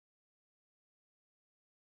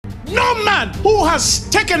No man who has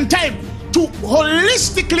taken time to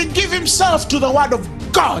holistically give himself to the word of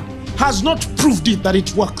God has not proved it that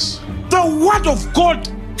it works. The word of God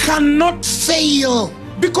cannot fail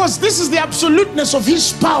because this is the absoluteness of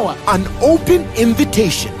his power. An open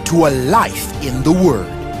invitation to a life in the word.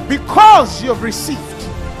 Because you have received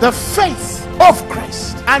the faith of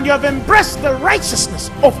Christ and you have embraced the righteousness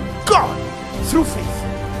of God through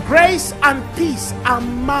faith, grace and peace are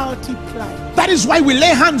multiplied. That is why we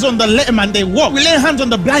lay hands on the lame and they walk. We lay hands on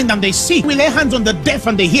the blind and they see. We lay hands on the deaf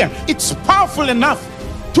and they hear. It's powerful enough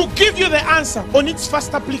to give you the answer on its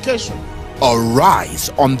first application. Arise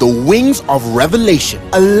on the wings of revelation.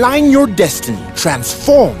 Align your destiny.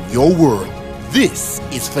 Transform your world. This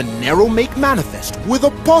is Phaneroo Make Manifest with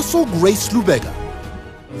Apostle Grace Lubega.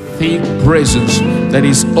 Thick presence that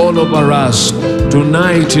is all over us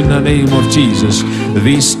tonight in the name of Jesus.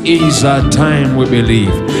 This is our time, we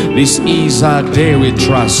believe. This is our day, we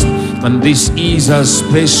trust. And this is a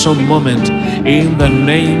special moment in the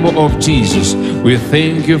name of Jesus. We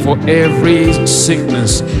thank you for every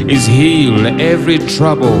sickness is healed, every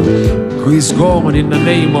trouble is gone in the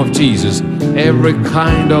name of Jesus. Every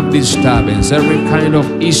kind of disturbance, every kind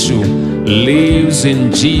of issue lives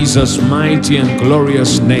in Jesus' mighty and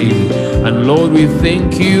glorious name. And Lord, we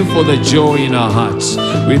thank you for the joy in our hearts.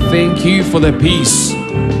 We thank you for the peace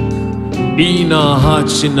in our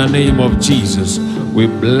hearts in the name of Jesus. We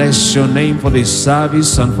bless your name for this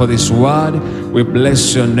service and for this word. We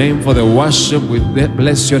bless your name for the worship. We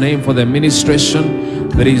bless your name for the ministration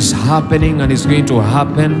that is happening and is going to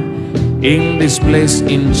happen in this place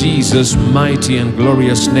in Jesus' mighty and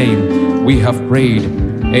glorious name. We have prayed.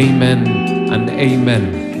 Amen and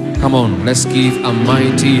amen. Come on, let's give a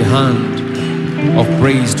mighty hand of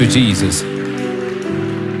praise to Jesus.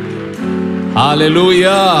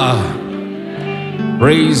 Hallelujah.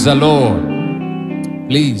 Praise the Lord.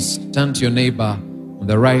 Please turn to your neighbor on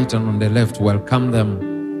the right and on the left. Welcome them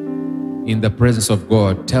in the presence of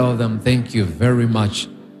God. Tell them thank you very much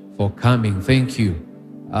for coming. Thank you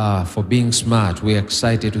for being smart. We're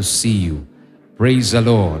excited to see you. Praise the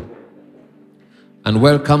Lord. And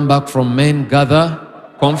welcome back from Men Gather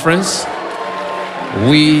Conference.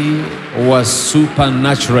 We were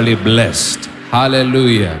supernaturally blessed.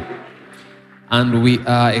 Hallelujah. And we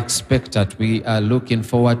are expectant. We are looking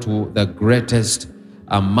forward to the greatest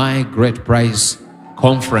My Great Prize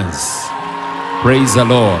Conference. Praise the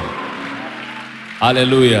Lord.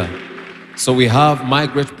 Hallelujah. So we have My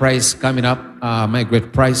Great Prize coming up, My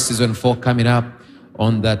Great Prize Season 4 coming up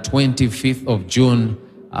on the 25th of June,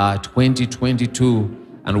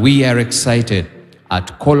 2022. And we are excited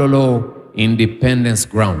at Kololo Independence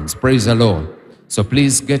Grounds. Praise the Lord. So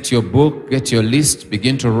please get your book, get your list,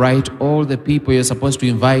 begin to write all the people you're supposed to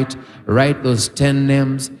invite, write those 10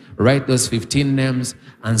 names, write those 15 names,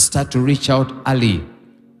 and start to reach out early.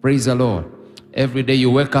 Praise the Lord. Every day you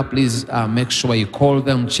wake up, please make sure you call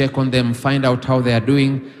them, check on them, find out how they are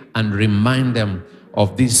doing, and remind them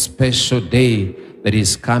of this special day that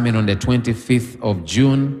is coming on the 25th of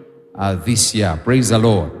June this year. Praise the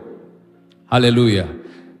Lord. Hallelujah.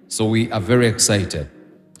 So we are very excited.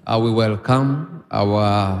 We welcome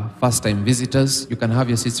our first-time visitors. You can have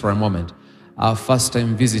your seats for a moment. Our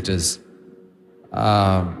first-time visitors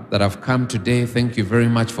that have come today, thank you very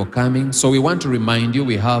much for coming. So we want to remind you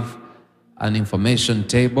we have an information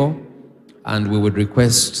table, and we would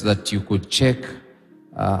request that you could check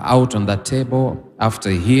out on that table after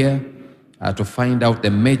here to find out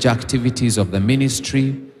the major activities of the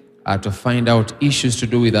ministry, to find out issues to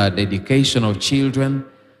do with our dedication of children,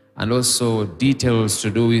 and also details to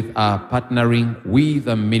do with our partnering with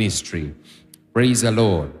the ministry. Praise the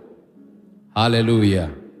Lord.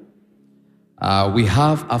 Hallelujah. We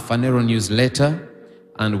have a Phaneroo newsletter,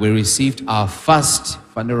 and we received our first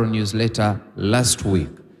Phaneroo newsletter last week.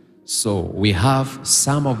 So we have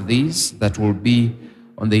some of these that will be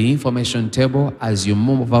on the information table. As you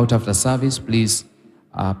move out after service, please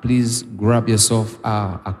grab yourself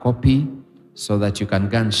a copy so that you can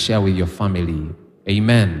go and share with your family.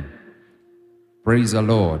 Amen. Praise the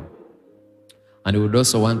Lord. And we would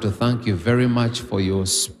also want to thank you very much for your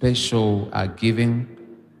special giving.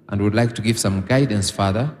 And would like to give some guidance,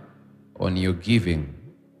 Father, on your giving.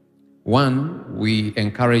 One, we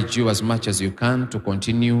encourage you as much as you can to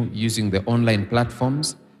continue using the online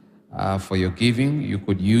platforms for your giving. You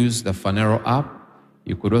could use the Phaneroo app.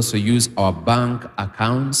 You could also use our bank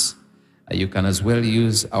accounts. You can as well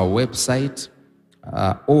use our website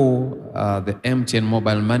or the MTN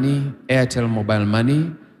mobile money, Airtel mobile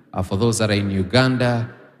money for those that are in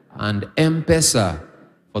Uganda, and M-Pesa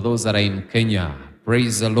for those that are in Kenya.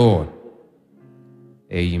 Praise the Lord.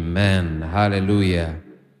 Amen. Hallelujah.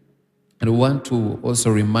 And we want to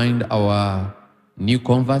also remind our new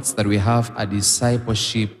converts that we have a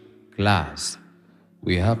discipleship class.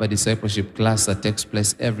 We have a discipleship class that takes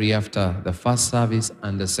place every after the first service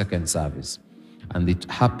and the second service. And it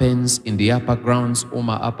happens in the upper grounds,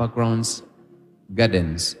 upper grounds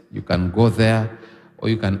gardens. You can go there, or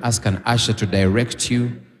you can ask an usher to direct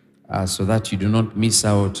you so that you do not miss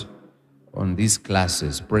out on these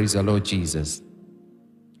classes. Praise the Lord Jesus.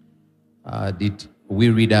 Did we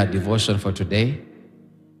read our devotion for today?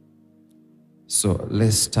 So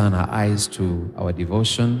let's turn our eyes to our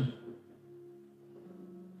devotion.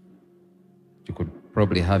 You could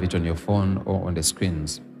probably have it on your phone or on the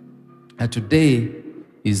screens. Today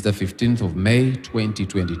is the 15th of May,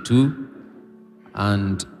 2022,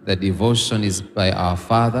 and the devotion is by our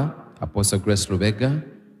father, Apostle Grace Lubega.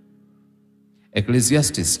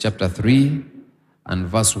 Ecclesiastes chapter 3 and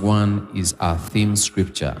verse 1 is our theme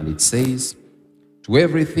scripture, and it says, "To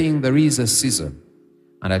everything there is a season,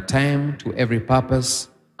 and a time to every purpose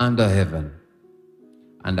under heaven."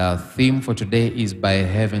 And our theme for today is by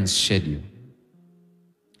heaven's schedule.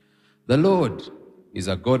 The Lord is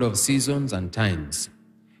a God of seasons and times.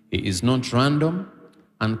 He is not random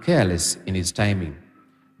and careless in his timing.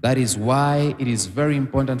 That is why it is very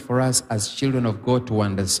important for us as children of God to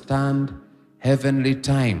understand heavenly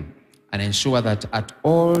time and ensure that at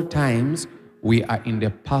all times we are in the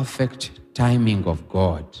perfect timing of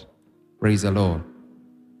God. Praise the Lord.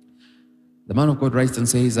 The man of God writes and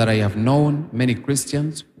says that I have known many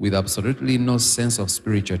Christians with absolutely no sense of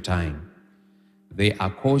spiritual time. They are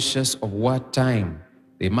cautious of what time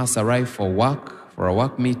they must arrive for a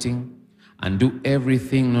work meeting, and do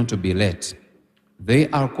everything not to be late. They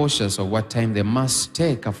are cautious of what time they must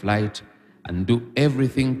take a flight and do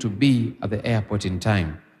everything to be at the airport in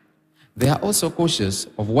time. They are also cautious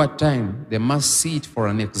of what time they must sit for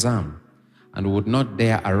an exam and would not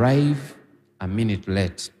dare arrive a minute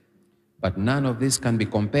late. But none of this can be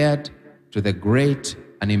compared to the great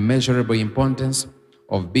and immeasurable importance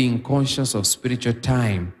of being conscious of spiritual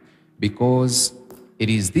time, because it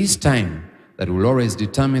is this time that will always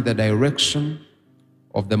determine the direction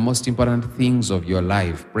of the most important things of your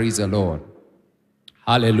life. Praise the Lord.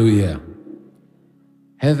 Hallelujah.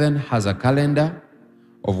 Heaven has a calendar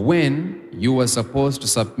of when you were supposed to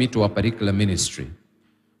submit to a particular ministry,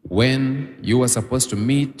 when you were supposed to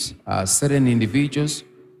meet certain individuals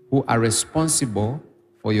who are responsible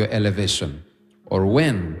for your elevation, or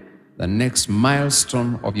when the next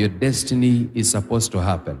milestone of your destiny is supposed to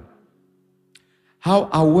happen. How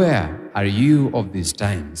aware are you of these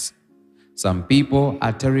times? Some people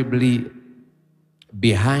are terribly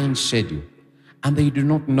behind schedule, and they do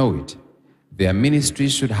not know it. Their ministry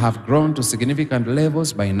should have grown to significant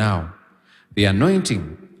levels by now. The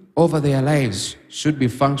anointing over their lives should be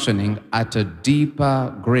functioning at a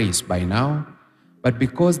deeper grace by now, but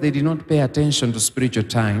because they did not pay attention to spiritual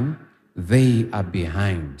time, they are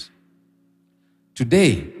behind.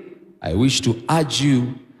 Today, I wish to urge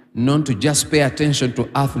you not to just pay attention to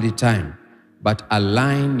earthly time, but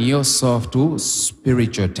align yourself to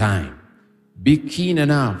spiritual time. Be keen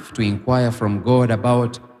enough to inquire from God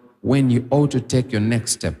about when you ought to take your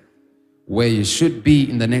next step, where you should be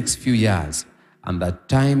in the next few years, and the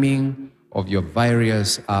timing of your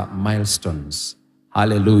various milestones.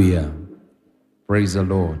 Hallelujah. Praise the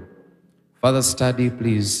Lord. Further study,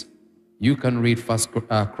 please. You can read First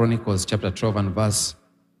Chronicles chapter 12 and verse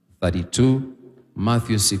 32,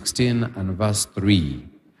 Matthew 16 and verse 3.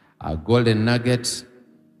 Our golden nugget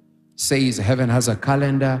says heaven has a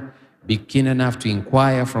calendar. Be keen enough to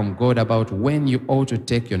inquire from God about when you ought to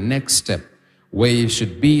take your next step, where you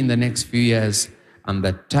should be in the next few years, and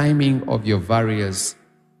the timing of your various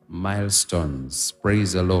milestones.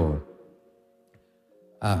 Praise the Lord.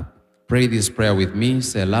 Pray this prayer with me.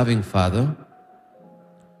 Say, loving Father,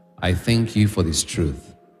 I thank you for this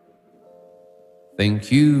truth.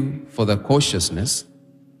 Thank you for the cautiousness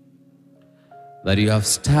that you have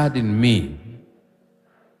stirred in me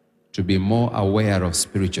to be more aware of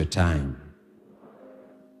spiritual time.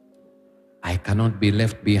 I cannot be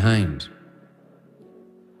left behind.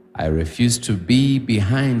 I refuse to be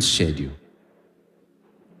behind schedule,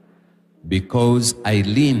 because I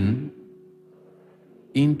lean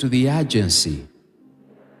into the urgency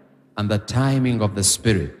and the timing of the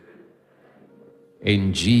Spirit.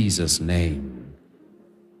 In Jesus' name,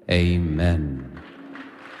 amen.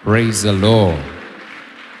 Praise the Lord.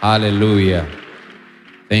 Hallelujah.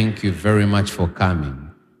 Thank you very much for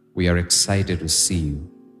coming. We are excited to see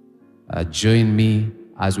you. Join me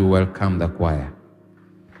as we welcome the choir.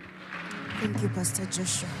 Thank you, Pastor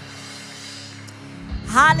Joshua.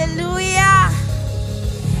 Hallelujah.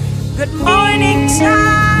 Good morning,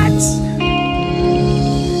 church.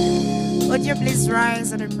 Would you please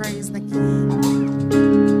rise and praise the King?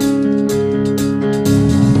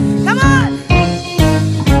 Come on!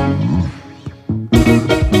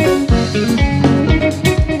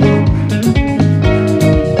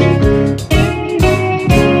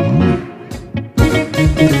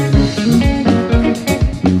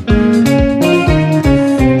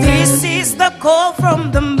 This is the call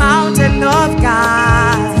from the mountain of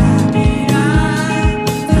God.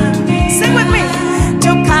 Sing with me. To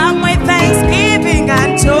come with thanksgiving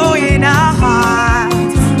and joy in our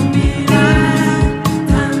hearts.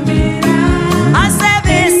 I said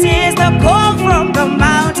this is the call from the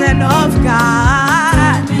mountain of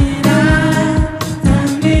God.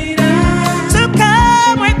 To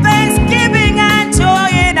come with thanksgiving and joy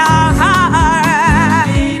in our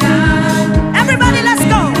hearts. Everybody, let's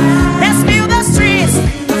go. Let's fill the streets.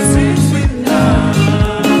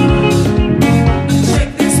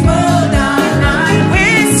 Shake this world out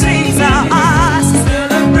with Jesus.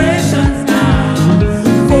 Celebrations now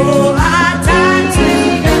for our time to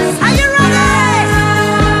dance. Are you ready?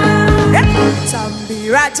 Yep.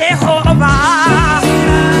 Tambira Jehovah.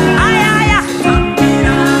 Ay, ay, ay.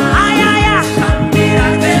 Ay, ay, ay.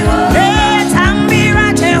 Hey, Tambira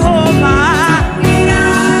Jehovah.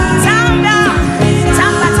 Tamba,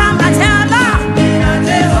 tamba, tamba, tamba.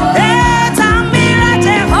 Hey, Tambira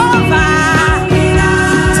Jehovah.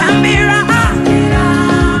 Tambira,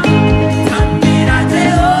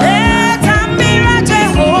 hey, Tambira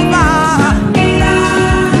Jehovah.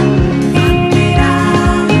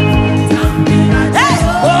 Hey,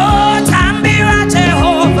 oh, Tambira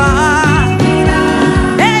Jehovah.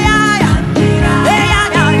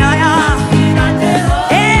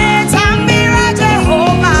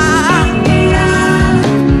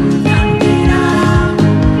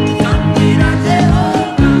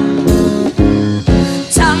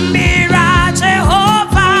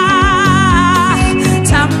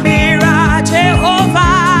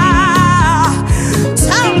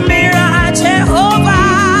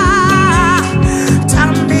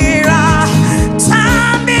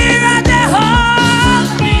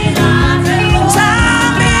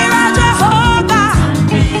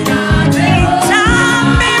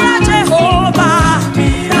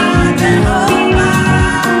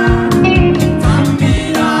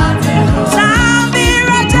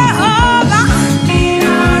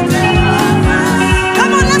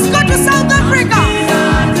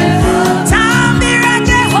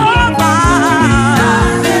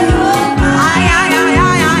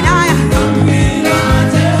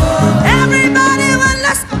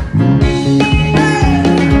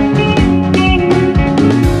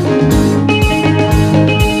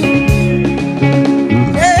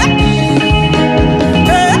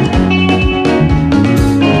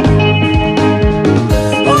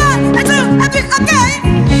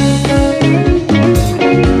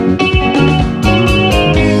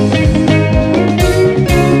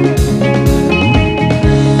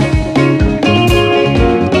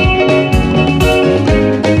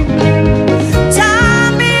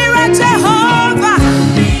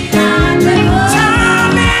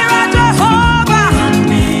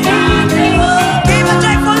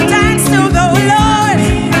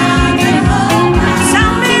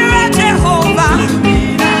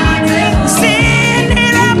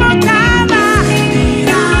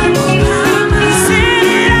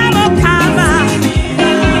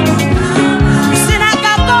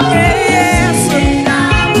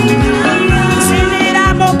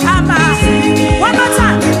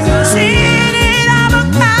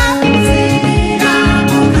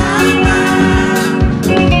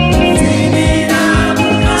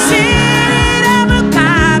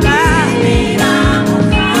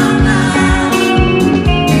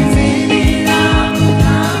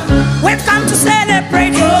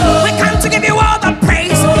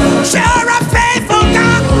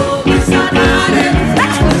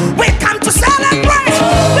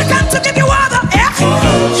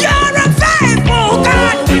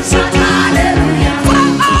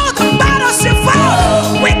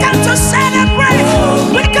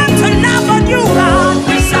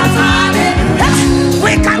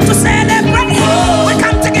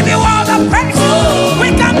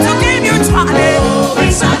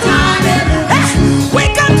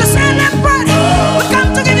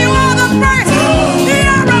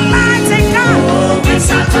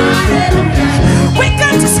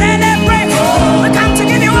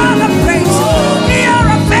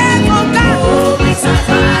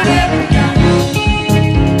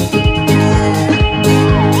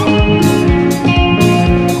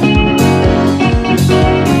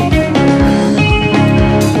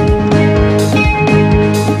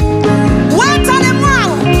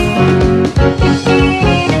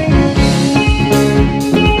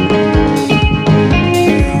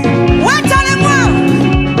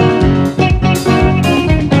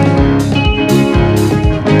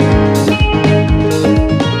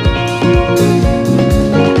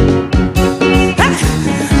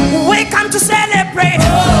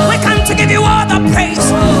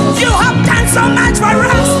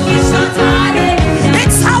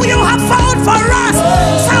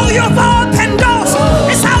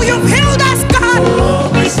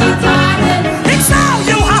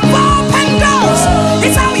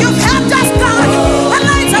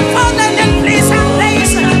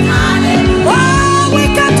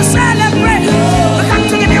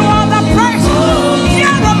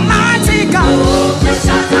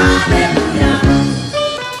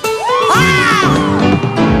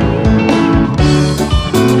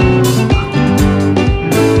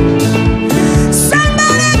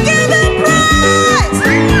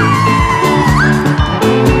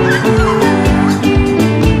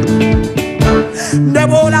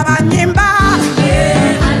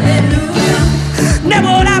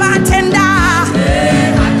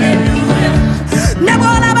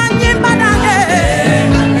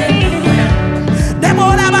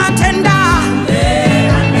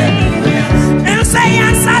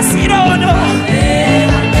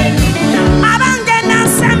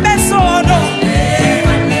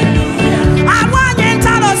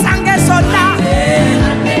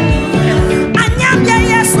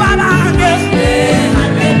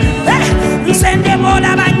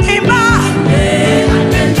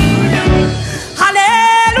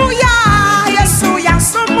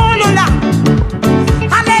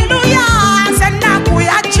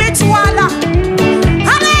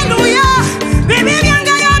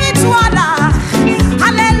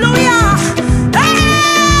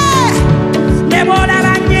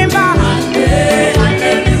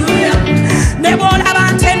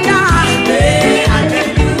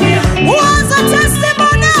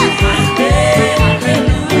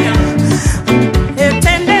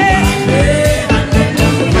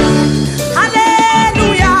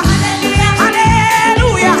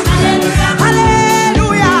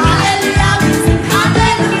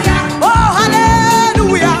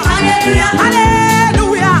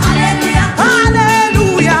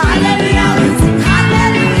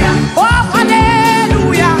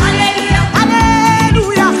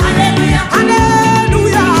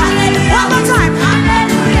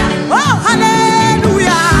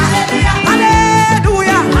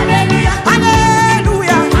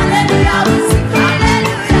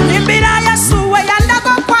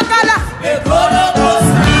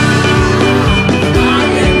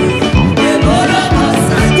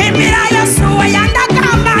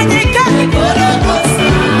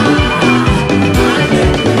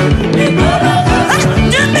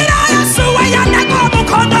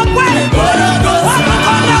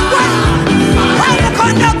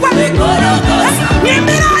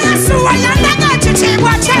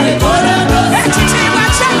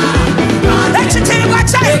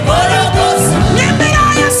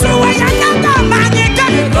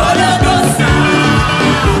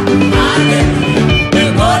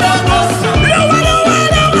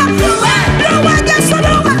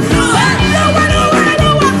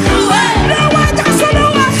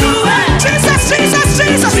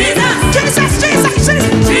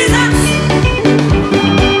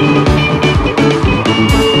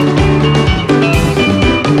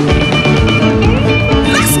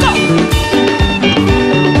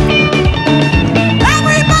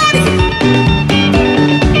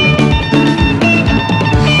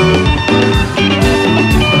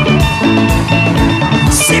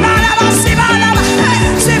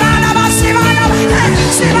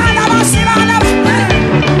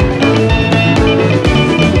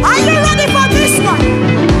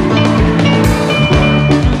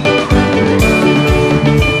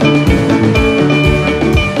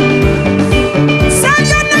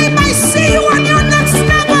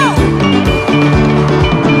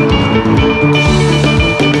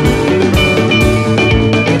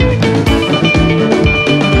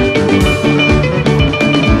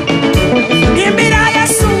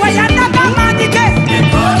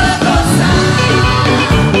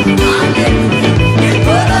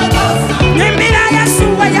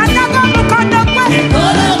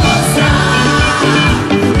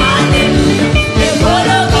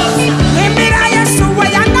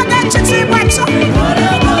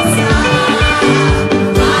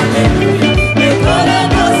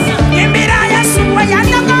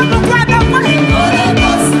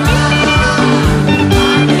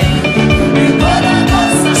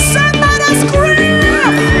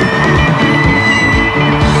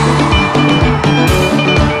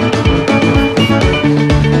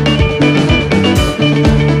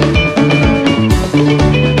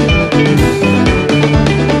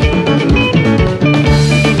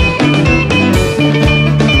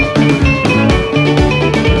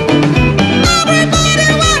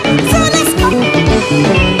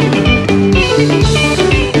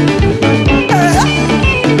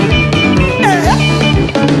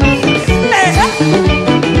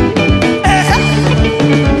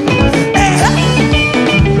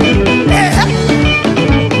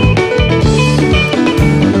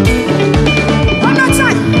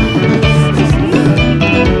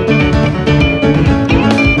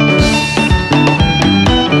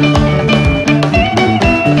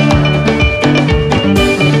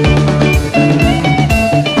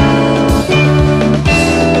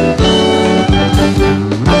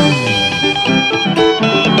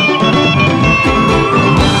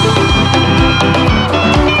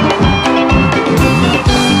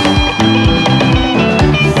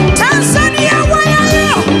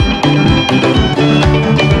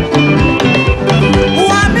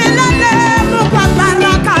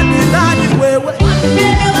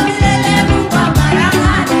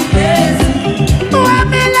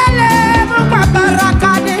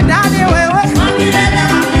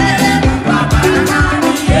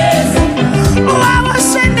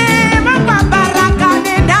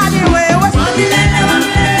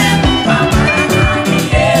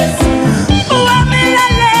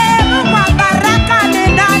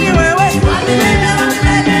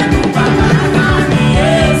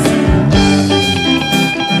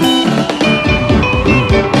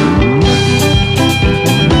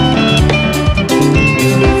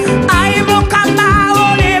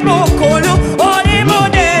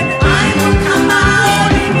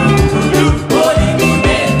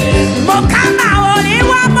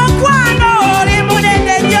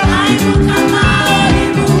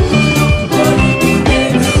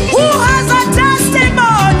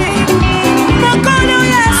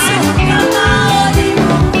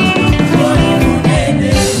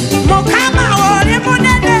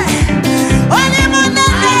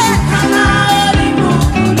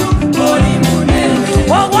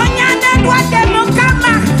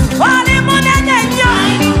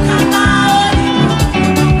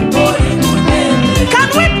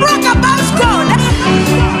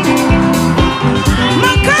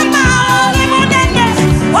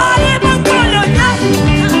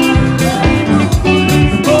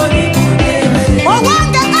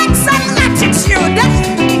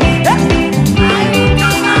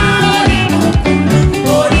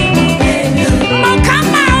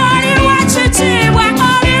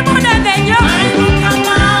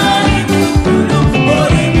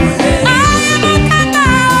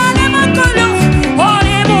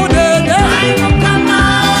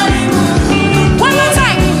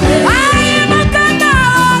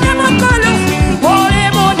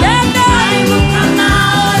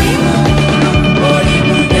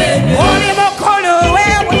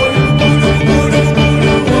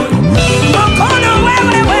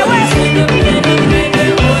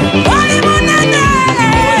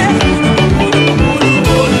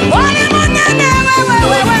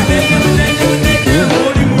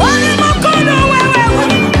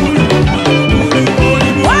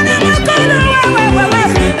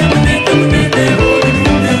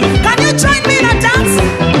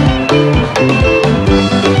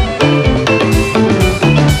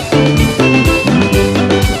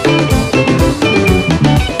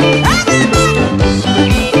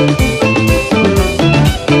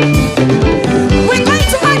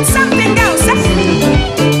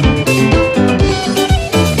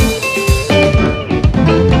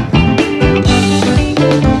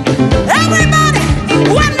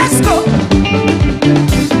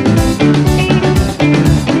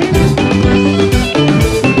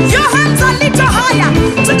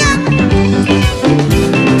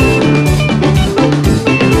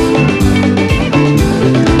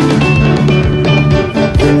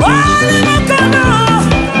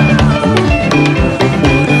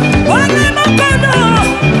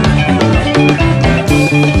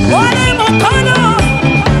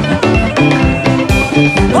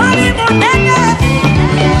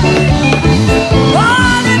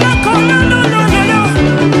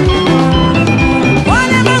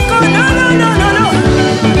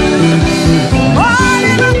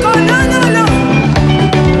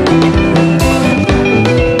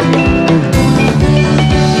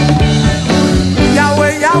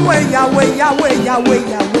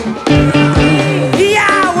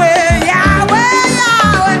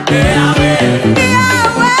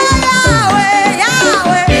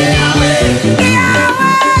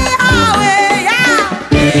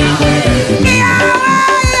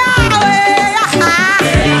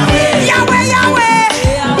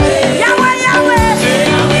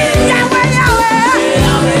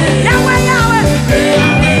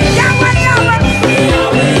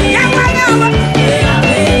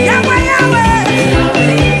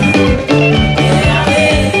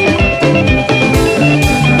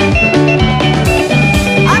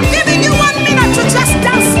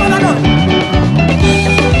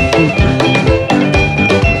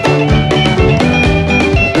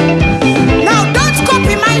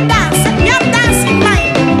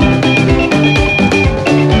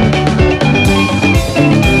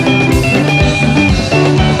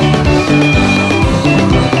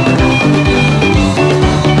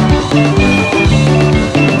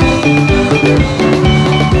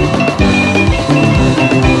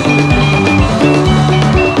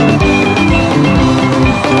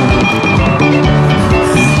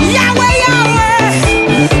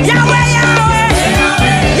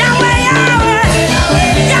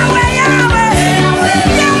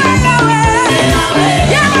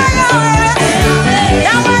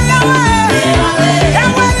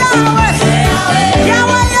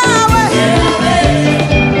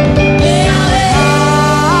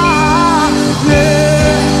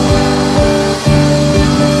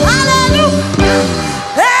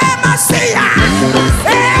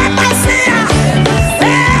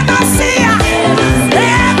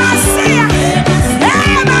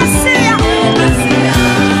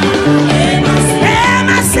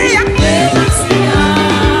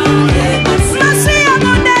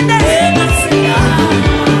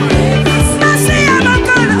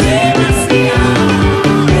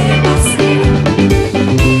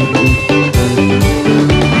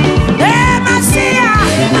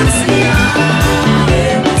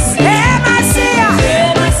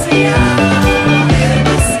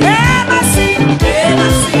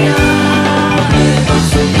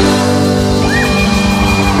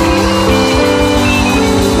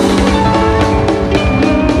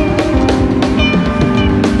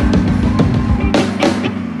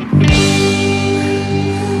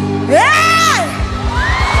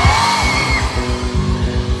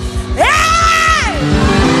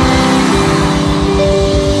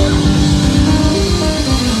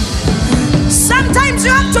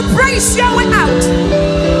 is your way out?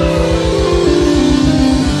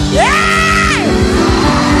 Yeah!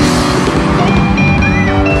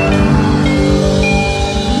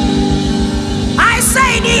 I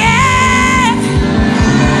say in the air.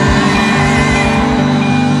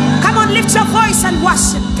 Come on, lift your voice and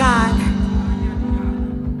worship God.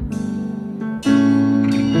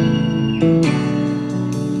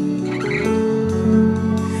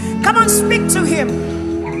 Come on, speak to Him.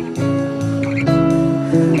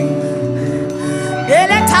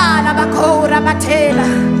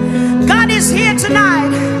 God is here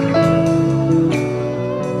tonight.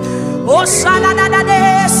 Oh,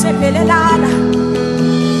 saladade sepelelala.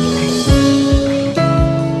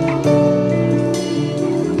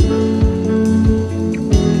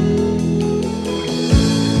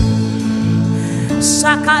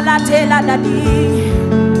 Sakalatela dadi.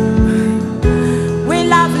 We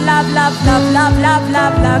love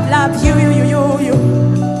you.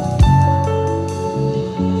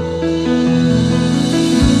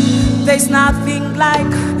 There's nothing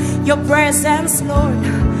like your presence, Lord.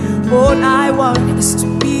 All I want is to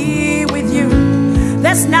be with you.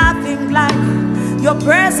 There's nothing like your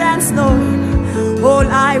presence, Lord. All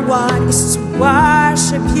I want is to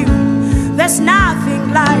worship you. There's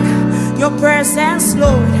nothing like your presence,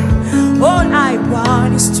 Lord. All I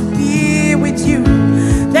want is to be with you.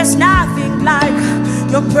 There's nothing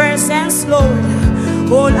like your presence, Lord.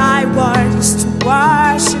 All I want is to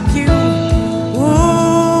worship you.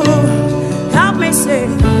 Ooh, help me say.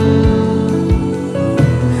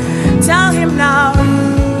 Tell Him now.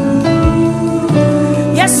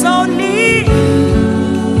 Yes, only.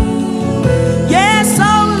 Yes,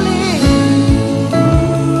 only.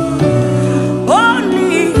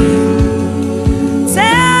 Only.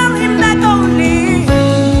 Tell Him that only.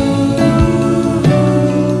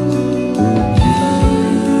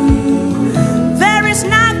 There is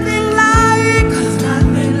nothing like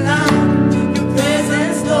your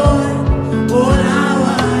presence, Lord. All I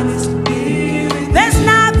want is to be with you. There's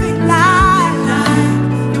nothing like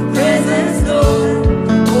your presence, Lord.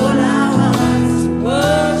 All I want is to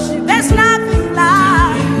worship. There's nothing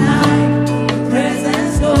like your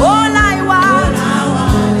presence, Lord. All I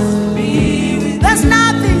want is to be with you. There's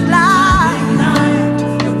nothing like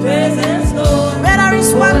your presence, Lord. Better is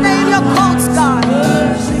one day in your courts, God.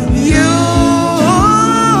 You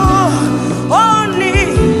only.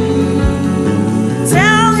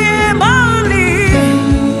 Tell Him only.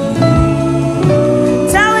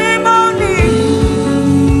 Tell Him only.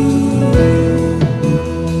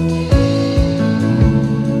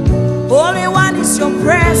 All we want is your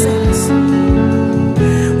presence.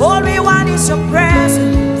 All we want is your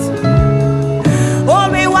presence. All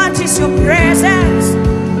we want is your presence.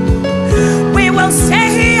 We will stay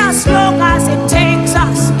here as long as it takes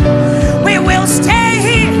us. We will stay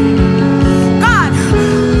here. God,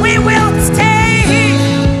 we will stay here.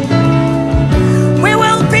 We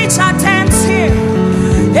will pitch our tents here.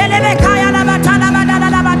 Elebekaya labatala badala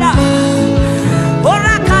labada.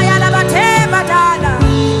 Orakaya labate badala.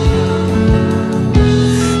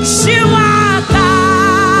 You are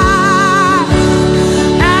God.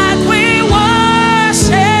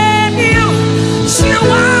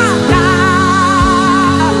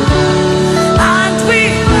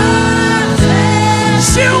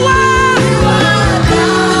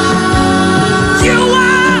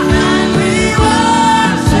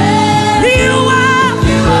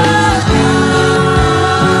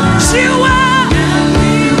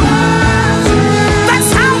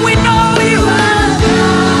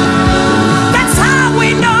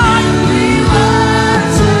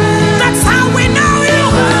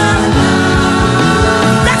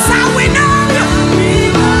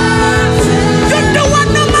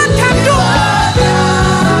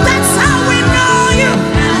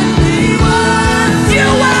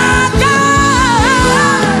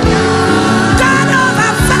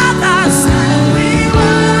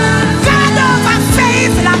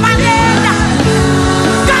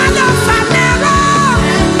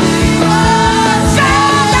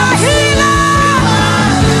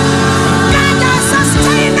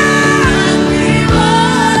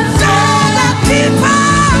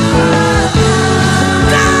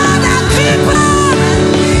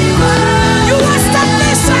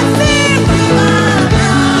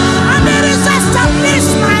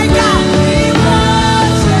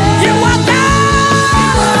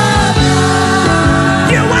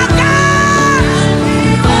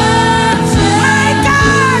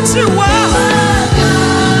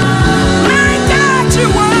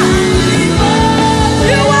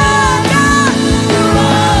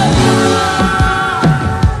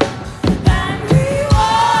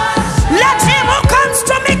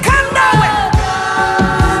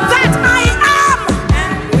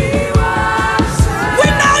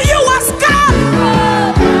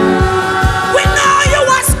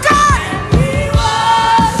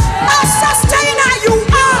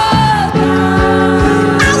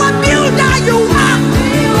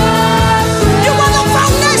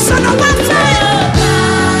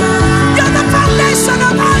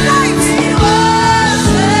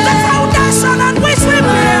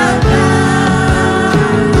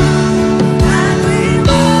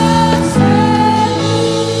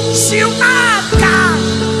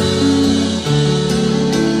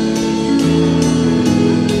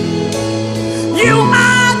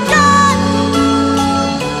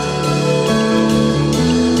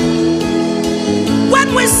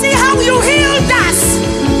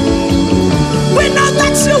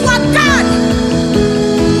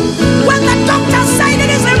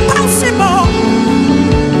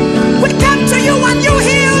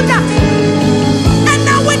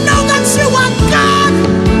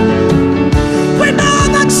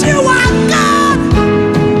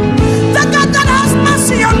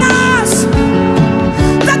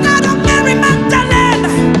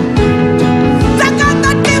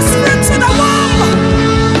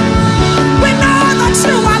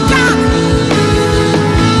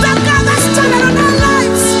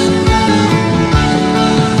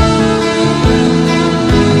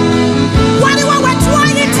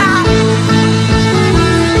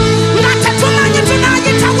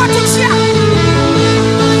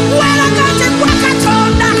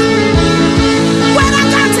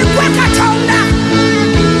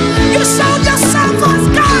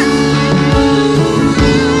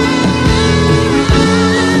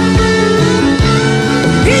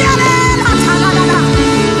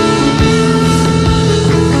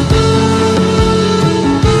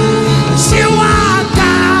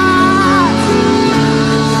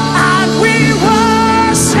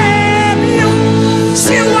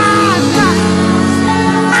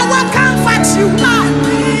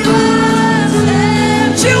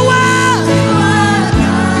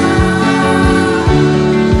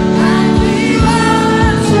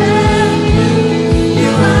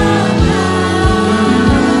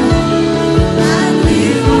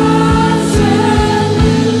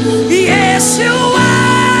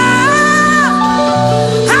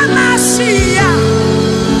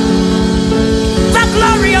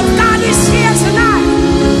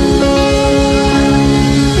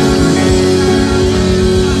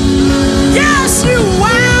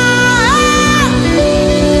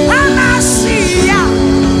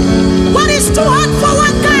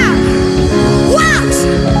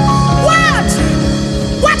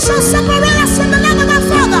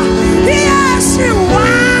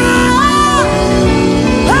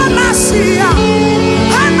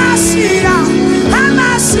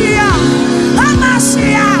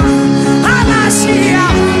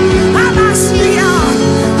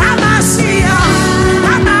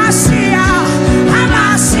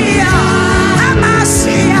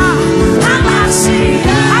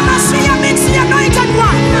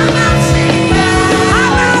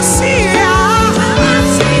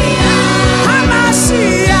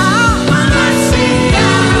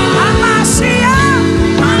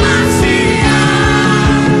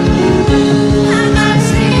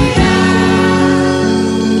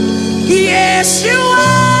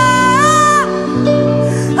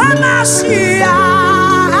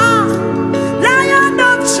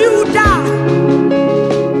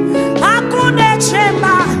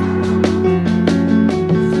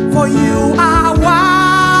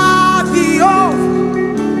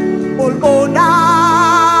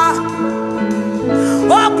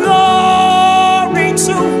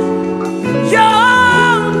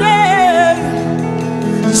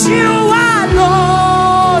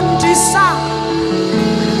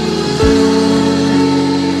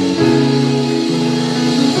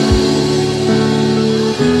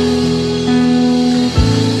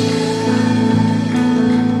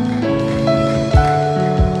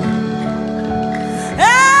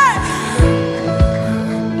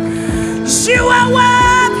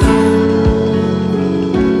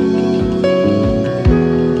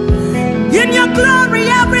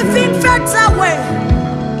 everything fades away.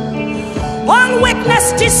 All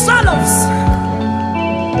weakness dissolves.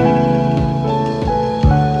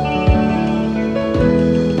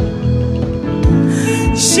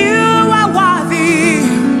 You are worthy.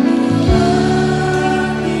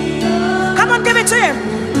 Come on, give it to him.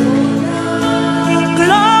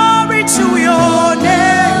 Glory to your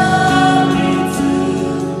name.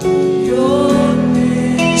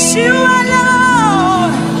 You are Lord.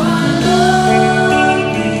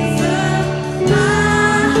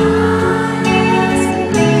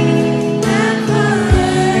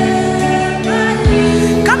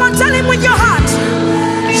 Come on, tell him with your heart.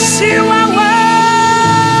 You are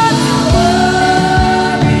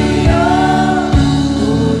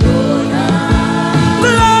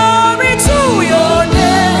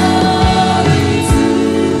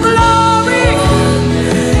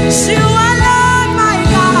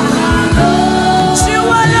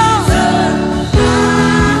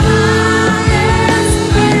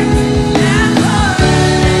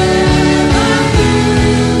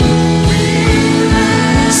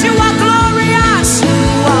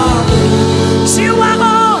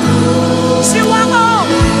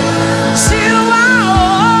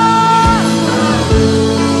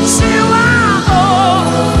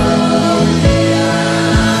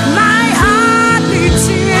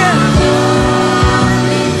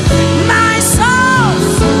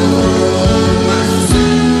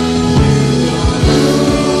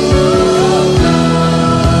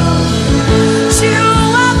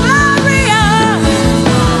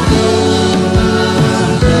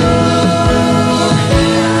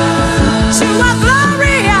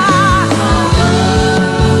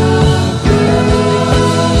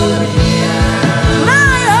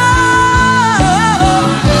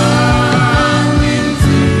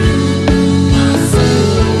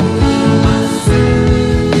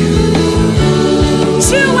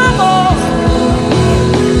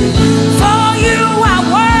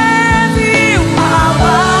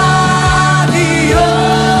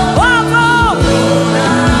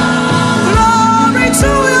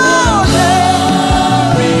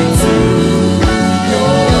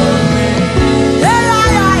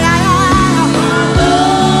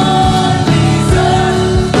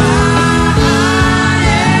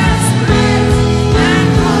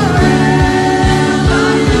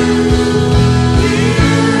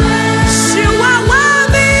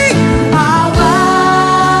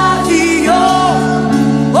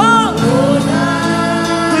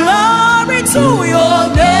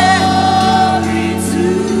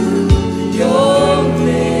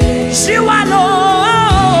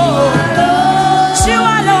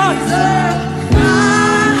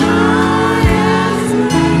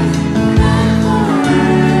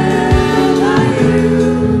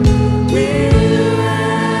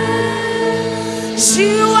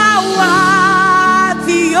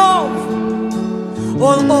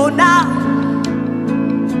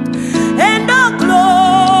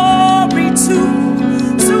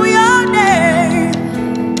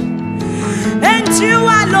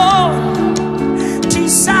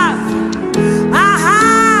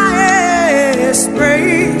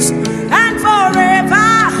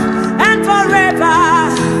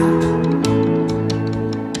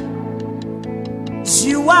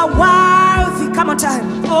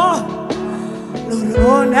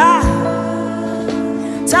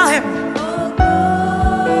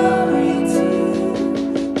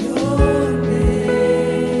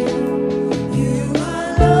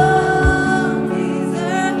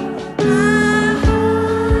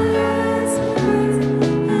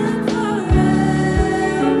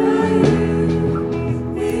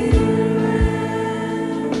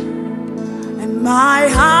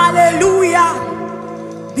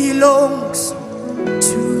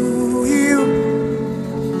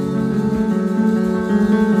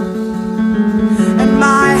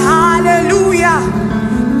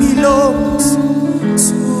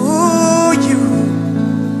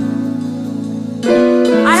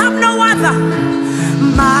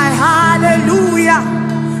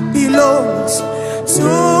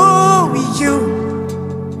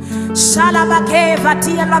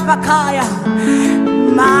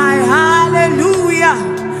my hallelujah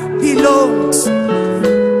belongs.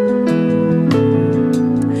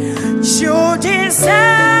 You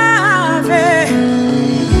deserve it.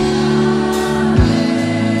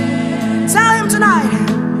 Tell him tonight.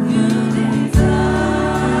 You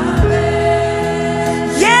deserve it.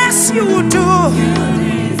 Yes, you do. You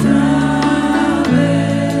deserve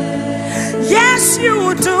it. Yes,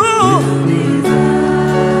 you do.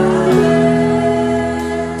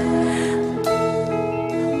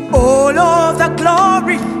 All of the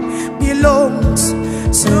glory belongs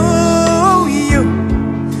to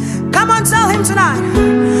him tonight.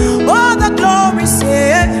 All the glory,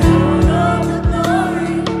 say. All the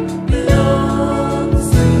glory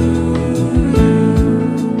belongs to you.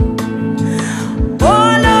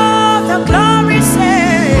 All of the glory,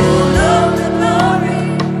 say. All of the glory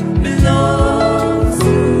belongs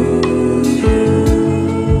to you.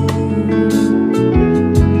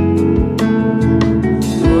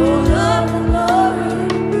 All of the glory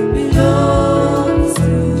belongs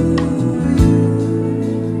to you.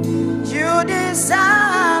 You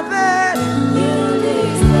deserve it. You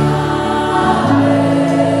deserve it.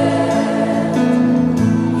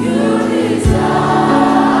 You deserve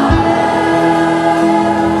it.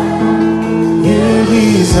 You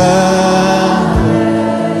deserve it.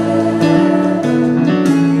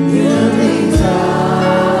 You deserve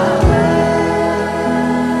it.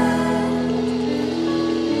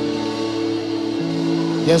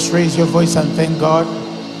 Just raise your voice and thank God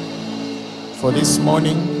for this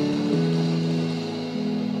morning,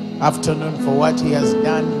 afternoon, for what He has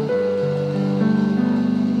done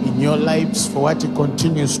in your lives, for what He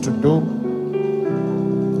continues to do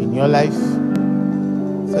in your life.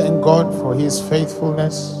 Thank God for His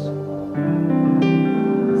faithfulness.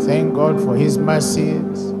 Thank God for His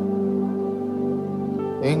mercies.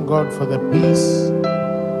 Thank God for the peace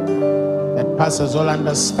that passes all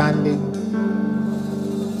understanding,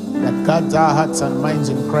 that guards our hearts and minds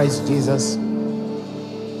in Christ Jesus.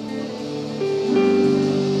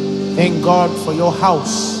 Thank God for your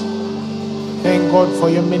house. Thank God for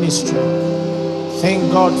your ministry.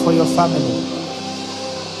 Thank God for your family.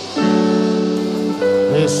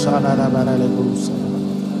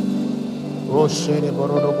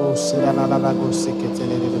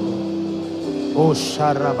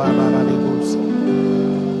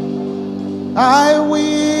 I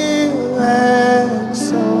will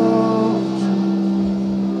exalt you.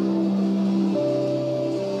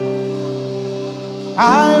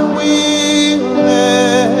 I will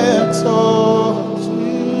exalt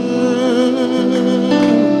you.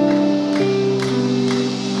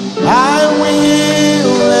 I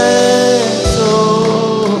will exalt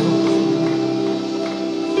you.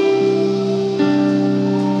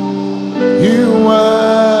 You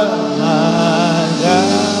are my God.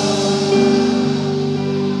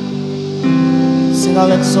 Sing,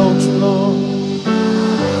 I'll exalt you, Lord.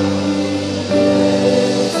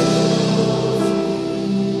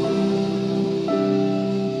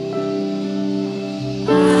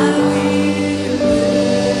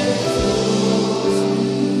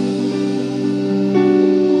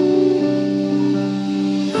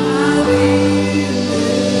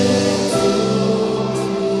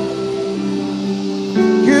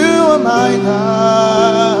 My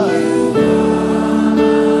God,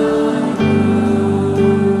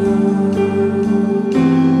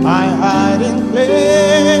 my hiding place,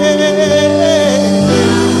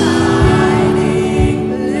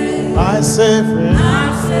 my safe refuge,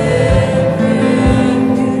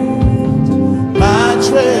 my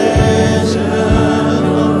treasure,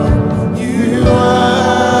 you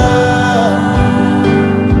are,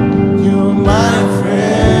 you're my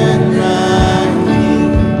friend, my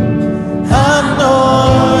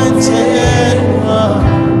anointed one,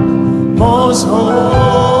 most holy.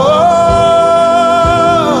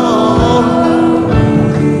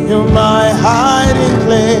 You're my hiding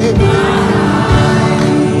place,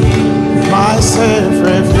 my safe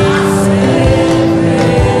refuge,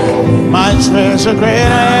 my treasure great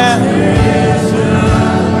I am.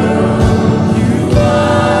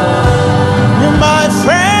 You're my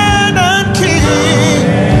friend and king,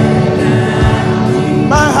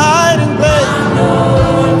 my hiding place,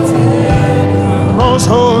 most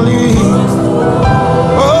holy.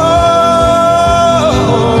 Oh,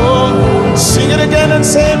 sing it again and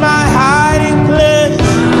say, my hiding place,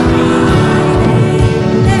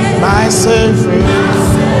 my safe refuge.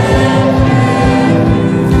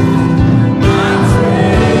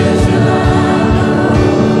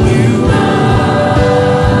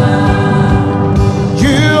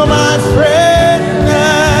 You're my friend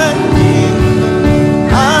and king,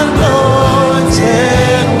 anointed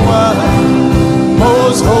one,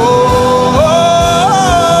 most holy.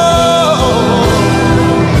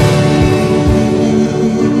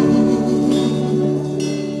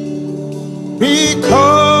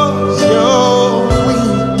 Because you're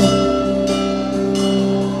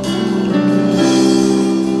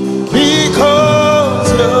weak, because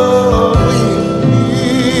you're weak,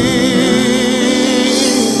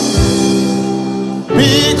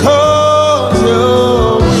 because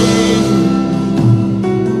you're weak,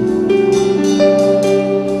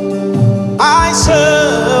 I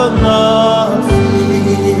shall not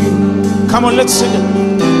fear. Come on, let's sing it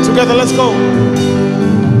together, let's go.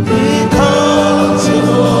 Because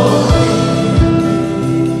you're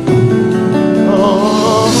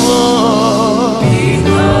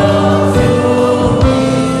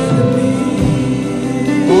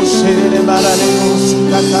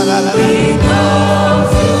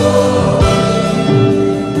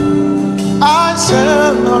I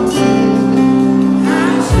shall not fear.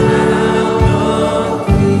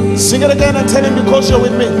 Sing it again and tell him because you're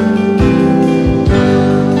with me.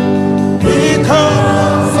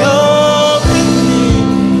 Because you're with me.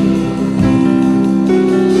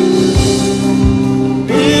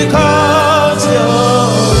 Because you're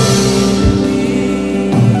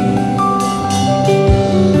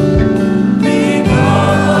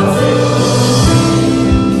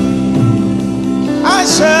I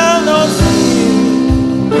shall not fear.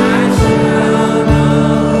 I shall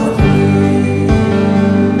not fear.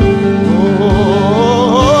 Oh,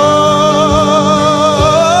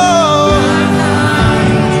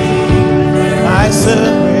 I said,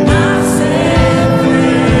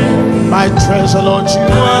 my treasure, Lord, you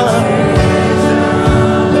are.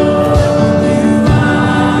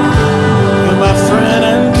 You're my friend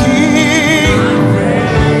and king.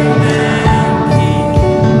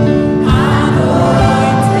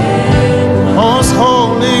 Most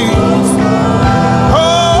holy. Oh,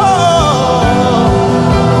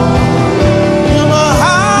 you're my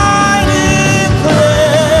hiding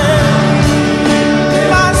place,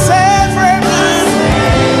 my safe refuge,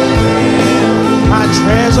 my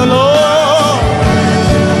treasure, Lord.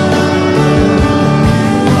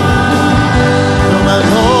 You're my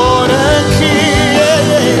Lord and King.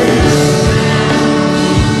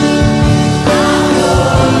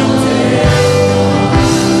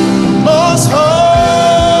 Most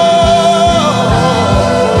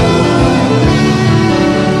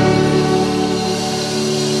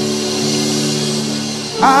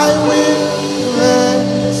I will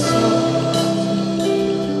bless you.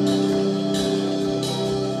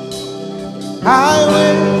 I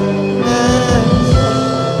will bless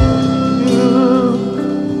you.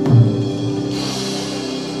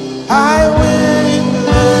 I will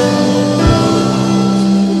bless you.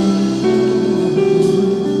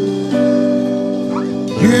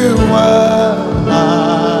 You are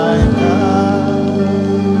my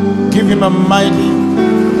God. Give him a mighty,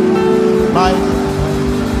 mighty.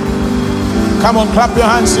 Come on, clap your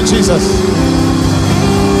hands to Jesus.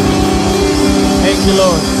 Thank you,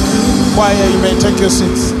 Lord. Choir, you may take your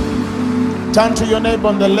seats. Turn to your neighbor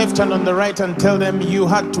on the left and on the right and tell them you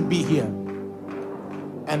had to be here.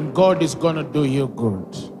 And God is going to do you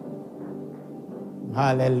good.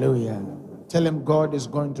 Hallelujah. Tell him God is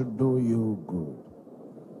going to do you good.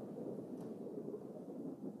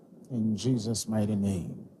 In Jesus' mighty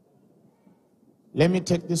name. Let me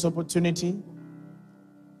take this opportunity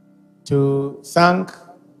to thank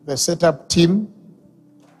the setup team,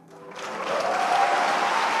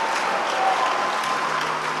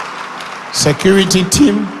 security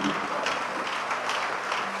team,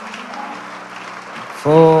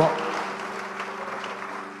 for,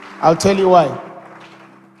 I'll tell you why.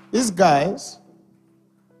 These guys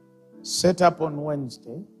set up on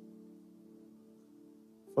Wednesday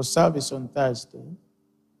for service on Thursday,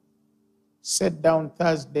 sat down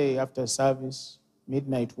Thursday after service,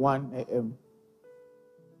 midnight 1 a.m.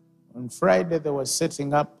 On Friday, they were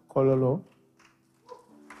setting up Kololo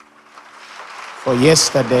for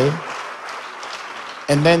yesterday.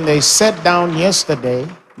 And then they sat down yesterday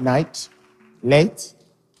night, late,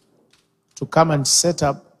 to come and set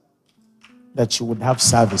up that you would have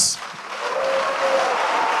service.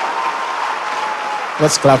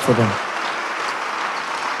 Let's clap for them.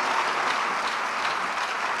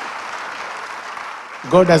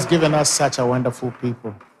 God has given us such a wonderful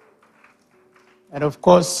people. And of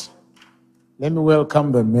course, let me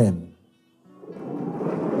welcome the men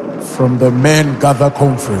from the Men Gather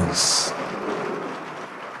Conference.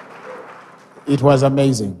 It was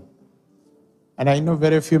amazing. And I know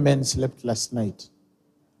very few men slept last night.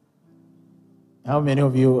 How many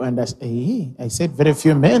of you understand? Hey, I said very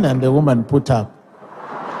few men and the woman put up.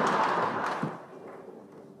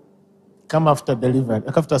 Come after delivery,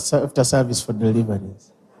 after service for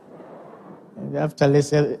deliveries. And after let's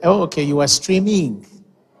say, oh, okay, you are streaming.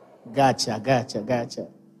 Gotcha.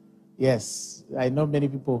 Yes, I know many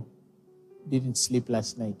people didn't sleep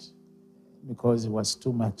last night because it was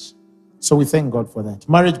too much. So we thank God for that.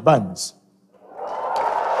 Marriage bands.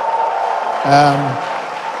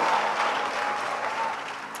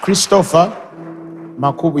 Christopher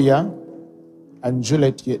Makubuya and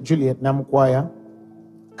Juliet Namkwaya,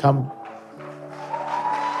 come.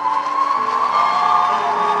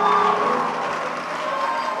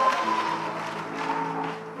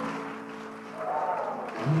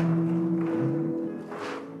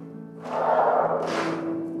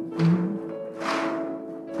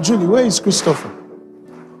 Julie, where is Christopher?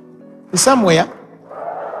 He's somewhere.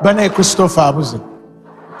 Bana Christopher abuze.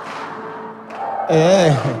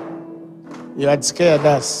 You had scared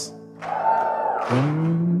us.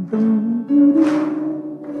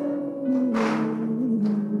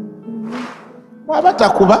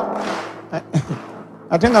 Wabatakuba.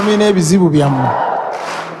 Atenga mine ebizibu byamu.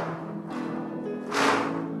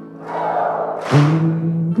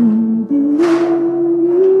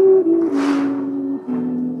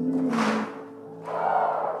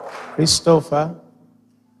 Christopher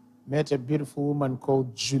met a beautiful woman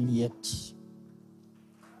called Juliet.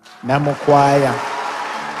 Namokwaya.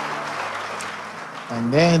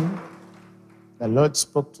 And then the Lord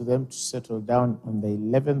spoke to them to settle down on the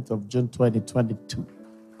 11th of June 2022.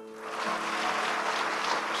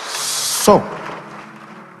 So,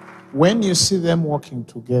 when you see them walking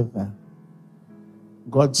together,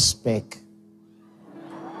 God spake.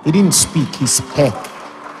 He didn't speak, he spake.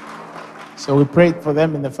 So we prayed for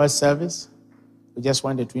them in the first service. We just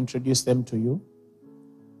wanted to introduce them to you,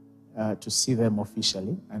 to see them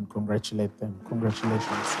officially and congratulate them.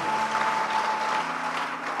 Congratulations.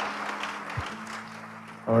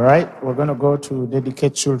 All right, we're going to go to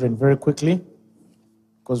dedicate children very quickly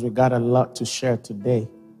because we got a lot to share today.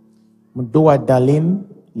 Mudua Darlene,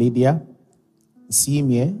 Lydia,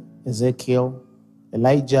 Simie, Ezekiel,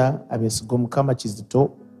 Elijah, Abesigum Mukama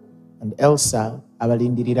Chizito, and Elsa,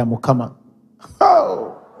 Abalindirira Mukama.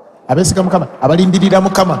 Oh! Abesigum Mukama, Abalindirira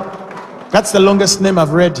Mukama. That's the longest name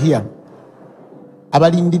I've read here.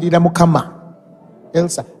 Abalindirira Mukama.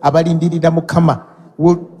 Elsa, Abalindirira Mukama.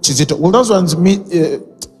 Will those ones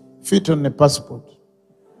fit on a passport?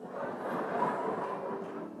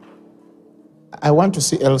 I want to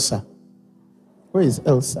see Elsa. Where is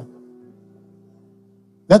Elsa?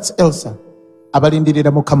 That's Elsa.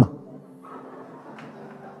 Abalindirira Mukama.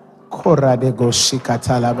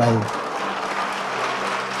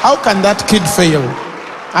 How can that kid fail?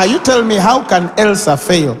 Are you telling me how can Elsa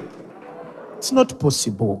fail? It's not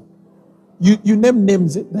possible. You name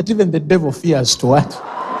names that even the devil fears to what?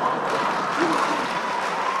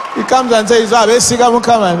 He comes and says,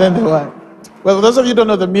 and then the what? Well, those of you who don't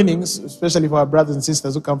know the meanings, especially for our brothers and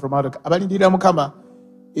sisters who come from out of Abalindira Mukama,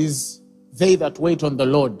 is they that wait on the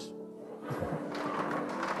Lord.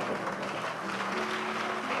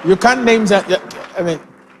 You can't name that. I mean,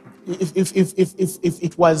 if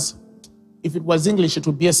it was English, it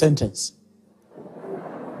would be a sentence.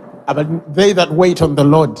 But they that wait on the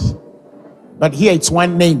Lord. But here it's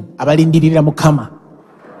one name. Abalindirira Mukama.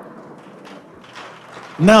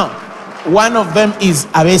 Now, one of them is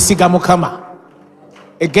Abesiga Mukama.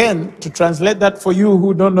 Again, to translate that for you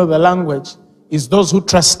who don't know the language, is those who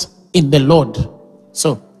trust in the Lord.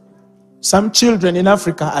 So, some children in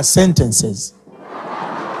Africa are sentences.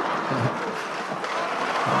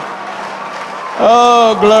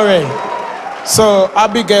 Oh, glory. So,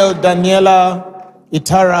 Abigail, Daniela,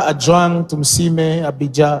 Itara, Ajwang, Tumsime,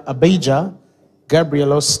 Abijah,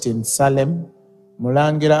 Gabriel Austin, Salem,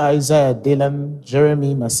 Mulangira, Isaiah, Dylan,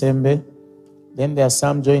 Jeremy, Masembe. Then there are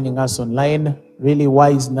some joining us online. Really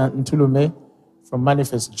wise Ntulume from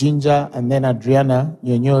Manifest Ginger, and then Adriana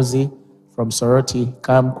Nyonyozi from Sorority.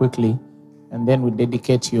 Come quickly, and then we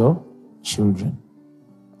dedicate your children.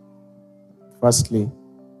 Firstly,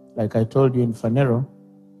 like I told you in Phaneroo,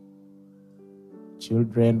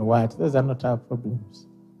 children, what? Those are not our problems.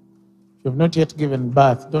 If you have not yet given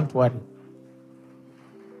birth, don't worry.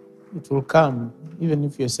 It will come, even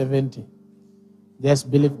if you're 70. Just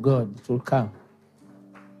believe God, it will come.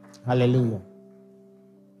 Hallelujah.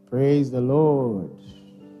 Praise the Lord.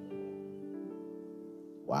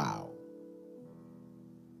 Wow.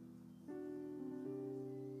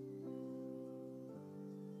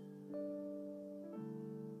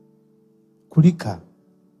 Kulika.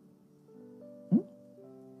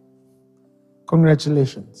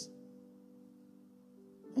 Congratulations.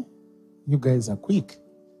 You guys are quick.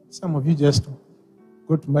 Some of you just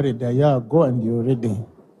got married a year ago and you're already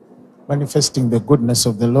manifesting the goodness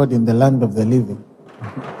of the Lord in the land of the living.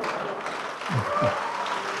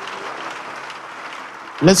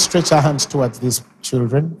 Let's stretch our hands towards these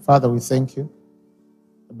children. Father, we thank you.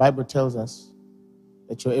 The Bible tells us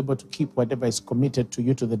that you're able to keep whatever is committed to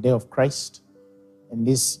you to the day of Christ. And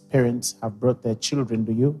these parents have brought their children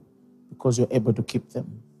to you because you're able to keep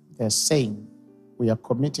them. They're saying, we are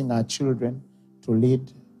committing our children to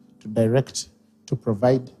lead, to direct, to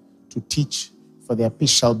provide, to teach, for their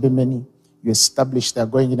peace shall be many. You establish their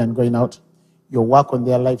going in and going out. Your work on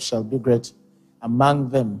their life shall be great. Among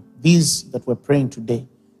them, these that we're praying today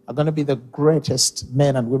are going to be the greatest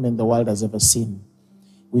men and women the world has ever seen.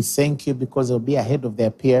 We thank you because they'll be ahead of their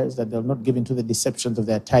peers, that they'll not give in to the deceptions of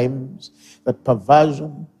their times, that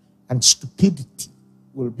perversion and stupidity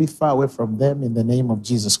will be far away from them in the name of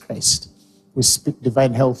Jesus Christ. We speak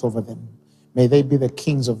divine health over them. May they be the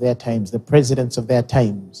kings of their times, the presidents of their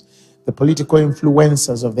times, the political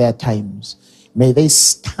influencers of their times. May they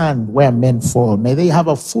stand where men fall. May they have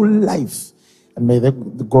a full life, and may they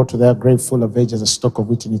go to their grave full of age as a stock of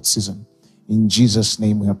wheat in its season. In Jesus'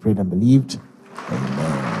 name we have prayed and believed.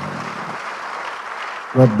 Amen.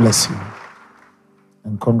 God bless you,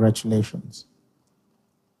 and congratulations.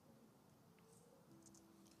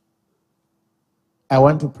 I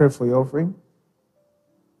want to pray for your offering.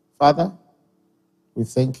 Father, we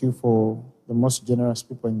thank you for the most generous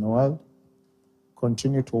people in the world.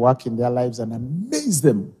 Continue to work in their lives and amaze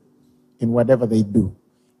them in whatever they do.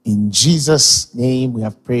 In Jesus' name we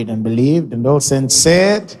have prayed and believed. And all saints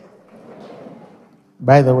said,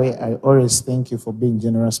 by the way, I always thank you for being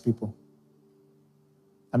generous people.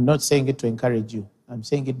 I'm not saying it to encourage you. I'm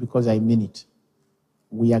saying it because I mean it.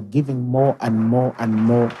 We are giving more and more and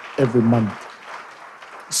more every month.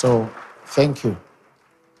 So thank you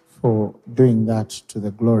for doing that to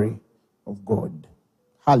the glory of God.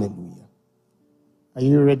 Hallelujah. Are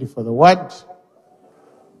you ready for the word?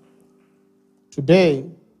 Today,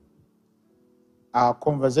 our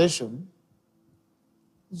conversation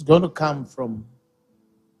is going to come from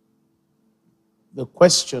the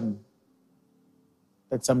question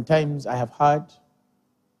that sometimes I have heard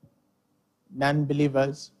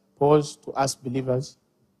non-believers pose to us believers.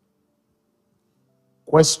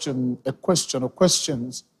 A question or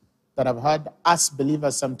questions that I've heard us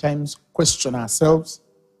believers sometimes question ourselves.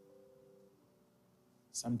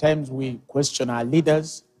 Sometimes we question our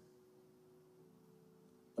leaders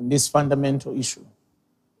on this fundamental issue.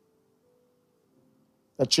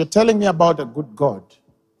 That you're telling me about a good God.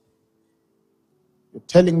 You're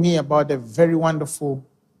telling me about a very wonderful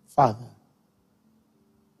Father.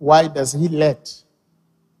 Why does he let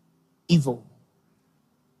evil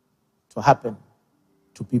to happen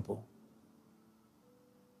to people?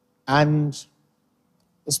 And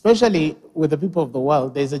especially with the people of the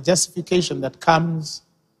world, there's a justification that comes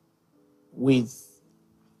with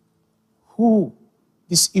who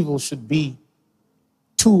this evil should be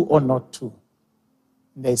to or not to.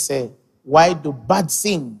 They say, why do bad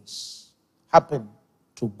things happen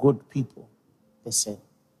to good people? They say,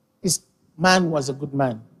 this man was a good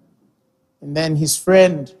man, and then his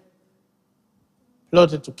friend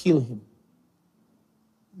plotted to kill him.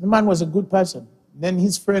 The man was a good person. Then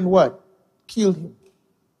his friend what? Killed him.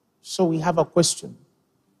 So we have a question.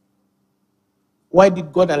 Why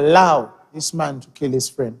did God allow this man to kill his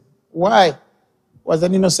friend? Why was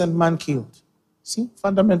an innocent man killed? See,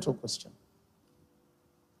 fundamental question.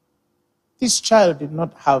 This child did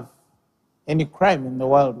not have any crime in the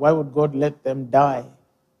world. Why would God let them die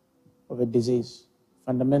of a disease?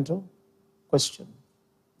 Fundamental question.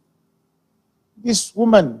 This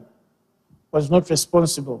woman was not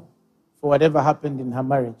responsible for whatever happened in her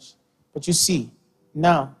marriage. But you see,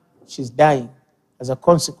 now she's dying as a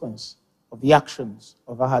consequence of the actions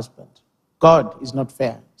of her husband. God is not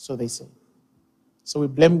fair, so they say. So we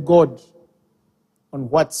blame God on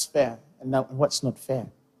what's fair and what's not fair.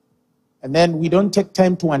 And then we don't take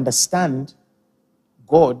time to understand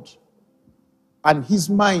God and his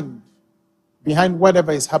mind behind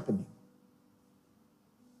whatever is happening.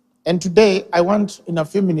 And today, I want, in a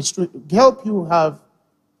few minutes, to help you have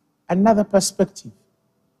another perspective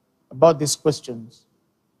about these questions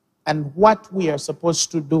and what we are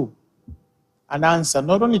supposed to do and answer,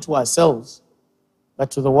 not only to ourselves,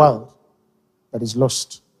 but to the world that is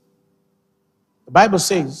lost. The Bible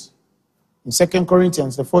says, in 2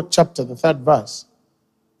 Corinthians, the 4th chapter, the 3rd verse,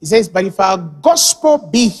 it says, but if our gospel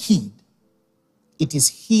be hid, it is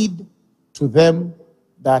hid to them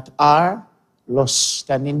that are lost.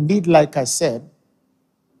 And indeed, like I said,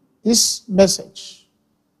 this message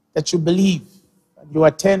that you believe, you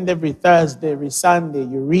attend every Thursday, every Sunday,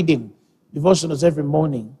 you're reading devotionals every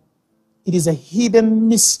morning, it is a hidden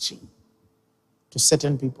mystery to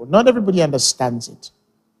certain people. Not everybody understands it.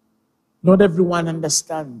 Not everyone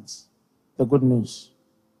understands the good news.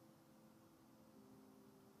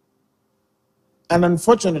 And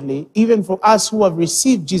unfortunately, even for us who have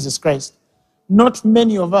received Jesus Christ, not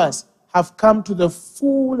many of us have come to the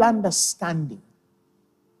full understanding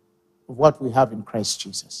of what we have in Christ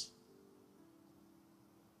Jesus.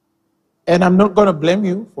 And I'm not going to blame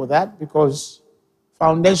you for that, because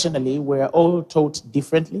foundationally, we're all taught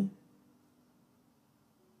differently.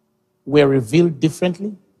 We're revealed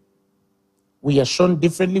differently. We are shown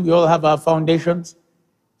differently. We all have our foundations.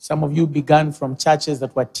 Some of you began from churches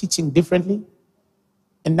that were teaching differently.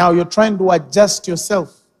 And now you're trying to adjust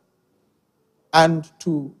yourself and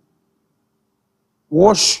to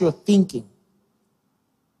wash your thinking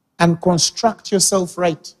and construct yourself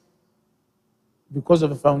right because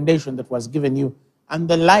of a foundation that was given you and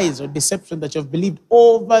the lies or deception that you've believed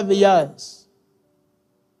over the years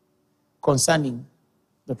concerning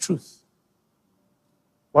the truth,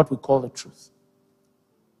 what we call the truth.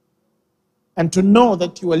 And to know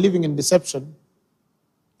that you are living in deception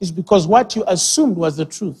is because what you assumed was the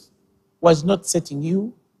truth was not setting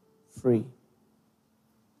you free.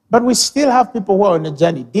 But we still have people who are on a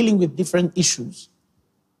journey dealing with different issues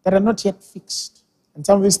that are not yet fixed. And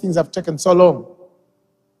some of these things have taken so long.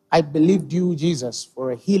 I believed you, Jesus,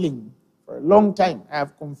 for a healing for a long time. I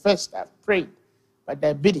have confessed, I have prayed, but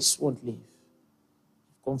diabetes won't leave.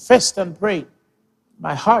 Confessed and prayed.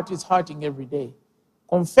 My heart is hurting every day.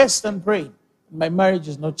 Confessed and prayed. My marriage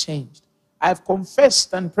is not changed. I have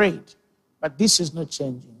confessed and prayed, but this is not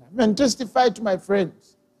changing. I've been testified to my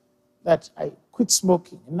friends that I quit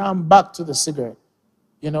smoking, and now I'm back to the cigarette.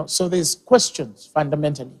 So there's questions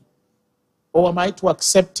fundamentally. Or am I to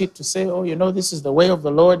accept it to say, oh, this is the way of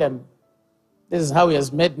the Lord, and this is how he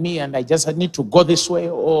has made me, and I just need to go this way,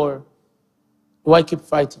 or do I keep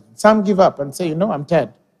fighting? Some give up and say, I'm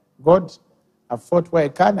tired. God, I've fought where I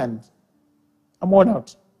can, and I'm worn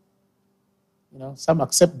out. Some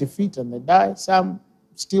accept defeat and they die. Some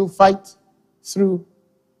still fight through.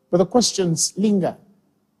 But the questions linger.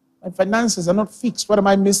 My finances are not fixed. What am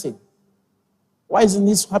I missing? Why isn't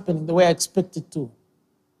this happening the way I expect it to? You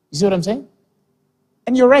see what I'm saying?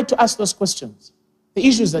 And you're right to ask those questions. The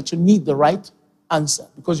issue is that you need the right answer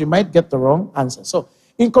because you might get the wrong answer. So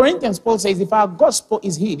in Corinthians, Paul says, if our gospel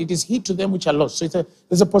is hid, it is hid to them which are lost. So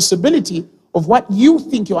there's a possibility of what you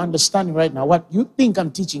think you're understanding right now, what you think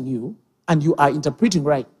I'm teaching you, and you are interpreting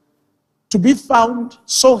right, to be found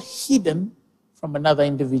so hidden from another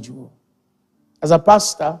individual. As a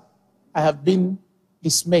pastor, I have been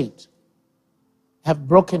dismayed. I have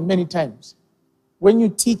broken many times. When you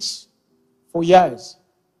teach for years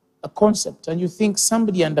a concept and you think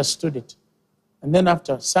somebody understood it, and then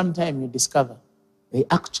after some time you discover they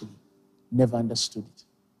actually never understood it.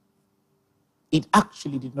 It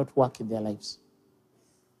actually did not work in their lives.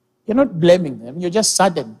 You're not blaming them. You're just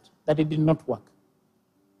saddened that it did not work.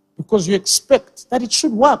 Because you expect that it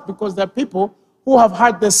should work because there are people who have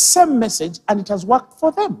heard the same message and it has worked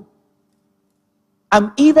for them.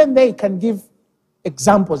 And even they can give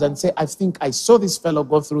examples and say, I think I saw this fellow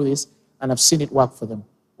go through this and I've seen it work for them.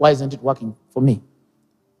 Why isn't it working for me?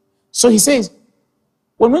 So he says,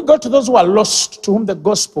 when we go to those who are lost, to whom the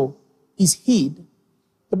gospel is hid,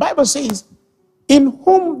 the Bible says, in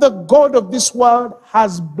whom the God of this world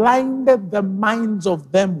has blinded the minds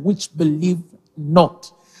of them which believe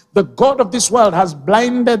not. The God of this world has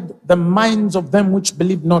blinded the minds of them which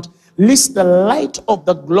believe not, lest the light of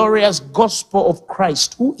the glorious gospel of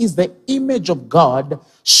Christ, who is the image of God,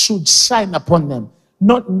 should shine upon them.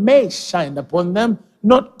 Not may shine upon them,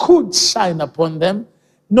 not could shine upon them,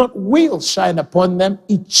 not will shine upon them,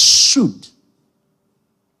 it should.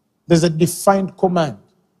 There's a defined command.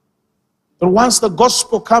 But once the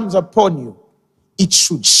gospel comes upon you, it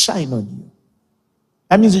should shine on you.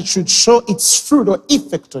 That means it should show its fruit or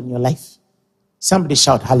effect on your life. Somebody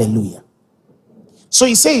shout hallelujah. So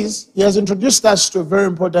he says, he has introduced us to a very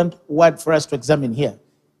important word for us to examine here.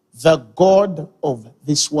 The God of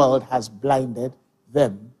this world has blinded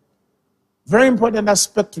them. Very important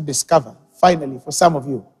aspect to discover, finally, for some of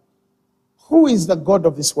you. Who is the God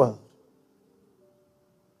of this world?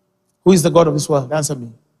 Who is the God of this world? Answer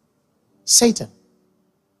me. Satan.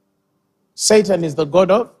 Satan is the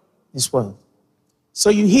God of this world. So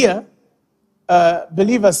you hear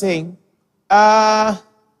believers saying, I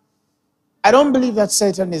don't believe that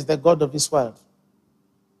Satan is the God of this world.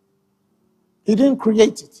 He didn't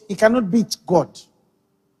create it. He cannot beat God.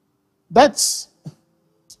 That's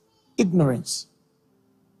ignorance.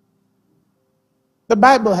 The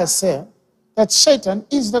Bible has said that Satan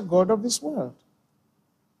is the God of this world.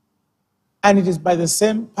 And it is by the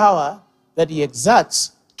same power that he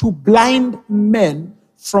exerts to blind men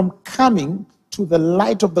from coming to the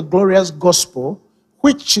light of the glorious gospel,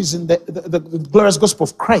 which is in the glorious gospel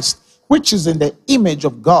of Christ, which is in the image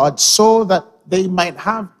of God, so that they might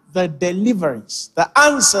have the deliverance, the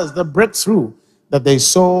answers, the breakthrough that they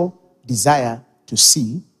so desire to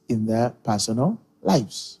see in their personal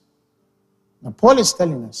lives. Now, Paul is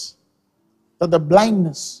telling us that the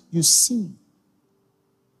blindness you see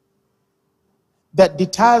that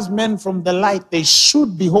deters men from the light they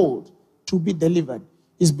should behold to be delivered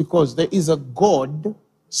is because there is a God,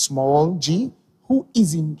 small g, who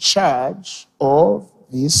is in charge of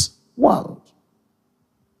this world.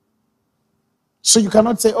 So you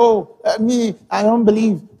cannot say, oh, I don't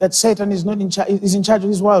believe that Satan is not is in charge of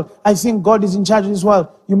this world. I think God is in charge of this world.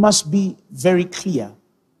 You must be very clear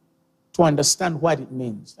to understand what it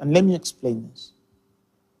means. And let me explain this.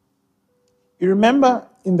 You remember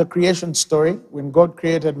in the creation story, when God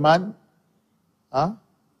created man,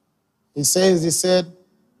 he said,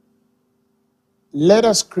 let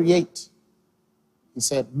us create, he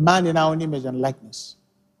said, man in our own image and likeness.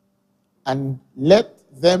 And let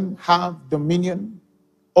them have dominion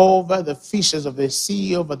over the fishes of the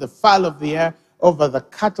sea, over the fowl of the air, over the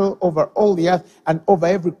cattle, over all the earth, and over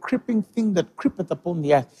every creeping thing that creepeth upon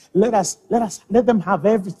the earth. Let them have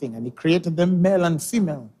everything. And he created them male and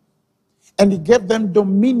female. And he gave them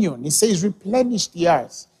dominion. He says, replenish the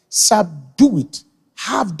earth, subdue it,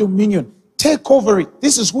 have dominion, take over it.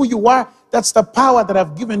 This is who you are. That's the power that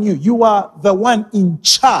I've given you. You are the one in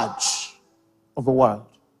charge of the world.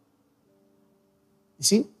 You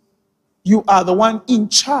see? You are the one in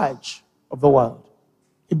charge of the world.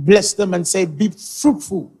 He blessed them and said, be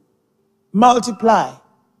fruitful, multiply.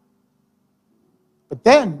 But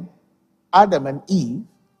then Adam and Eve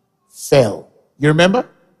fell. You remember?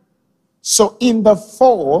 So in the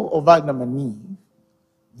fall of Adam and Eve,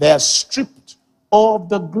 they are stripped of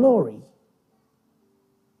the glory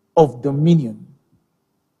of dominion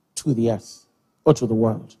to the earth or to the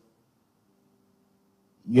world.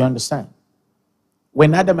 You understand?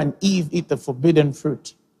 When Adam and Eve eat the forbidden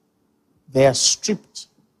fruit, they are stripped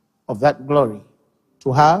of that glory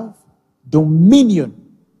to have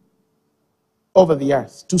dominion over the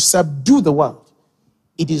earth, to subdue the world.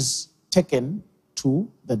 It is taken to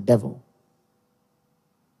the devil.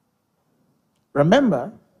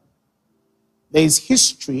 Remember, there is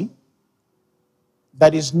history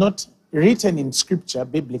that is not written in scripture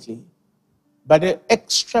biblically, but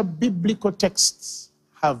extra biblical texts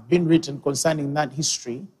have been written concerning that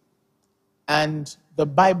history, and the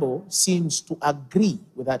Bible seems to agree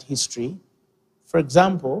with that history. For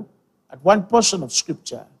example, at one portion of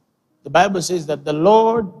scripture, the Bible says that the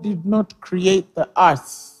Lord did not create the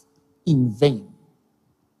earth in vain.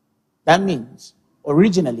 That means,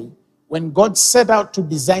 originally, when God set out to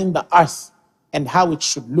design the earth and how it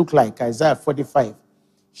should look like, Isaiah 45,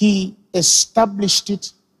 he established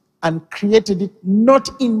it and created it not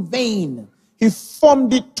in vain. He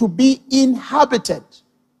formed it to be inhabited.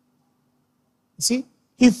 You see?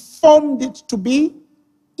 He formed it to be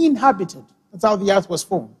inhabited. That's how the earth was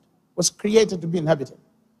formed. Was created to be inhabited.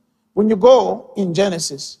 When you go in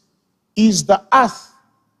Genesis, is the earth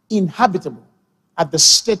inhabitable at the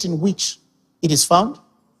state in which it is found?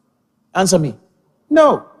 Answer me.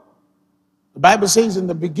 No. The Bible says in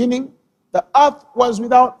the beginning, the earth was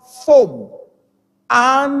without form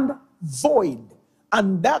and void,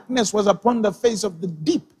 and darkness was upon the face of the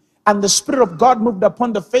deep, and the Spirit of God moved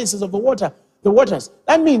upon the faces of the waters.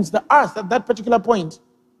 That means the earth at that particular point,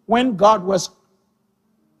 when God was,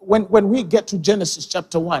 when we get to Genesis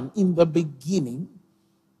chapter 1, in the beginning,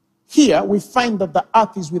 here we find that the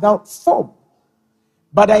earth is without form.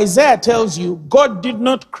 But Isaiah tells you God did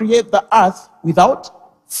not create the earth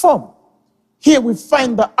without form. Here we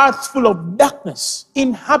find the earth full of darkness,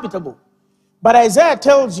 inhabitable. But Isaiah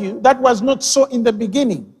tells you that was not so in the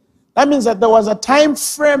beginning. That means that there was a time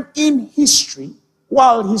frame in history,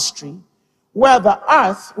 world history, where the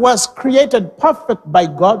earth was created perfect by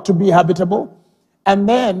God to be habitable. And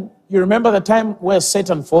then, you remember the time where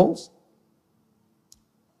Satan falls?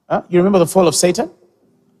 You remember the fall of Satan?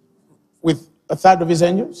 With a third of his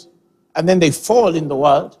angels? And then they fall in the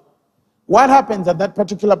world. What happens at that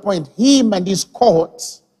particular point? Him and his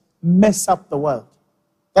cohorts mess up the world.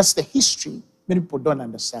 That's the history many people don't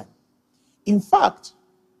understand. In fact,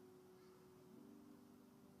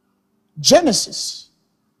 Genesis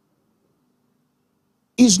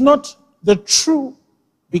is not the true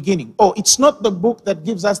beginning. Oh, it's not the book that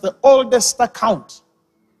gives us the oldest account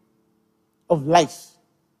of life.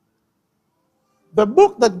 The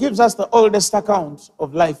book that gives us the oldest account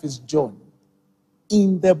of life is John.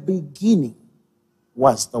 In the beginning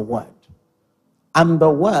was the Word, and the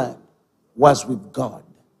Word was with God.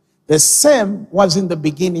 The same was in the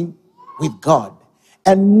beginning with God,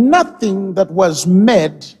 and nothing that was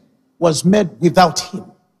made without him.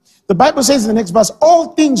 The Bible says in the next verse,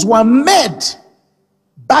 all things were made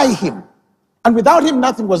by him, and without him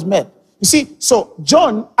nothing was made. You see, so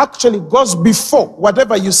John actually goes before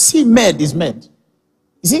whatever you see made is made.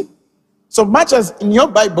 You see? So much as in your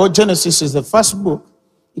Bible, Genesis is the first book,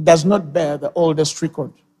 it does not bear the oldest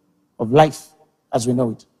record of life as we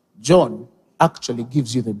know it. John actually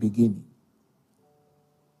gives you the beginning.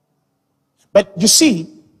 But you see,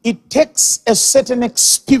 it takes a certain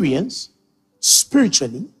experience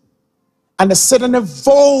spiritually and a certain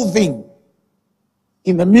evolving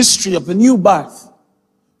in the mystery of the new birth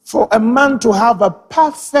for a man to have a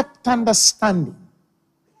perfect understanding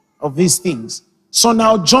of these things. So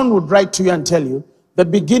now John would write to you and tell you, the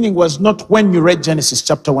beginning was not when you read Genesis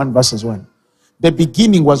chapter 1 verses 1. The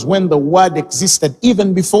beginning was when the Word existed,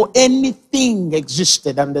 even before anything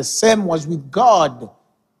existed, and the same was with God.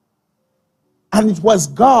 And it was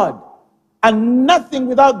God. And nothing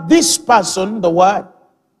without this person, the Word,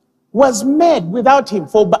 was made without him.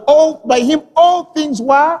 For by him all things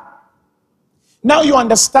were. Now you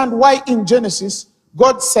understand why in Genesis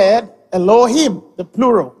God said, Elohim, the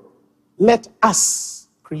plural, let us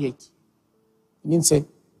create. He didn't say,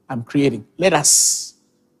 I'm creating. Let us.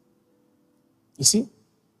 You see?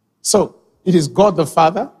 So it is God the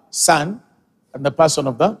Father, Son, and the person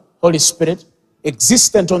of the Holy Spirit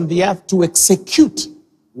existent on the earth to execute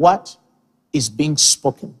what is being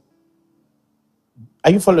spoken. Are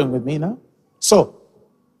you following with me now? So,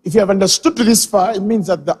 if you have understood to this far, it means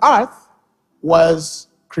that the earth was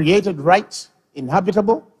created right,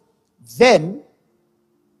 inhabitable. Then,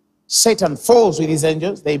 Satan falls with his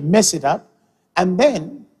angels. They mess it up. And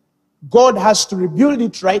then, God has to rebuild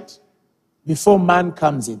it right before man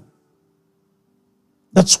comes in.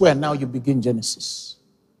 That's where now you begin Genesis.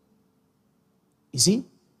 You see?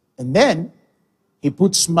 And then, he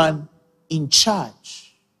puts man in charge.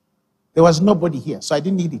 There was nobody here, so I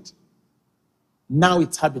didn't need it. Now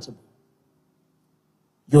it's habitable.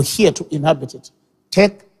 You're here to inhabit it.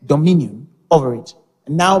 Take dominion over it.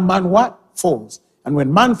 And now man what? Falls. And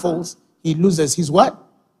when man falls, he loses his what?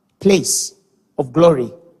 Place of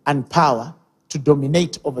glory and power to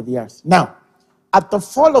dominate over the earth. Now, at the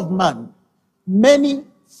fall of man, many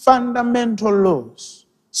fundamental laws,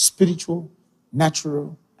 spiritual,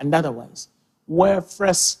 natural, and otherwise, were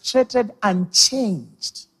frustrated and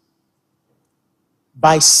changed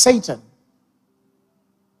by Satan,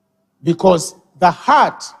 because the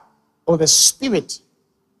heart or the spirit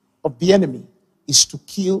of the enemy is to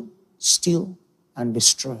kill, steal, and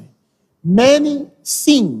destroy. Many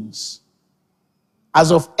things,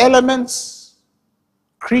 as of elements,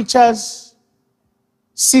 creatures,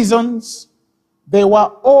 seasons, they were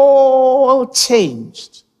all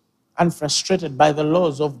changed and frustrated by the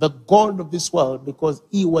laws of the God of this world, because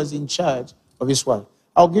he was in charge of this world.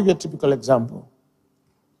 I'll give you a typical example.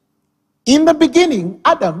 In the beginning,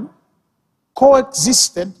 Adam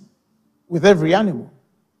coexisted with every animal.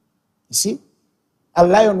 You see? A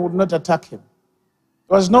lion would not attack him.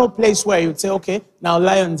 There was no place where you would say, okay, now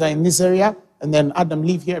lions are in this area, and then Adam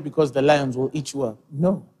leave here because the lions will eat you up.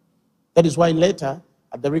 No. That is why later,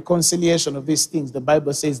 at the reconciliation of these things, the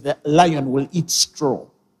Bible says the lion will eat straw. You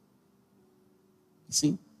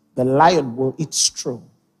see? The lion will eat straw,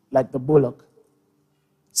 like the bullock.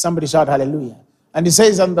 Somebody shout hallelujah. And he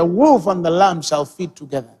says, and the wolf and the lamb shall feed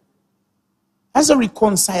together. That's a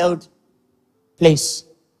reconciled place.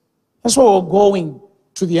 That's where we're going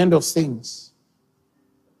to the end of things.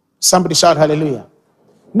 Somebody shout hallelujah.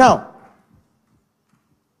 Now,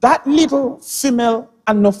 that little female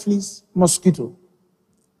Anopheles mosquito,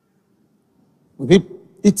 with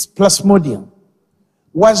its plasmodium,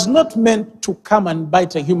 was not meant to come and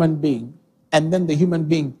bite a human being, and then the human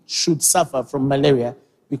being should suffer from malaria,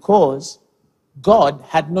 because God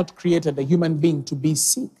had not created a human being to be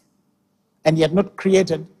sick. And he had not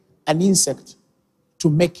created an insect to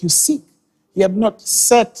make you sick. He had not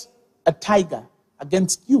set a tiger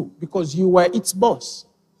against you because you were its boss.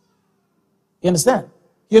 You understand?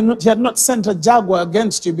 He had not sent a jaguar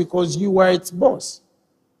against you because you were its boss.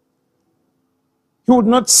 He would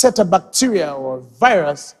not set a bacteria or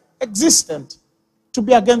virus existent to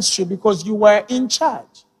be against you because you were in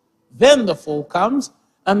charge. Then the fall comes,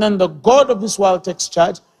 and then the God of this world takes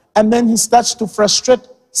charge, and then he starts to frustrate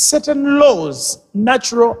certain laws,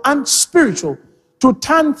 natural and spiritual, to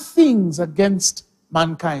turn things against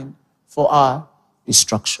mankind for our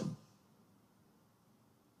destruction.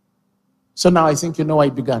 So now I think you know why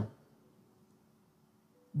it began.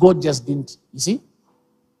 God just didn't, you see?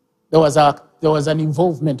 There was an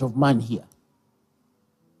involvement of man here.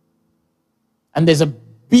 And there's a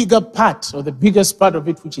bigger part, or the biggest part of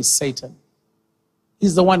it, which is Satan.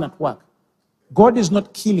 He's the one at work. God is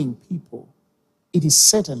not killing people. It is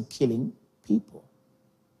Satan killing people.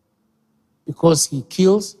 Because he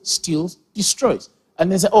kills, steals, destroys.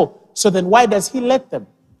 And they say, oh, so then why does he let them?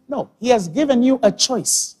 No, he has given you a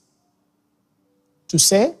choice to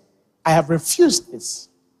say, I have refused this.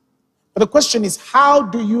 But the question is, how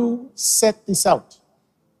do you set this out?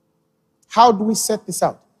 How do we set this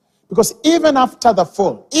out? Because even after the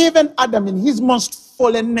fall, even Adam in his most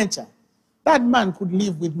fallen nature, that man could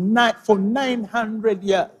live with for 900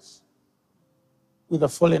 years with a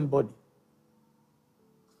fallen body.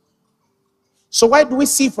 So why do we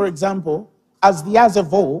see, for example, as the years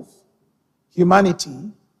evolve,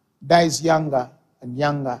 humanity dies younger and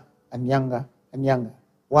younger and younger and younger?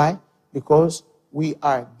 Why? Because we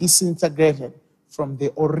are disintegrated from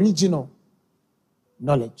the original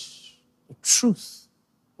knowledge, the truth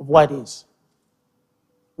of what is.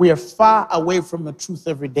 We are far away from the truth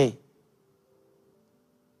every day.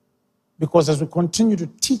 Because as we continue to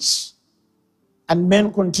teach and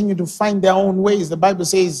men continue to find their own ways, the Bible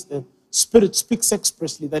says the Spirit speaks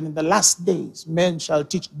expressly that in the last days men shall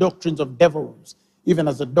teach doctrines of devils, even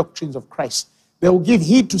as the doctrines of Christ. They will give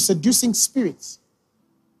heed to seducing spirits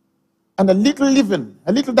and a little leaven,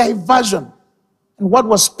 a little diversion. And what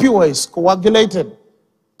was pure is coagulated.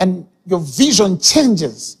 And your vision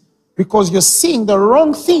changes because you're seeing the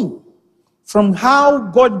wrong thing from how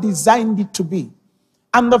God designed it to be.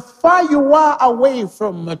 And the far you are away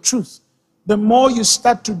from the truth, the more you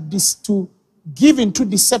start to give into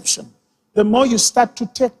deception, the more you start to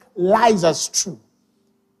take lies as true.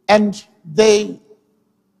 And they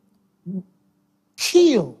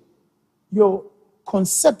kill your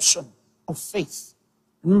conception of faith.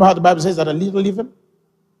 Remember how the Bible says that a little leaven,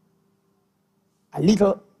 a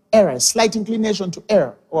little error, a slight inclination to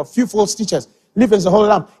error, or a few false teachers leavens the whole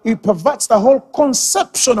lump. It perverts the whole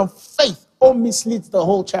conception of faith or misleads the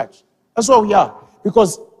whole church. That's what we are.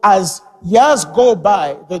 Because as years go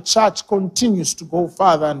by, the church continues to go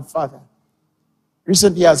farther and farther.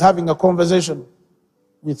 Recently, I was having a conversation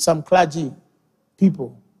with some clergy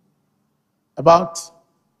people about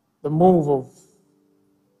the move of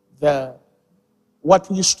what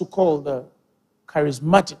we used to call the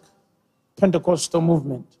charismatic Pentecostal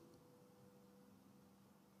movement.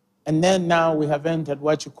 And then now we have entered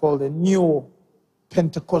what you call the new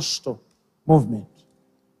Pentecostal movement.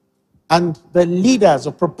 And the leaders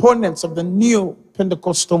or proponents of the new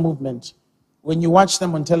Pentecostal movement, when you watch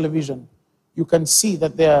them on television, you can see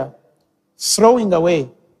that they're throwing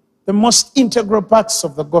away the most integral parts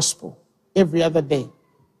of the gospel every other day.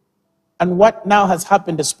 And what now has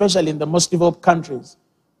happened, especially in the most developed countries,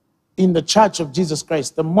 in the Church of Jesus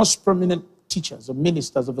Christ, the most prominent teachers or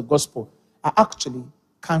ministers of the gospel are actually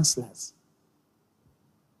counselors.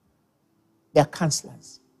 They're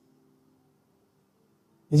counselors.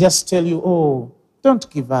 They just tell you, oh, don't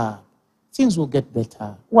give up. Things will get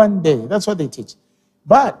better one day. That's what they teach.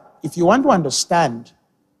 But if you want to understand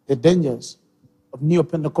the dangers of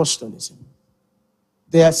neo-Pentecostalism,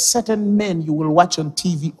 there are certain men you will watch on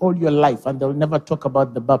TV all your life and they'll never talk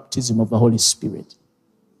about the baptism of the Holy Spirit.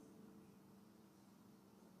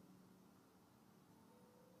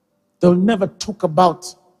 They'll never talk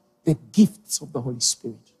about the gifts of the Holy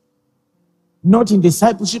Spirit. Not in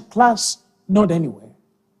discipleship class, not anywhere.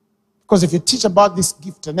 Because if you teach about this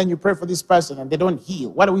gift and then you pray for this person and they don't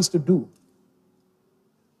heal, what are we to do?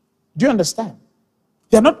 Do you understand?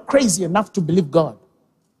 They're not crazy enough to believe God.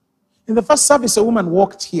 In the first service, a woman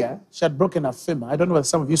walked here. She had broken her femur. I don't know whether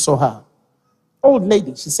some of you saw her. Old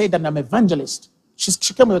lady. She said that I'm an evangelist.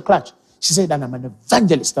 She came with a clutch. She said that I'm an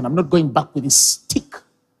evangelist and I'm not going back with this stick.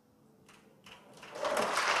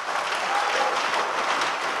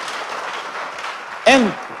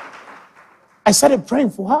 And I started praying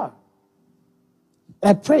for her. And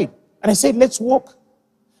I prayed. And I said, let's walk.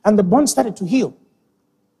 And the bone started to heal.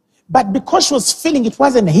 But because she was feeling it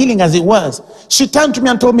wasn't healing as it was, she turned to me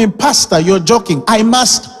and told me, Pastor, you're joking. I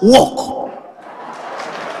must walk.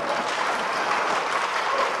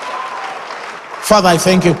 Father, I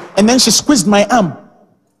thank you. And then she squeezed my arm.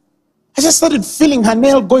 I just started feeling her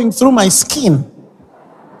nail going through my skin.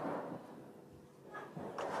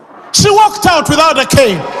 She walked out without a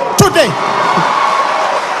cane today.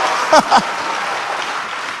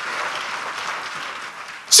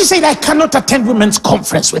 She said, I cannot attend women's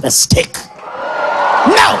conference with a stick.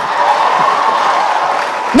 No.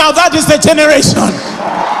 Now that is the generation.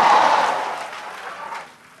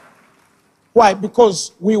 Why?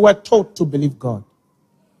 Because we were taught to believe God.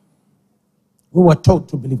 We were taught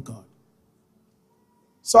to believe God.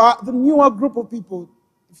 So the newer group of people,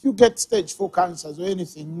 if you get stage 4 cancers or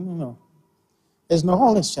anything, no. There's no,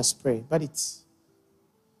 oh, let's just pray. But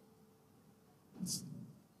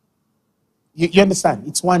you understand?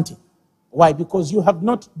 It's wanting. Why? Because you have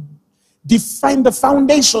not defined the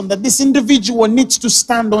foundation that this individual needs to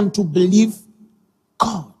stand on to believe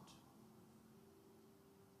God.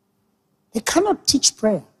 They cannot teach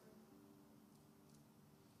prayer.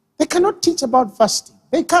 They cannot teach about fasting.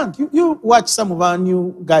 They can't. You watch some of our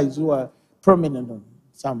new guys who are prominent on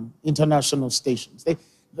some international stations.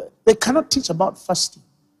 They cannot teach about fasting.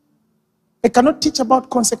 They cannot teach about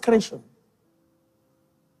consecration.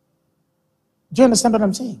 Do you understand what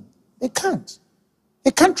I'm saying? They can't.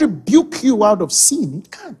 They can't rebuke you out of sin.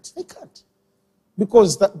 It can't. They can't.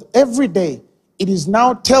 Because every day, it is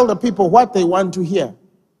now tell the people what they want to hear.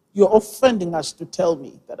 You're offending us to tell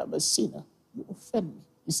me that I'm a sinner. You offend me.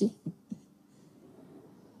 You see?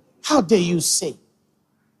 How dare you say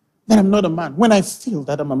that I'm not a man when I feel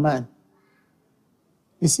that I'm a man?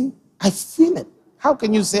 You see? I feel it. How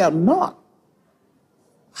can you say I'm not?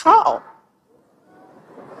 How?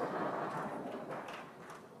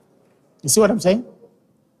 You see what I'm saying?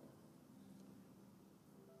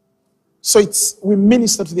 So we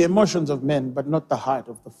minister to the emotions of men, but not the heart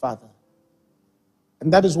of the Father.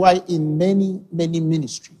 And that is why in many, many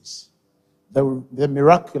ministries, the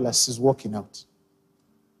miraculous is working out.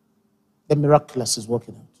 The miraculous is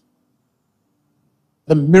working out.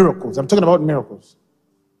 The miracles, I'm talking about miracles.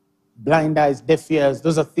 Blind eyes, deaf ears,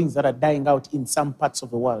 those are things that are dying out in some parts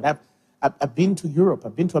of the world. I've been to Europe,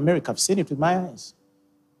 I've been to America, I've seen it with my eyes.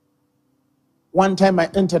 One time I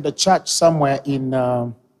entered a church somewhere in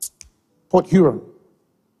Port Huron.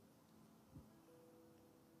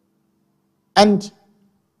 And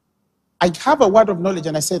I have a word of knowledge,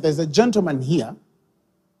 and I said, there's a gentleman here,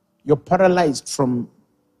 you're paralyzed from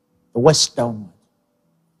the west downward.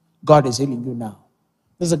 God is healing you now.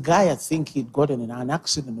 There's a guy, I think he'd gotten in an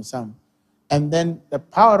accident or something. And then the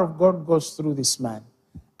power of God goes through this man,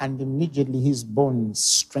 and immediately his bones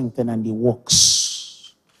strengthen and he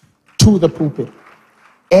walks to the pulpit.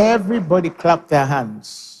 Everybody clapped their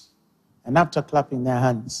hands. And after clapping their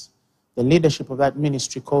hands, the leadership of that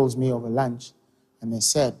ministry calls me over lunch, and they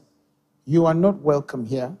said, you are not welcome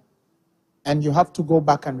here, and you have to go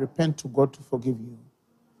back and repent to God to forgive you,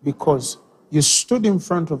 because you stood in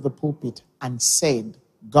front of the pulpit and said,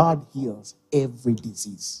 God heals every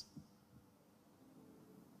disease.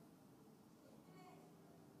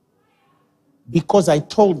 Because I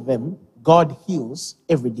told them God heals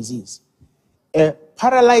every disease. A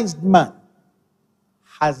paralyzed man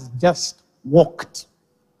has just walked,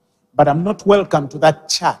 but I'm not welcome to that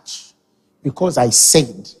church because I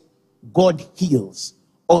said God heals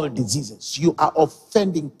all diseases. You are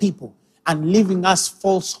offending people and leaving us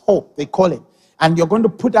false hope, they call it. And you're going to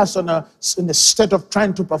put us in a state of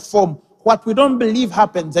trying to perform what we don't believe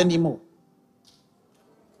happens anymore.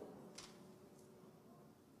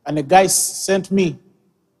 And a guy sent me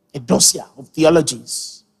a dossier of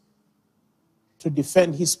theologies to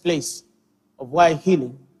defend his place of why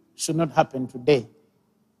healing should not happen today.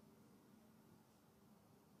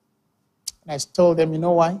 And I told them, you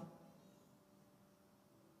know why?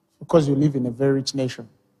 Because you live in a very rich nation.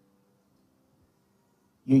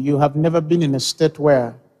 You have never been in a state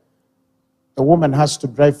where a woman has to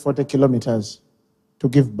drive 40 kilometers to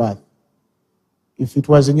give birth. If it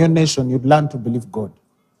was in your nation, you'd learn to believe God.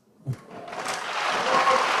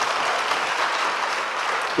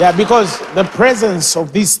 Yeah, because the presence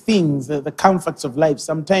of these things, the comforts of life,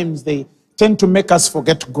 sometimes they tend to make us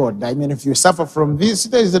forget God. I mean, if you suffer from this,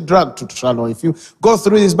 there is a drug to swallow. If you go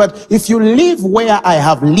through this, but if you live where I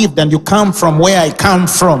have lived and you come from where I come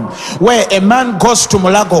from, where a man goes to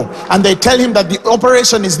Mulago and they tell him that the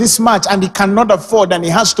operation is this much and he cannot afford and he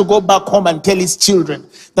has to go back home and tell his children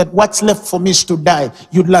that what's left for me is to die,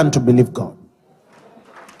 you'd learn to believe God.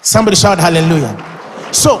 Somebody shout hallelujah.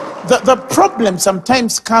 So the problem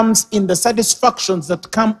sometimes comes in the satisfactions that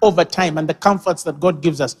come over time and the comforts that God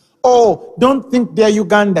gives us. Oh, don't think they're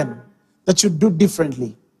Ugandan, that you do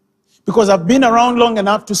differently. Because I've been around long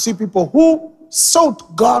enough to see people who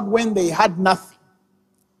sought God when they had nothing.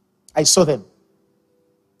 I saw them.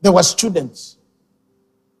 There were students.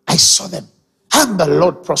 I saw them. And the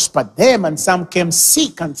Lord prospered them, and some came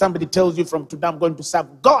sick, and somebody tells you from today I'm going to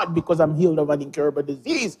serve God because I'm healed of an incurable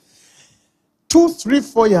disease. 2, 3,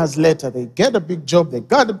 4 years later, they get a big job. They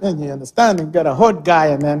got a pen, you understand? They got a hot guy,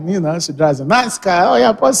 and then, she drives a nice car. Oh,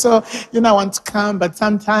 yeah, Apostle, I want to come, but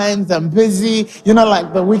sometimes I'm busy.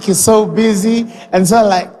 Like the week is so busy. And so,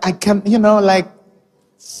 I can,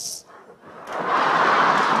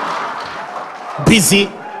 busy?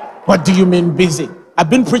 What do you mean busy? I've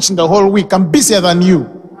been preaching the whole week. I'm busier than you.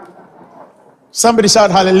 Somebody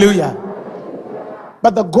shout hallelujah.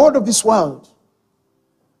 But the God of this world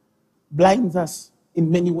blinds us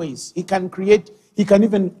in many ways. He can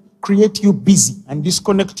even create you busy and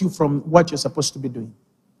disconnect you from what you're supposed to be doing.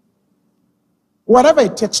 Whatever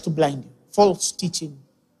it takes to blind you, false teaching,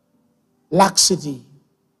 laxity,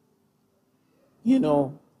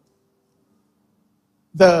 the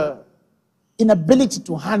inability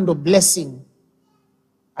to handle blessing.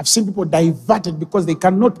 I've seen people diverted because they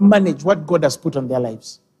cannot manage what God has put on their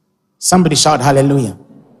lives. Somebody shout hallelujah.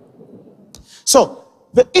 So,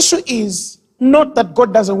 the issue is not that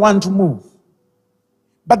God doesn't want to move.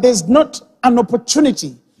 but there's not an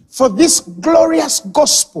opportunity for this glorious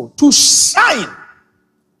gospel to shine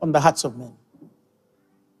on the hearts of men.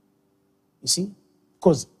 You see?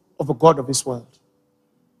 Because of a God of this world.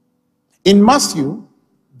 In Matthew,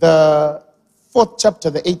 the 4th chapter,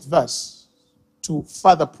 the 8th verse, to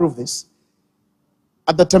further prove this,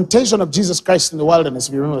 at the temptation of Jesus Christ in the wilderness,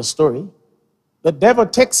 if you remember the story, the devil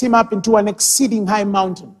takes him up into an exceeding high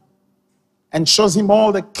mountain and shows him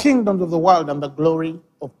all the kingdoms of the world and the glory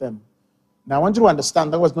of them. Now, I want you to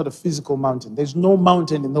understand that was not a physical mountain. There's no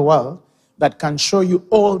mountain in the world that can show you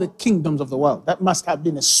all the kingdoms of the world. That must have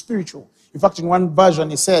been a spiritual. In fact, in one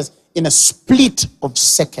version, it says, in a split of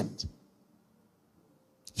second,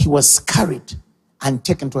 he was carried and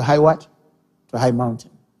taken to a high what? To a high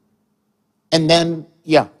mountain. And then,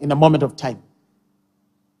 yeah, in a moment of time.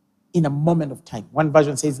 In a moment of time. One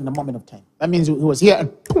version says in a moment of time. That means he was here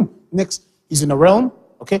and boom, next he's in a realm.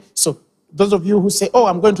 Okay, so those of you who say, oh,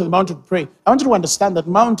 I'm going to the mountain to pray, I want you to understand that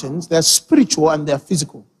mountains, they're spiritual and they're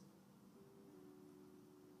physical.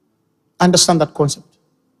 Understand that concept.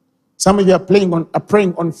 Some of you are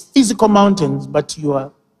praying on physical mountains, but you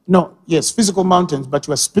are, no, yes, physical mountains, but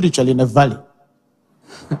you are spiritually in a valley.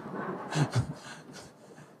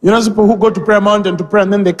 You know, people who go to prayer mountain to pray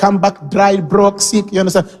and then they come back dry, broke, sick, you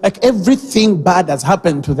understand? Like everything bad has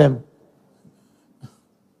happened to them.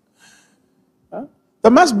 Huh? There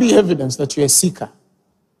must be evidence that you're a seeker.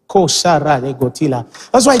 That's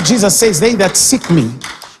why Jesus says, they that seek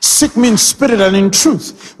me in spirit and in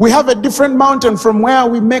truth. We have a different mountain from where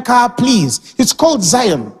we make our pleas. It's called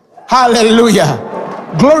Zion.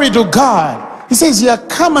 Hallelujah. Glory to God. He says, you are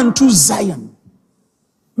come unto Zion.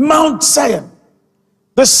 Mount Zion.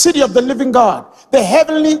 The city of the living God, the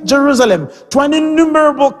heavenly Jerusalem, to an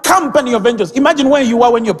innumerable company of angels. Imagine where you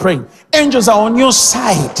are when you're praying. Angels are on your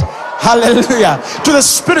side. Hallelujah. To the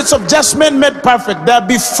spirits of just men made perfect, they are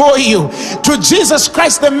before you. To Jesus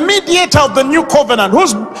Christ, the mediator of the new covenant,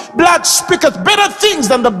 whose blood speaketh better things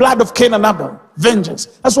than the blood of Cain and Abel. Vengeance.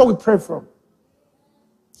 That's what we pray from.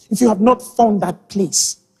 If you have not found that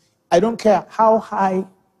place, I don't care how high.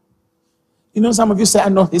 You know, some of you say, I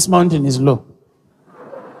know this mountain is low.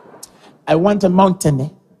 I want a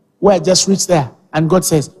mountain where I just reach there and God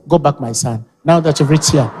says, go back, my son. Now that you've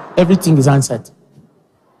reached here, everything is answered.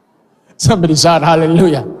 Somebody shout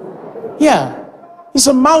hallelujah. Yeah, it's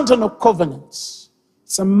a mountain of covenants.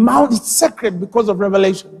 It's a mountain, it's sacred because of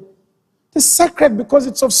revelation. It's sacred because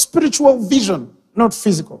it's of spiritual vision, not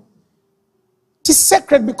physical. It is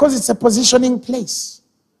sacred because it's a positioning place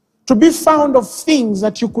to be found of things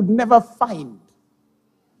that you could never find.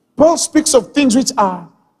 Paul speaks of things which are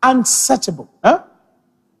unsearchable, huh?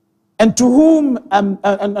 And to whom and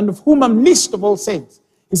of whom I'm least of all saints,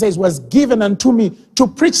 he says, was given unto me to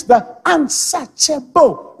preach the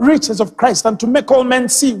unsearchable riches of Christ and to make all men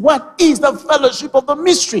see what is the fellowship of the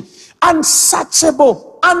mystery.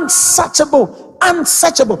 Unsearchable, unsearchable,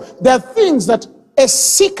 unsearchable. There are things that a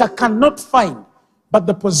seeker cannot find, but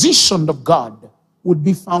the position of God would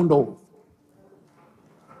be found of.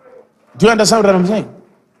 Do you understand what I'm saying?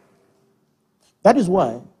 That is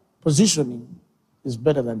why positioning is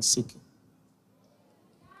better than seeking.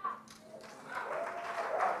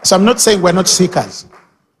 So I'm not saying we're not seekers.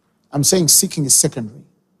 I'm saying seeking is secondary.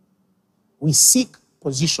 We seek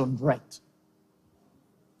positioned right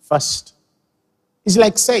first. It's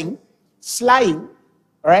like saying flying,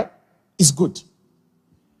 right, is good.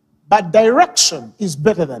 But direction is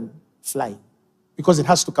better than flying because it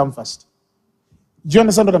has to come first. Do you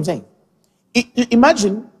understand what I'm saying?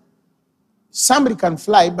 Imagine somebody can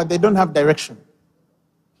fly, but they don't have direction.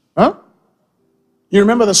 Huh? You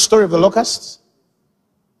remember the story of the locusts?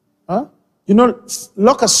 Huh? You know,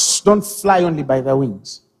 locusts don't fly only by their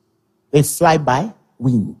wings. They fly by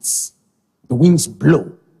winds. The winds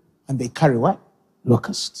blow, and they carry what?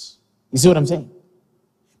 Locusts. You see what I'm saying?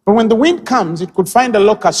 But when the wind comes, it could find a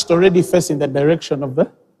locust already facing the direction of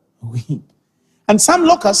the wind. And some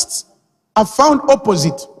locusts are found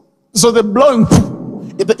opposite. So they're blowing.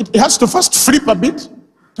 It has to first flip a bit,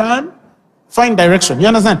 turn, find direction. You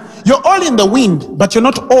understand? You're all in the wind, but you're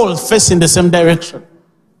not all facing the same direction.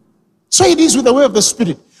 So it is with the way of the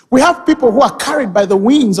Spirit. We have people who are carried by the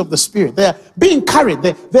wings of the Spirit. They are being carried.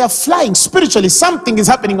 They are flying spiritually. Something is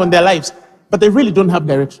happening on their lives, but they really don't have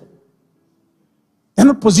direction. They're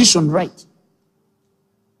not positioned right.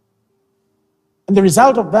 And the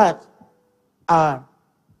result of that are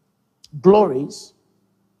glories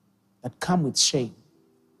that come with shame.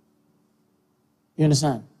 You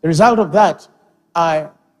understand? The result of that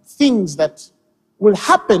are things that will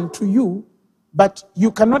happen to you, but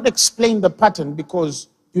you cannot explain the pattern because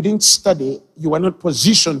you didn't study, you were not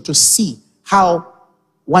positioned to see how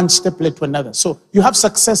one steplet to another. So you have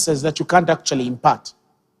successes that you can't actually impart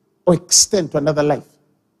or extend to another life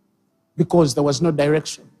because there was no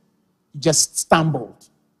direction. You just stumbled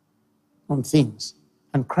on things,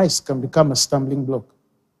 and Christ can become a stumbling block.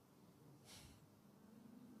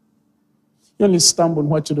 You only stumble on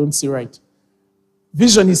what you don't see right.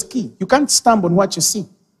 Vision is key. You can't stumble on what you see.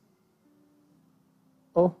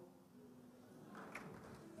 Oh.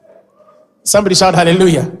 Somebody shout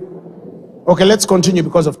hallelujah. Okay, let's continue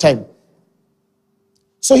because of time.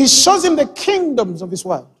 So he shows him the kingdoms of this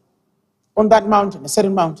world on that mountain, a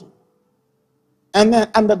certain mountain. And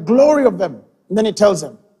the glory of them. And then he tells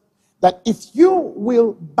them that if you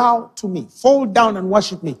will bow to me, fall down and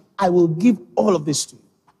worship me, I will give all of this to you.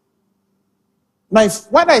 Now,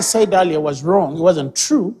 if what I said earlier was wrong, it wasn't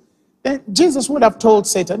true, then Jesus would have told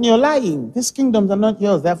Satan, you're lying. These kingdoms are not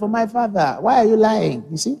yours. They're for my Father. Why are you lying?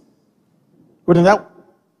 You see? Wouldn't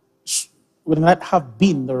that have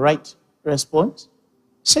been the right response?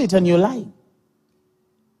 Satan, you're lying.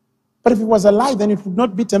 But if it was a lie, then it would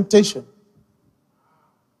not be temptation.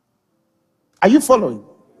 Are you following?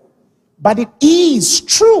 But it is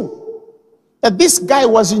true that this guy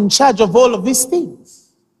was in charge of all of these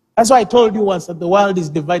things. That's why I told you once that the world is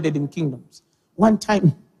divided in kingdoms. One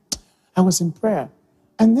time, I was in prayer,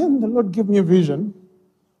 and then the Lord gave me a vision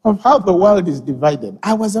of how the world is divided.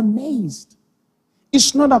 I was amazed.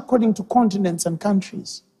 It's not according to continents and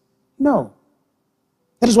countries. No.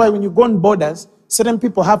 That is why when you go on borders, certain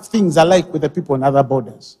people have things alike with the people on other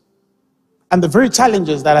borders. And the very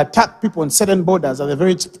challenges that attack people on certain borders are the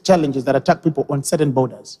very challenges that attack people on certain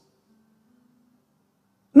borders.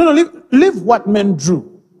 No, leave what men drew.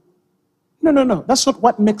 No. That's not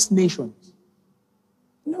what makes nations.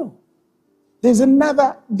 No. There's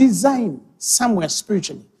another design somewhere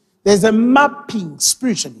spiritually. There's a mapping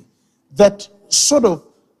spiritually that sort of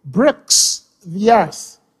breaks the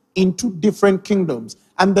earth into different kingdoms.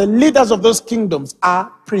 And the leaders of those kingdoms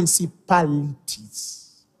are principalities.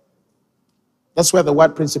 That's where the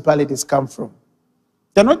word principalities come from.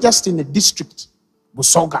 They're not just in a district,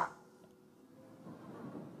 Busoga.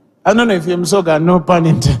 I don't know if you're Busoga, no pun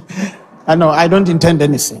intended. I know, I don't intend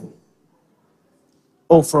anything.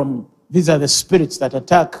 Or from, these are the spirits that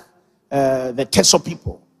attack the Teso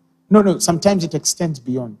people. No, sometimes it extends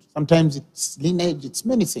beyond. Sometimes it's lineage, it's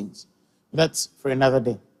many things. That's for another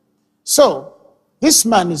day. So, this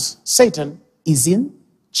man Satan is in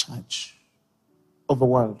charge of the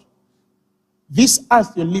world. This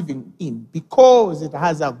earth you're living in, because it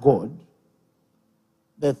has a God,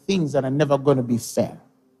 there are things that are never going to be fair.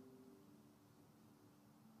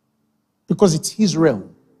 Because it's his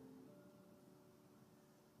realm.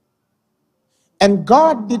 And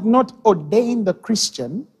God did not ordain the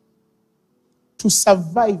Christian to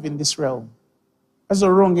survive in this realm. That's a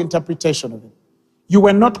wrong interpretation of it. You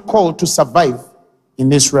were not called to survive in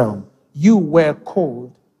this realm. You were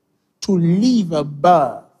called to live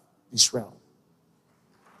above this realm.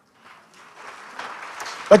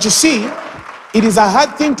 But you see, it is a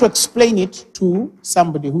hard thing to explain it to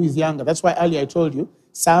somebody who is younger. That's why earlier I told you,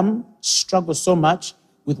 some struggle so much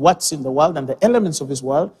with what's in the world and the elements of this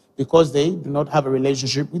world because they do not have a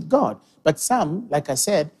relationship with God. But some, like I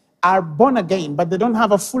said, are born again, but they don't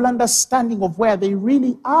have a full understanding of where they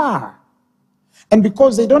really are. And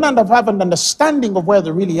because they don't have an understanding of where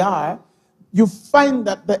they really are, you find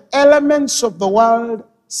that the elements of the world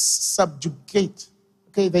subjugate.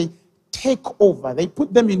 Okay, they take over. They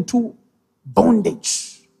put them into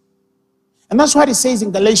bondage. And that's what he says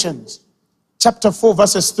in Galatians chapter 4,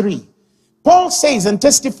 verses 3. Paul says and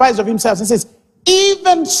testifies of himself. He says,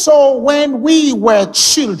 even so, when we were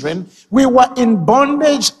children, we were in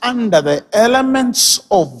bondage under the elements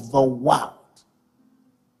of the world.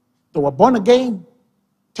 They were born again,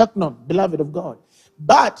 technon, beloved of God.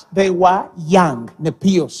 But they were young,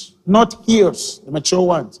 nepios, not heos, the mature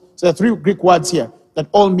ones. So there are three Greek words here that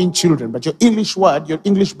all mean children. But your English word, your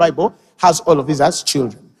English Bible, has all of these as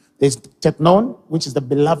children. There's technon, which is the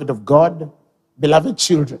beloved of God, beloved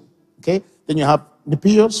children. Okay? Then you have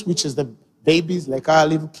nepios, which is the babies, like our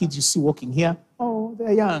little kids you see walking here. Oh,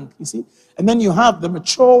 they're young, you see? And then you have the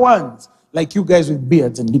mature ones, like you guys with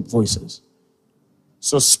beards and deep voices.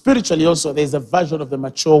 So spiritually also, there's a version of the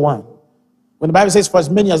mature one. When the Bible says, for as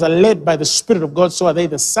many as are led by the Spirit of God, so are they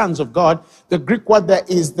the sons of God. The Greek word there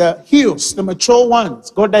is the heos, the mature ones.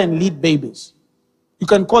 Go there and lead babies. You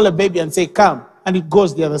can call a baby and say, come, and it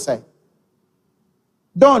goes the other side.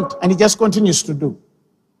 Don't, and it just continues to do.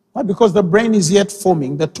 Why? Because the brain is yet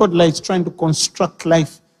forming. The toddler is trying to construct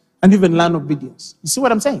life and even learn obedience. You see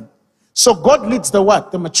what I'm saying? So God leads the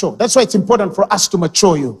what? The mature. That's why it's important for us to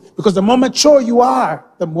mature you. Because the more mature you are,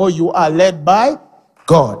 the more you are led by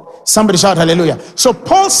God. Somebody shout hallelujah. So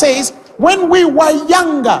Paul says, when we were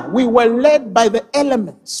younger, we were led by the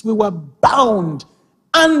elements. We were bound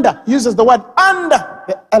under, uses the word under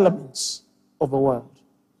the elements of the world.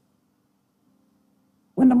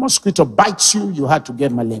 When the mosquito bites you, you had to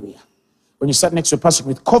get malaria. When you sat next to a person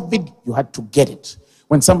with COVID, you had to get it.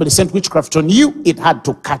 When somebody sent witchcraft on you, it had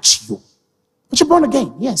to catch you. But you're born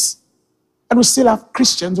again, yes. And we still have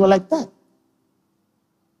Christians who are like that.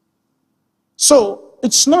 So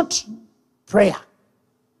it's not prayer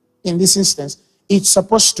in this instance. It's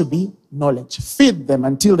supposed to be knowledge. Feed them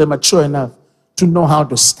until they're mature enough to know how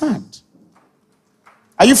to stand.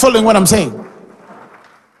 Are you following what I'm saying?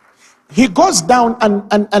 He goes down and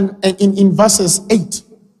in verses 8.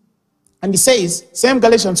 And he says, same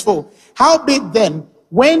Galatians 4, howbeit then,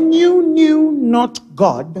 when you knew not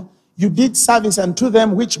God, you did service unto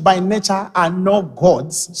them which by nature are no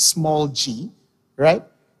gods, small g, right?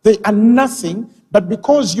 They are nothing, but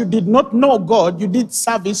because you did not know God, you did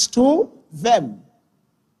service to them.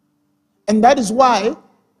 And that is why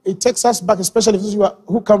it takes us back, especially those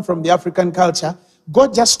who come from the African culture,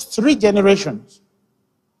 go just 3 generations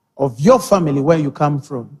of your family where you come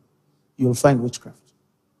from, you'll find witchcraft.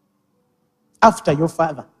 After your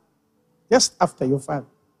father, just after your father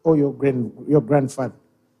or your grandfather,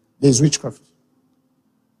 there's witchcraft.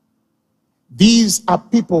 These are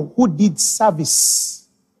people who did service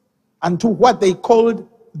unto what they called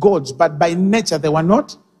gods, but by nature they were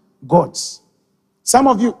not gods. Some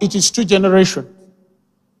of you, it is 2 generations.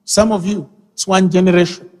 Some of you, it's 1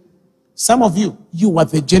 generation. Some of you, you are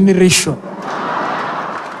the generation.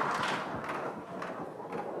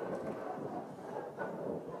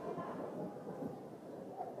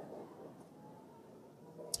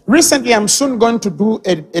 Recently, I'm soon going to do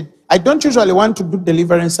I don't usually want to do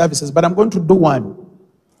deliverance services, but I'm going to do one.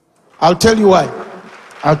 I'll tell you why.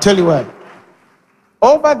 I'll tell you why.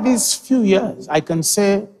 Over these few years, I can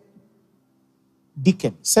say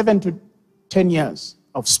decade, 7 to 10 years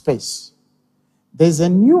of space, there's a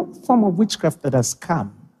new form of witchcraft that has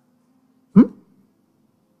come.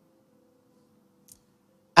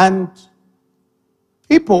 And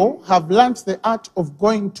people have learned the art of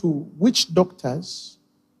going to witch doctors.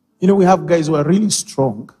 You know, we have guys who are really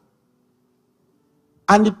strong.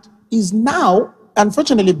 And it is now,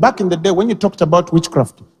 unfortunately, back in the day when you talked about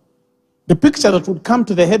witchcraft, the picture that would come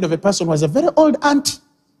to the head of a person was a very old auntie.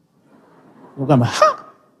 You go, ha,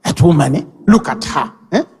 that woman, eh? Look at her.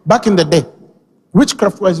 Eh? Back in the day,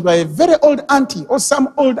 witchcraft was by a very old auntie or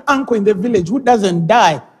some old uncle in the village who doesn't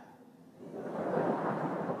die.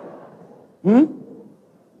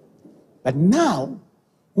 But now,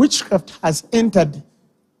 witchcraft has entered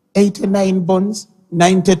 89 bones,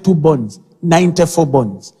 92 bones, 94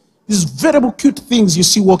 bones. These very cute things you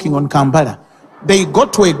see walking on Kampala. They go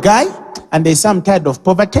to a guy and they say, I'm tired of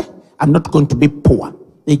poverty. I'm not going to be poor.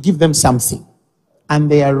 They give them something. And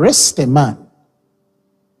they arrest a man.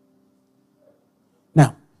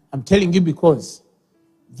 Now, I'm telling you because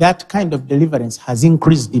that kind of deliverance has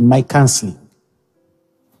increased in my counseling.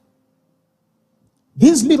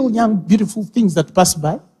 These little young beautiful things that pass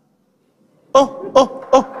by,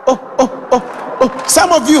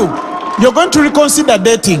 some of you, you're going to reconsider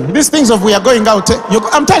dating. These things of we are going out.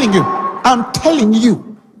 I'm telling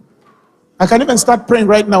you. I can even start praying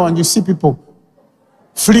right now and you see people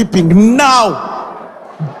flipping now.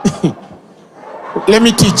 Let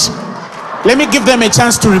me teach. Let me give them a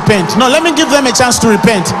chance to repent. No, let me give them a chance to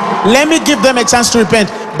repent. Let me give them a chance to repent.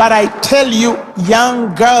 But I tell you,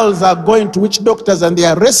 young girls are going to witch doctors and they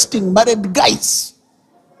are arresting married guys.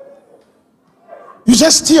 You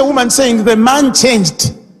just hear a woman saying, the man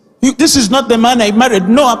changed. This is not the man I married.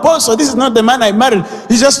 No, apostle, this is not the man I married.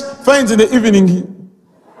 He just finds in the evening.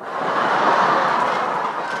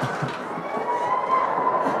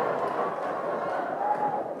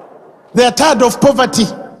 They are tired of poverty.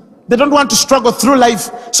 They don't want to struggle through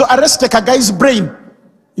life. So arrest a guy's brain.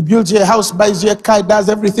 He builds you a house, buys you a car, does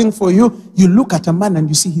everything for you. You look at a man and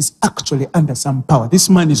you see he's actually under some power. This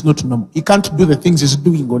man is not normal. He can't do the things he's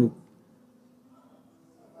doing on it.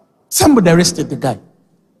 Somebody arrested the guy.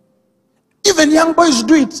 Even young boys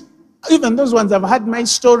do it. Even those ones, I've had my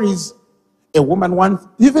stories. A woman once,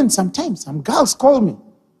 even sometimes, some girls call me.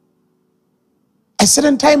 A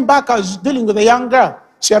certain time back, I was dealing with a young girl.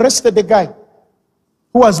 She arrested the guy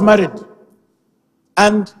who was married.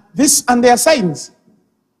 And there are signs.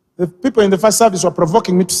 The people in the first service were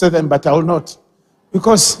provoking me to say them, but I will not.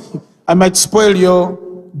 Because I might spoil your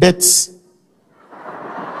dates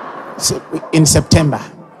in September.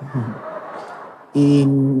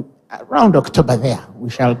 In around October there, we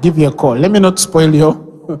shall give you a call. Let me not spoil your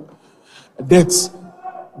dates.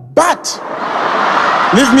 But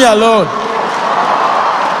Leave me alone.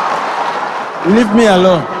 Leave me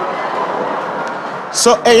alone.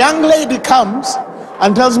 So a young lady comes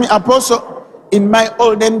and tells me, Apostle, in my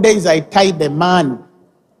olden days I tied a man.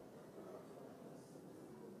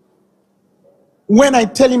 When I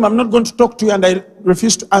tell him I'm not going to talk to you and I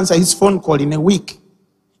refuse to answer his phone call in a week,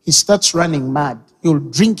 he starts running mad. He'll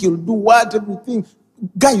drink, he'll do what, everything.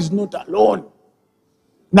 Guy is not alone.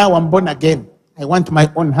 Now I'm born again. I want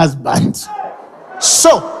my own husband.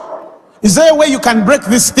 So, is there a way you can break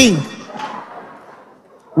this thing?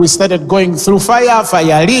 We started going through fire,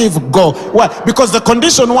 leave, go. Why? Because the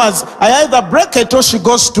condition was, I either break it or she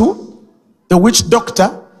goes to the witch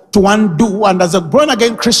doctor to undo, and as a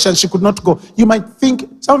born-again Christian, she could not go. You might think,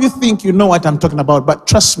 some of you think you know what I'm talking about, but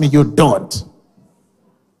trust me, you don't.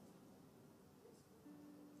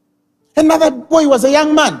 Another boy was a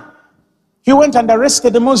young man. He went and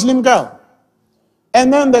arrested a Muslim girl.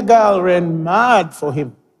 And then the girl ran mad for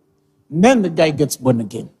him. And then the guy gets born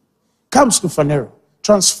again. Comes to Phaneroo,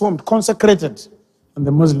 transformed, consecrated. And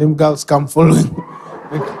the Muslim girls come following.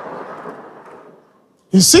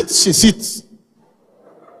 He sits, she sits.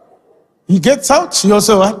 He gets out, she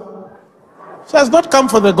also what? She has not come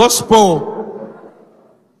for the gospel.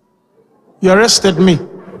 You arrested me.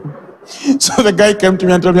 So the guy came to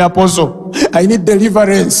me and told me, Apostle, I need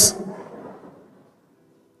deliverance.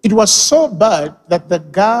 It was so bad that the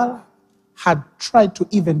girl had tried to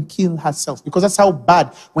even kill herself, because that's how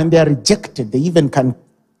bad, when they are rejected, they even can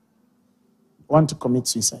want to commit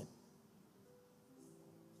suicide.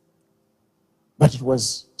 But it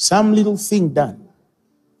was some little thing done,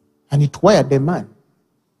 and it wired the man.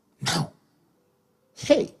 Now,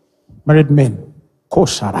 hey, married men,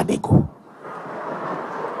 kosharadego.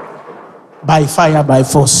 By fire, by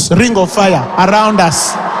force. Ring of fire around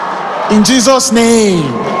us. In Jesus' name.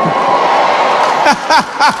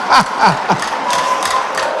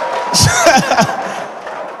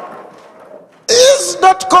 These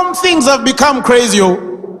 .com things have become crazy.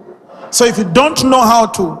 So if you don't know how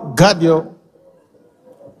to guard your...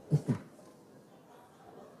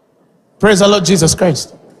 Praise the Lord Jesus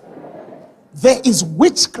Christ. There is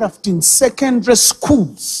witchcraft in secondary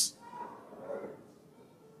schools.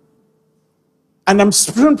 And I'm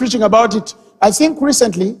still preaching about it. I think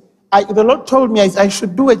recently, the Lord told me I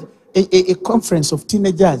should do a conference of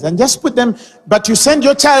teenagers and just put them, but you send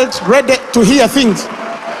your child ready to hear things.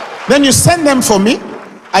 Then you send them for me.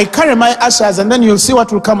 I carry my ushers, and then you'll see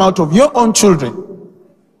what will come out of your own children.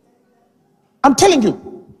 I'm telling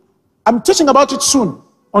you, I'm teaching about it soon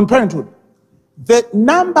on parenthood. The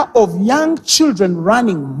number of young children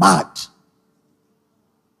running mad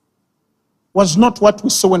was not what we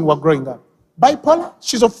saw when we were growing up. Bipolar,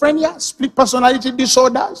 schizophrenia, split personality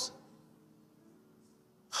disorders.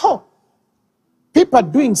 How? People are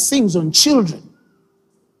doing things on children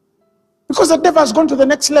because the devil has gone to the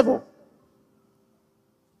next level.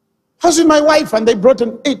 I was with my wife and they brought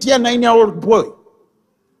an 8-year, 9-year-old boy.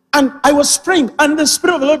 And I was praying and the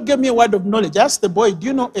Spirit of the Lord gave me a word of knowledge. I asked the boy, do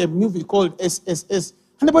you know a movie called SSS?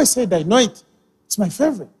 And the boy said, I know it. It's my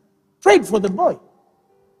favorite. Prayed for the boy.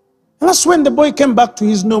 And that's when the boy came back to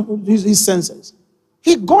his senses.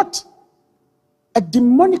 He got a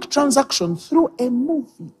demonic transaction through a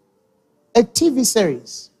movie, a TV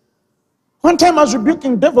series. One time I was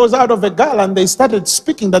rebuking devils out of a girl and they started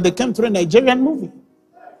speaking that they came through a Nigerian movie.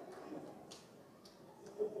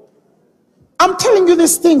 I'm telling you,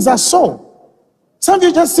 these things are so. Some of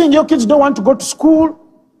you just saying your kids don't want to go to school.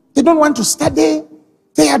 They don't want to study.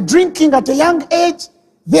 They are drinking at a young age.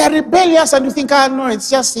 They are rebellious, and you think, no, he's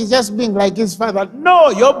just being like his father.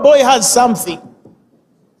 No, your boy has something.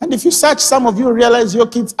 And if you search, some of you realize your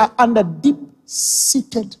kids are under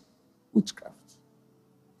deep-seated witchcraft.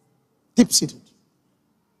 Deep-seated.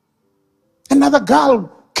 Another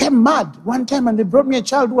girl came mad one time, and they brought me a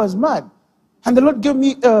child who was mad. And the Lord gave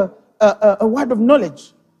me a word of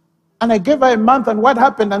knowledge. And I gave her a month, and what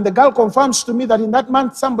happened? And the girl confirms to me that in that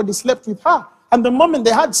month, somebody slept with her. And the moment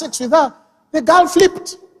they had sex with her, the girl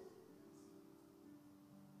flipped.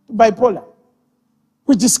 Bipolar.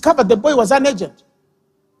 We discovered the boy was an agent.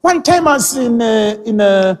 One time I was in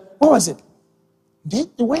what was it?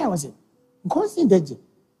 Where was it?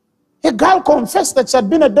 A girl confessed that she had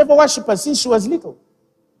been a devil worshipper since she was little.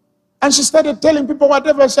 And she started telling people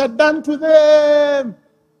whatever she had done to them.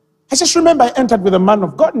 I just remember I entered with a man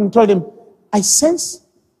of God and told him, I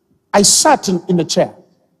sat in the chair.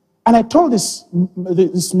 And I told this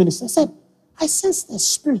minister, I said, I sense the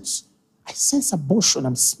spirits. I sense abortion.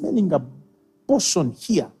 I'm smelling abortion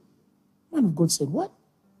here. Man of God said, what?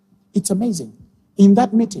 It's amazing. In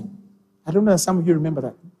that meeting, I don't know if some of you remember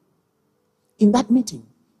that. In that meeting,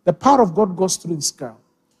 the power of God goes through this girl.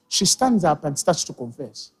 She stands up and starts to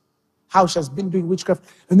confess how she has been doing witchcraft.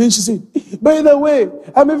 And then she said, by the way,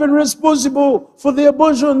 I'm even responsible for the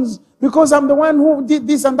abortions because I'm the one who did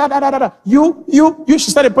this and that. You.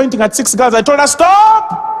 She started pointing at 6 girls. I told her,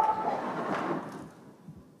 stop.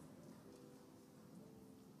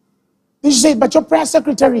 Then she said, but your prayer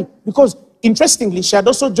secretary, because interestingly, she had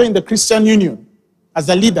also joined the Christian Union as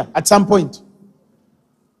a leader at some point.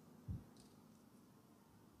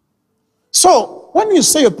 So, when you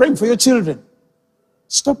say you're praying for your children,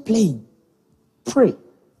 stop playing. Pray.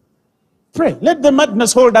 Pray. Let the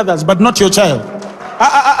madness hold others, but not your child.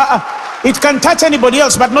 It can touch anybody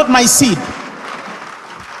else, but not my seed.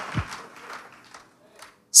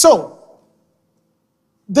 So,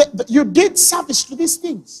 you did service to these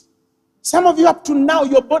things. Some of you up to now,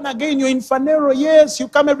 you're born again, you're in Phaneroo. Yes, you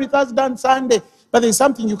come every Thursday and Sunday, but there's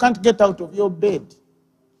something you can't get out of your bed.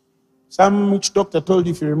 Some witch doctor told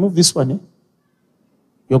you, if you remove this one,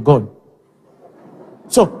 you're gone.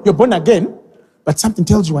 So, you're born again, but something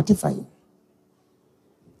tells you, what if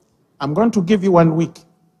I'm going to give you 1 week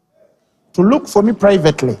to look for me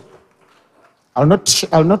privately. I'll not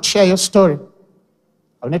share your story.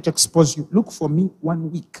 I'll not expose you. Look for me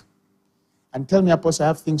 1 week and tell me, Apostle, I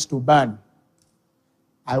have things to burn.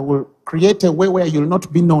 I will create a way where you'll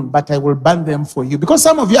not be known, but I will burn them for you. Because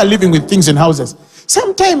some of you are living with things in houses.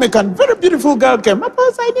 Sometime a very beautiful girl came.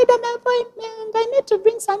 Apostle, I need an appointment. I need to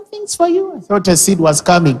bring some things for you. I thought a seed was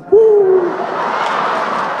coming. Ooh.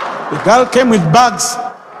 The girl came with bags.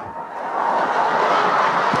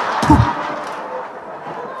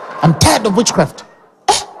 I'm tired of witchcraft.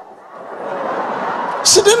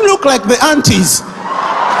 She didn't look like the aunties.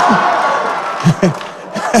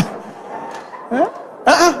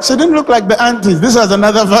 She didn't look like the aunties. This was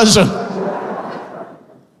another version.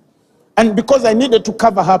 And because I needed to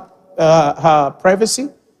cover her privacy,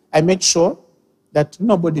 I made sure that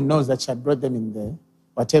nobody knows that she had brought them in there.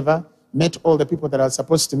 Whatever, met all the people that I was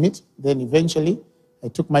supposed to meet. Then eventually, I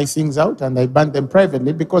took my things out and I burned them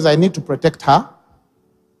privately because I need to protect her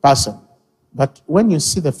person. But when you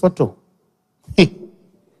see the photo,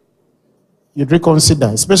 you'd reconsider,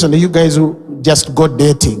 especially you guys who just go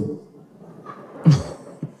dating.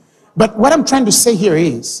 But what I'm trying to say here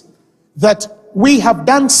is that we have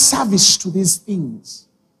done service to these things.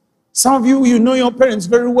 Some of you, you know your parents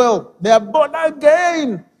very well. They are born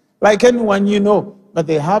again, like anyone you know. But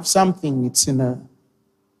they have something, it's in a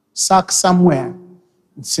sack somewhere.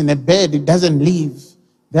 It's in a bed, it doesn't leave.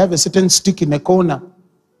 They have a certain stick in a corner.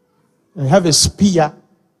 They have a spear.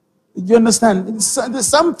 You understand? There's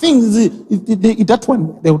some things, that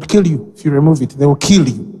one, they would kill you if you remove it. They will kill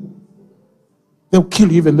you. They'll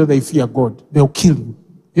kill you even though they fear God. They'll kill you.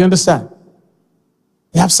 You understand?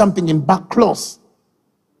 They have something in back cloth.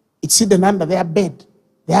 It's hidden under their bed.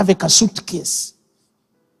 They have a suitcase.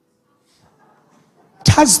 It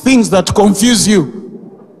has things that confuse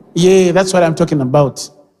you. Yeah, that's what I'm talking about.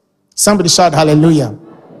 Somebody shout hallelujah.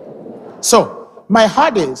 So, my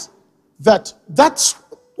heart is that that's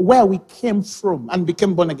where we came from and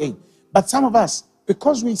became born again. But some of us,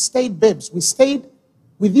 because we stayed babes, we stayed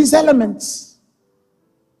with these elements.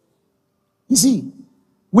 You see,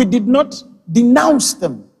 we did not denounce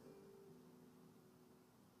them.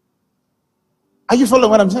 Are you following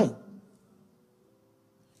what I'm saying?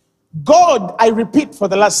 God, I repeat for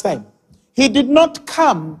the last time, He did not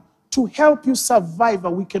come to help you survive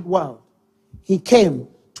a wicked world. He came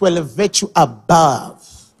to elevate you above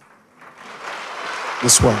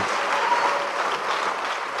this world.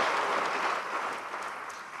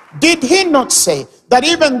 Did He not say that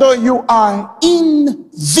even though you are in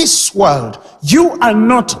this world, you are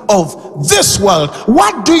not of this world?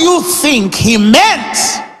 What do you think He meant?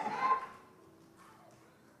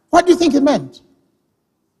 What do you think He meant?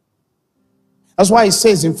 That's why He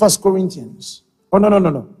says in 1 Corinthians. Oh,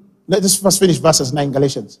 no. Let us first finish verses 9,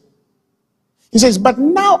 Galatians. He says, but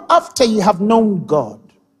now after ye have known God,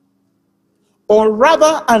 or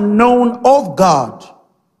rather are known of God,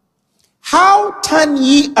 how turn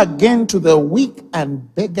ye again to the weak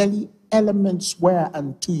and beggarly elements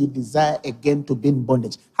whereunto you desire again to be in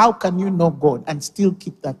bondage? How can you know God and still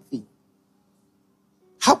keep that thing?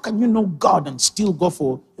 How can you know God and still go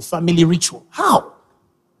for a family ritual? How?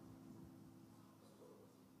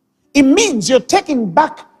 It means you're taking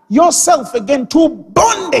back yourself again to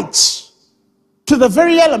bondage, to the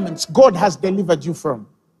very elements God has delivered you from.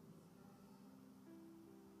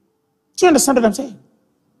 Do you understand what I'm saying?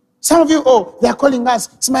 Some of you, they're calling us,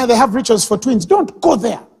 Smile, they have rituals for twins. Don't go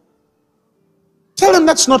there. Tell them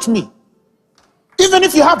that's not me. Even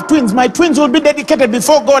if you have twins, my twins will be dedicated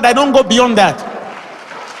before God. I don't go beyond that.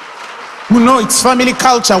 You know, it's family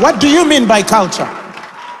culture. What do you mean by culture?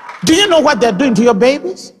 Do you know what they're doing to your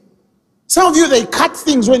babies? Some of you, they cut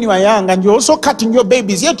things when you are young, and you're also cutting your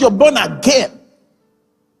babies, yet you're born again.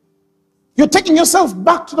 You're taking yourself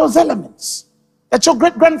back to those elements that your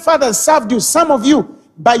great-grandfathers served you. Some of you,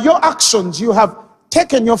 by your actions, you have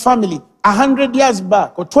taken your family 100 years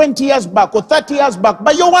back, or 20 years back, or 30 years back,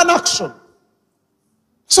 by your one action.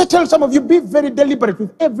 So I tell some of you, be very deliberate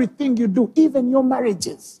with everything you do, even your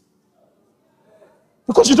marriages.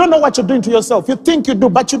 Because you don't know what you're doing to yourself. You think you do,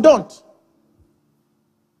 but you don't.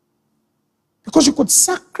 Because you could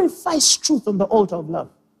sacrifice truth on the altar of love.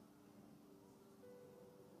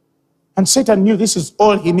 And Satan knew this is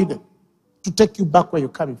all he needed to take you back where you're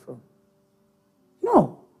coming from.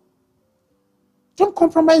 No. Don't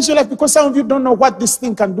compromise your life, because some of you don't know what this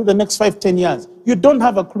thing can do the next 5, 10 years. You don't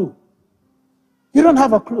have a clue. You don't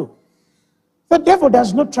have a clue. The devil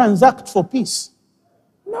does not transact for peace.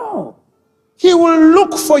 No. He will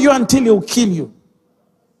look for you until he'll kill you.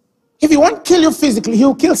 If he won't kill you physically,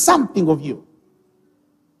 he'll kill something of you.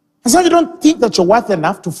 And so you don't think that you're worth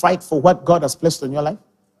enough to fight for what God has placed on your life?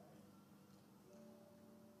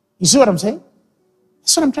 You see what I'm saying?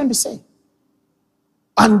 That's what I'm trying to say.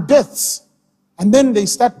 And deaths. And then they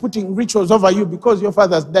start putting rituals over you because your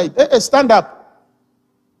father's died. Hey, stand up.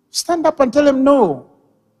 Stand up and tell them, no.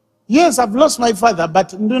 Yes, I've lost my father,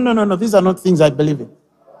 but no. These are not things I believe in.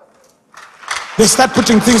 They start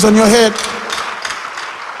putting things on your head.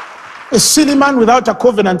 A silly man without a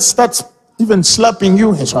covenant starts even slapping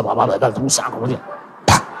you.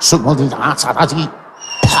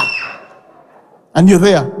 And you're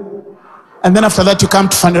there. And then after that you come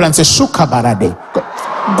to Phaneroo and say, Shuka Barade.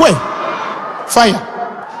 Go. Fire.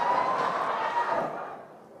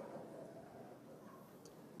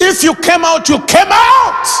 If you came out, you came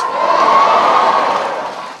out.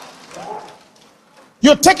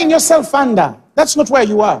 You're taking yourself under. That's not where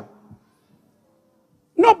you are.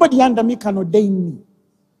 Nobody under me can ordain me.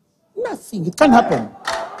 Nothing. It can't happen.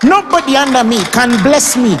 Nobody under me can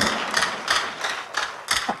bless me.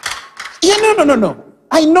 Yeah, no.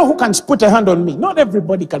 I know who can put a hand on me. Not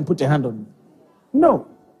everybody can put a hand on me. No.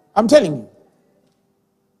 I'm telling you.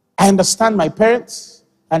 I understand my parents.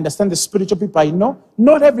 I understand the spiritual people I know.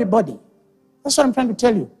 Not everybody. That's what I'm trying to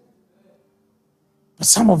tell you. But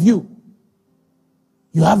some of you,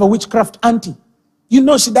 you have a witchcraft auntie. You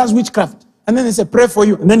know she does witchcraft. And then they say, pray for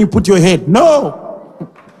you. And then you put your head. No.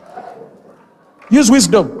 Use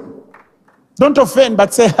wisdom. Don't offend,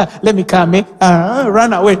 but say, let me come.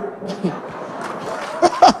 Run away.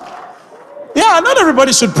 Yeah, not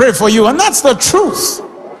everybody should pray for you. And that's the truth.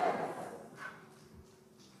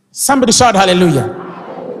 Somebody shout hallelujah.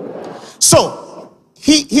 So,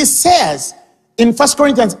 he says in 1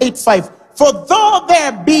 Corinthians 8:5, for though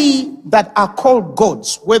there be that are called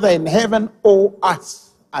gods, whether in heaven or earth,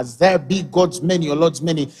 as there be gods many or lords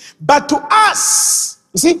many, but to us,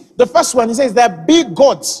 you see, the first one, he says there be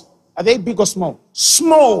gods. Are they big or small?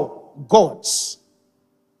 Small gods.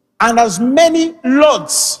 And as many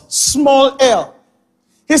lords, small l.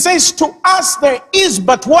 He says to us there is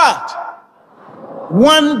but what?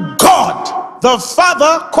 One God, the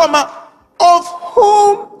Father, of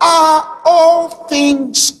whom are all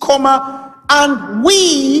things, and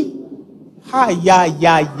we,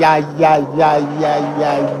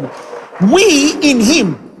 we in him.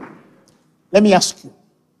 Let me ask you,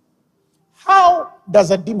 how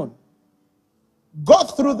does a demon go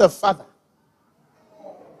through the Father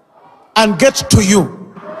and get to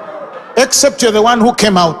you, except you're the one who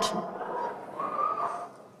came out?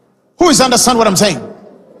 Who is understand what I'm saying?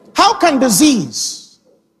 How can disease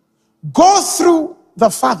go through the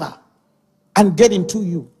Father and get into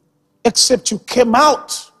you, except you came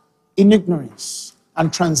out in ignorance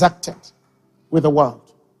and transacted with the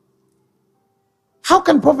world? How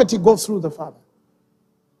can poverty go through the Father?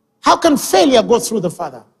 How can failure go through the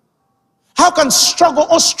Father? How can struggle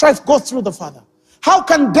or strife go through the Father? How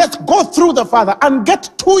can death go through the Father and get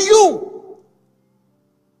to you?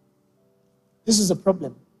 This is a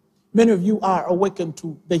problem. Many of you are awakened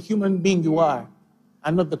to the human being you are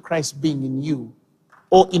and not the Christ being in you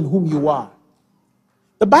or in whom you are.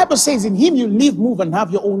 The Bible says in him you live, move, and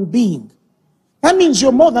have your own being. That means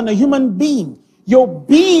you're more than a human being. Your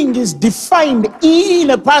being is defined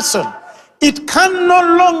in a person. It can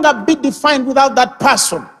no longer be defined without that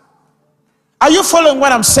person. Are you following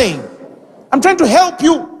what I'm saying? I'm trying to help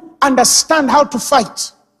you understand how to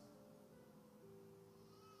fight.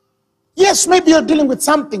 Yes, maybe you're dealing with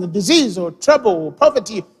something, a disease or trouble or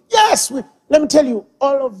poverty. Yes, let me tell you,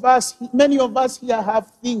 all of us, many of us here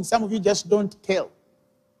have things. Some of you just don't tell.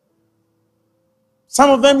 Some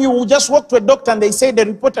of them, you will just walk to a doctor and they say the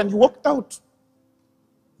report and you walked out.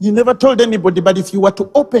 You never told anybody, but if you were to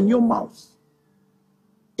open your mouth,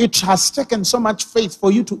 it has taken so much faith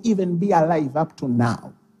for you to even be alive up to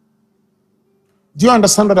now. Do you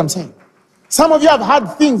understand what I'm saying? Some of you have had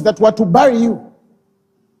things that were to bury you,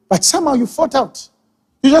 but somehow you fought out.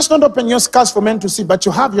 You just don't open your scars for men to see, but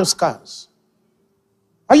you have your scars.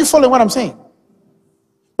 Are you following what I'm saying?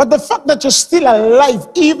 But the fact that you're still alive,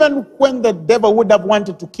 even when the devil would have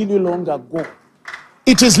wanted to kill you long ago,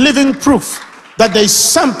 it is living proof that there is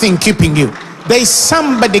something keeping you. There is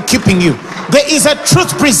somebody keeping you. There is a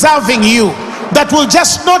truth preserving you that will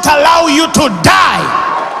just not allow you to die.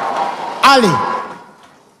 Ali,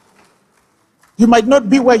 you might not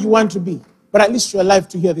be where you want to be, but at least you're alive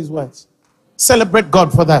to hear these words. Celebrate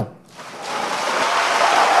God for that.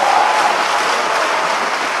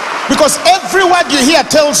 Because every word you hear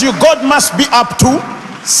tells you God must be up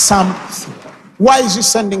to something. Why is he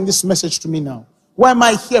sending this message to me now? Why am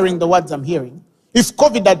I hearing the words I'm hearing? If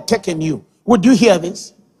COVID had taken you, would you hear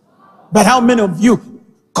this? But how many of you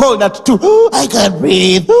call that too? Oh, I can't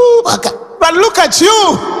breathe. Oh, I can't. But look at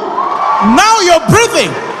you. Now you're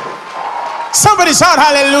breathing. Somebody shout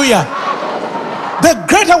hallelujah. The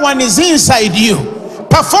greater one is inside you,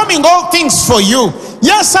 performing all things for you.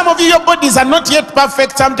 Yes, some of you, your bodies are not yet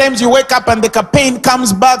perfect. Sometimes you wake up and the pain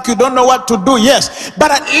comes back. You don't know what to do. Yes,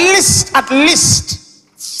 but at least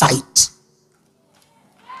fight.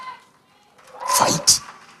 Fight.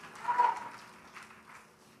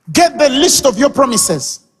 Get the list of your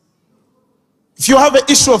promises. If you have an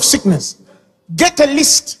issue of sickness, get a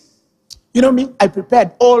list. You know me, I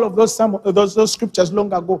prepared all of those scriptures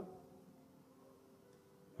long ago.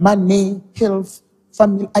 Money, health,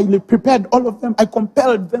 family. I prepared all of them. I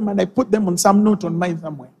compiled them and I put them on some note on mine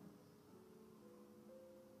somewhere.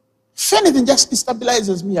 If anything just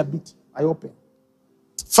destabilizes me a bit, I open.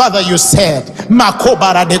 Father, you said,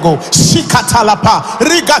 Makobaradego, Shikatalapa,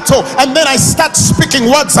 Rigato, and then I start speaking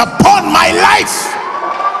words upon my life.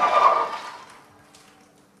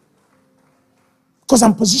 Because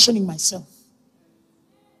I'm positioning myself.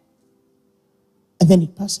 And then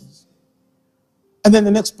it passes. And then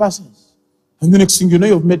the next passes. And the next thing you know,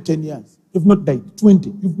 you've made 10 years. You've not died.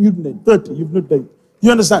 20, you've died. 30, you've not died.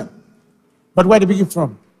 You understand? But where did we get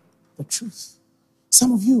from? The truth.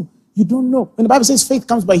 Some of you, you don't know. When the Bible says faith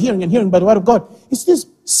comes by hearing and hearing by the word of God, it's these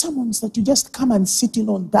sermons that you just come and sit in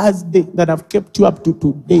on Thursday that have kept you up to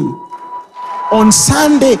today. On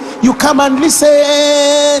Sunday, you come and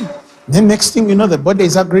listen. Then next thing you know, the body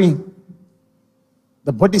is agreeing.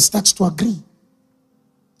 The body starts to agree.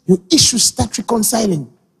 Your issues start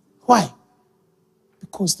reconciling. Why?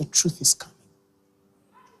 Because the truth is coming.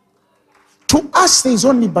 To us, there is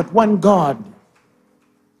only but one God,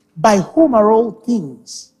 by whom are all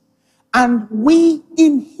things, and we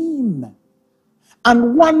in him,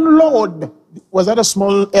 and one Lord. Was that a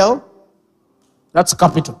small L? That's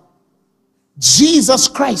capital. Jesus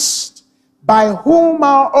Christ, by whom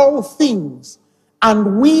are all things,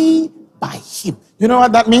 and we by him. You know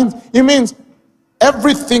what that means? It means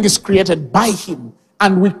everything is created by him,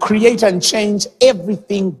 and we create and change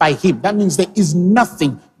everything by him. That means there is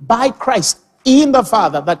nothing by Christ in the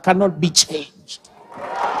Father that cannot be changed.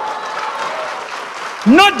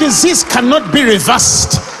 No disease cannot be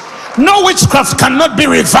reversed. No witchcraft cannot be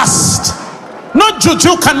reversed. No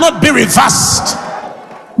juju cannot be reversed.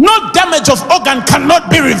 No damage of organ cannot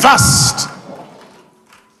be reversed.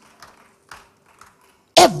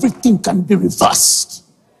 Everything can be reversed.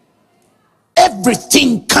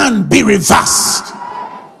 Everything can be reversed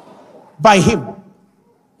by him.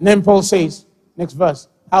 And then Paul says, next verse,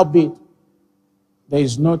 howbeit there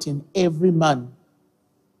is not in every man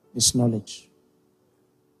this knowledge.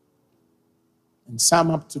 And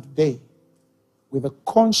some up to today, with a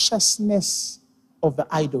consciousness of the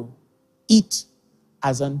idol, eat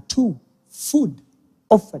as unto food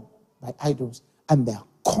offered by idols, and their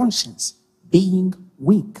conscience being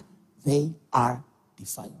weak, they are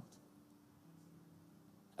defiled.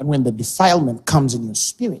 And when the defilement comes in your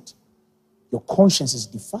spirit, your conscience is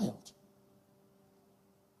defiled.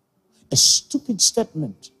 A stupid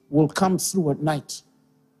statement will come through at night.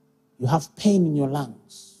 You have pain in your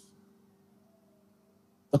lungs.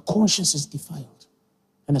 The conscience is defiled.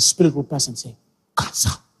 And a spirit will pass and say, cancer.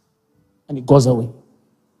 And it goes away.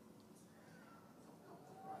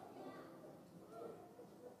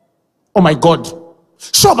 Oh my God.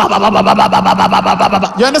 You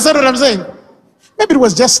understand what I'm saying? Maybe it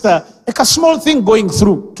was just like a small thing going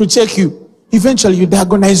through to check you. Eventually you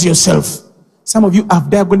diagnose yourself. Some of you have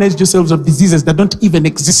diagnosed yourselves of diseases that don't even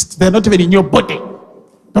exist. They're not even in your body.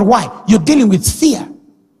 But why? You're dealing with fear.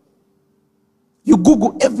 You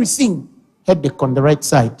Google everything. Headache on the right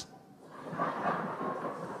side.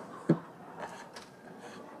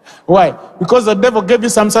 Why? Because the devil gave you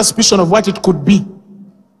some suspicion of what it could be.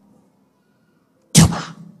 Tumor.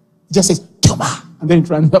 It just says, tumor. And then it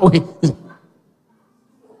runs away.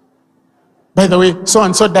 By the way,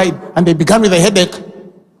 so-and-so died, and they began with a headache,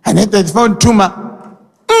 and then they found tumor.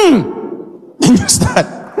 Then you start.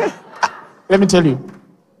 Let me tell you.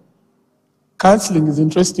 Counseling is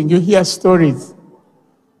interesting. You hear stories.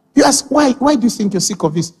 You ask, why do you think you're sick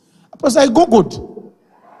of this? Because I Googled.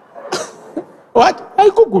 What? I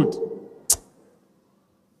Googled.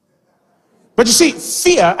 But you see,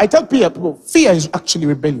 fear, I tell people, fear is actually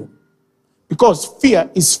rebellion. Because fear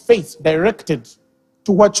is faith directed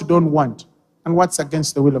to what you don't want and what's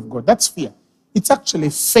against the will of God. That's fear. It's actually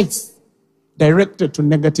faith directed to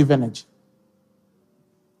negative energy.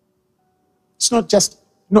 It's not just,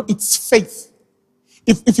 no, it's faith.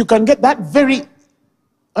 If you can get that very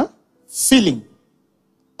feeling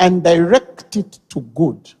and direct it to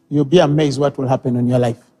good, you'll be amazed what will happen in your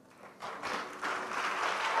life.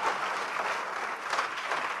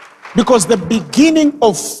 Because the beginning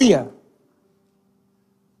of fear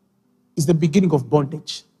is the beginning of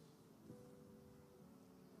bondage.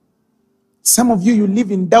 Some of you, you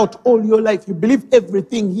live in doubt all your life. You believe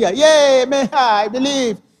everything here. Yeah, man, I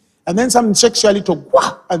believe. And then something shakes you a little.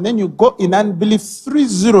 Wah! And then you go in unbelief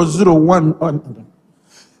 3001.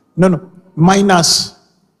 No. Minus.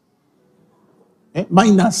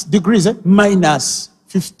 Minus degrees. Minus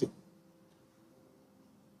 50.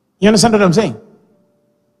 You understand what I'm saying?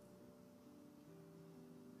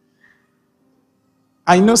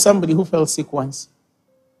 I know somebody who fell sick once.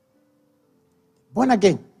 Born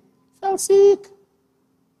again. Fell sick.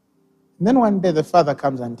 And then one day the father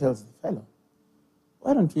comes and tells the fellow,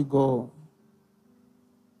 why don't we go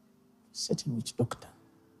to certain witch doctor?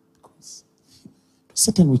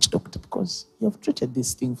 Because you have treated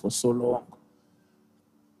this thing for so long.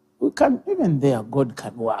 We can, even there, God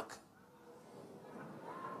can work.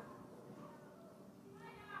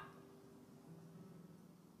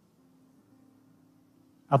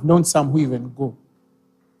 I've known some who even go.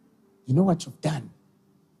 You know what you've done?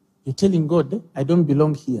 You're telling God, I don't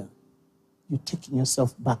belong here. You're taking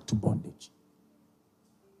yourself back to bondage.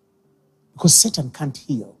 Because Satan can't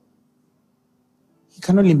heal. He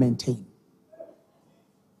can only maintain.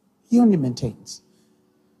 He only maintains.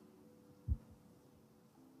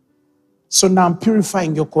 So now I'm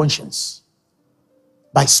purifying your conscience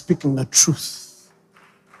by speaking the truth.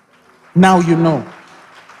 Now you know.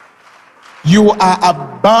 You are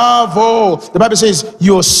above all. The Bible says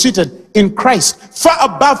you're seated in Christ, far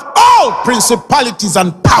above all principalities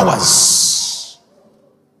and powers.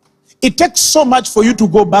 It takes so much for you to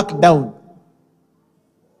go back down.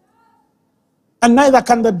 And neither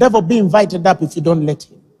can the devil be invited up if you don't let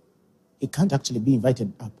him. He can't actually be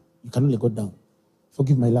invited up. You can only go down.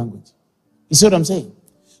 Forgive my language. You see what I'm saying?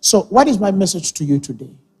 So what is my message to you today?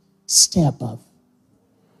 Stay above.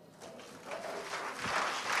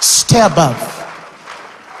 Stay above.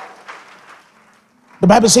 The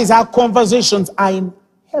Bible says our conversations are in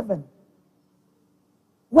heaven,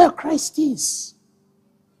 where Christ is.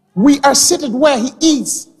 We are seated where he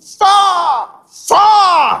is. Far,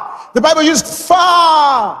 far. The Bible used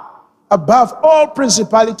far above all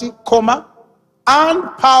principality, comma,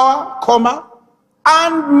 and power, comma,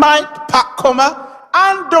 and might, comma,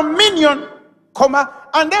 and dominion, comma,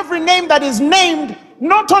 and every name that is named,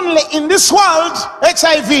 not only in this world,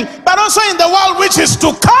 HIV, but also in the world which is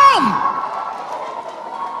to come.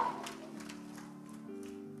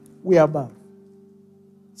 We are above.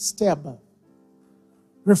 Stay above.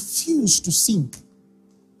 Refuse to sink.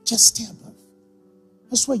 Just stay above.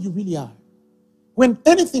 That's where you really are. When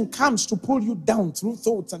anything comes to pull you down through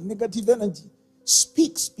thoughts and negative energy,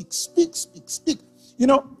 speak, speak, speak, speak, speak. You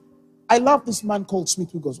know, I love this man called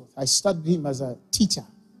Smith Wigglesworth. I studied him as a teacher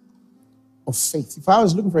of faith. If I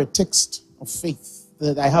was looking for a text of faith,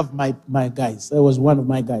 that I have my guys. That was one of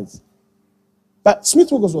my guys. But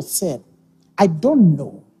Smith Wigglesworth said, I don't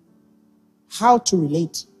know how to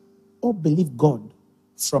relate or believe God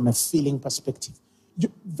from a feeling perspective.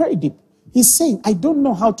 Very deep. He's saying, I don't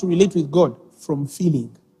know how to relate with God from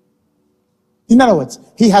feeling. In other words,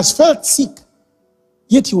 he has felt sick,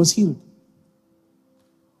 yet he was healed.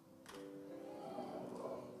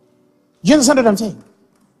 You understand what I'm saying?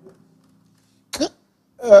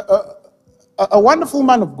 A wonderful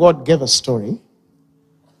man of God gave a story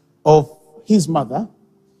of his mother.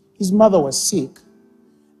 His mother was sick,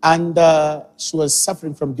 and she was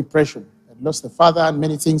suffering from depression. Had lost the father and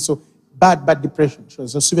many things, so bad depression. She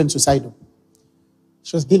was even suicidal.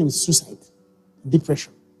 She was dealing with suicide,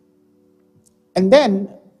 depression. And then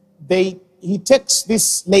he takes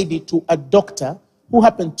this lady to a doctor who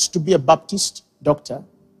happened to be a Baptist doctor.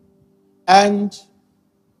 And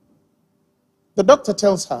the doctor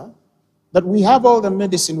tells her that we have all the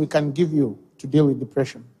medicine we can give you to deal with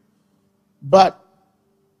depression. But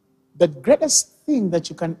the greatest thing that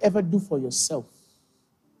you can ever do for yourself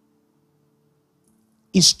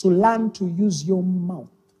is to learn to use your mouth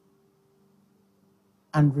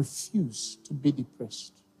and refuse to be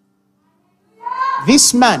depressed.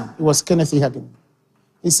 This man, it was Kenneth Hagen,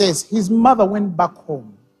 he says his mother went back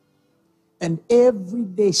home and every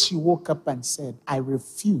day she woke up and said, I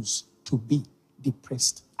refuse to be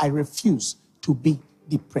depressed. I refuse to be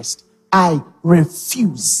depressed. I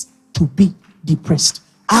refuse to be depressed.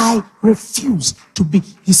 I refuse to be.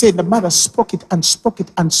 He said the mother spoke it and spoke it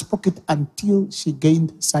and spoke it until she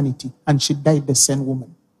gained sanity and she died the same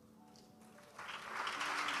woman.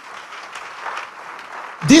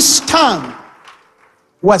 This tongue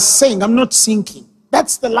was saying, I'm not sinking.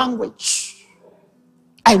 That's the language.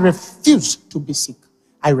 I refuse to be sick.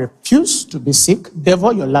 I refuse to be sick.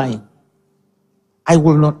 Devil, you're lying. I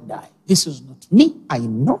will not die. This is not me. I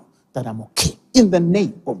know that I'm okay in the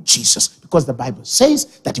name of Jesus, because the Bible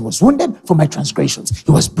says that he was wounded for my transgressions.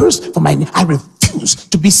 He was bruised for my iniquities. I refuse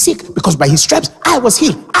to be sick because by his stripes I was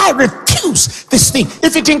healed. I refuse this thing.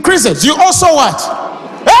 If it increases, you also what?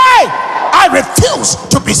 Hey! I refuse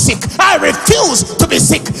to be sick. I refuse to be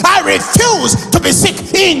sick. I refuse to be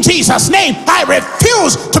sick in Jesus' name. I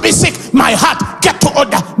refuse to be sick. My heart, get to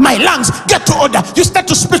order. My lungs, get to order. You start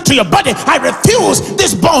to speak to your body. I refuse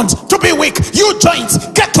these bones to be weak. You joints,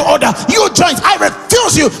 get to order. You joints, I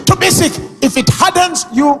refuse you to be sick. If it hardens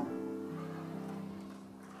you,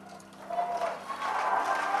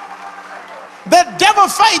 the devil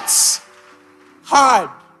fights hard,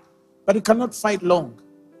 but he cannot fight long.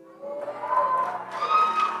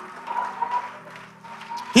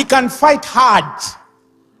 He can fight hard,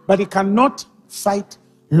 but he cannot fight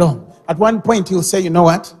long. At one point, he'll say, you know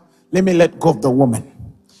what? Let me let go of the woman.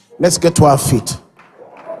 Let's get to our feet.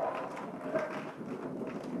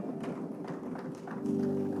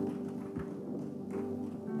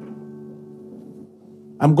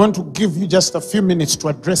 I'm going to give you just a few minutes to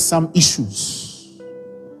address some issues.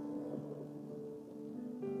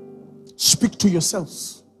 Speak to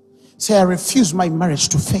yourselves. Say, I refuse my marriage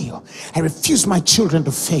to fail. I refuse my children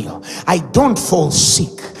to fail. I don't fall sick.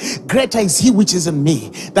 Greater is he which is in me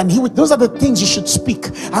than he which... Those are the things you should speak.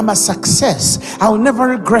 I'm a success. I will never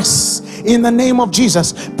regress. In the name of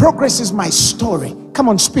Jesus. Progress is my story. Come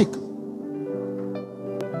on, speak.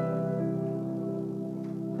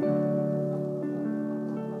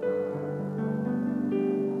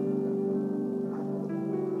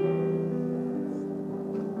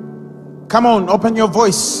 Come on, open your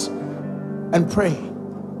voice and pray.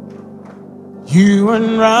 You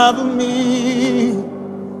unravel me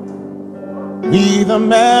with a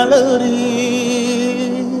melody.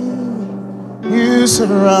 You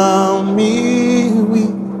surround me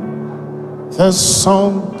with a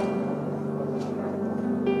song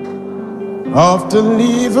of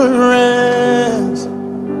deliverance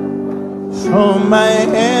from my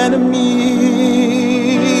enemies,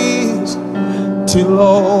 till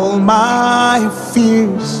all my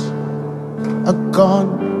fears are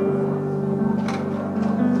gone.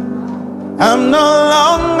 I'm no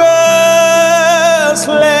longer a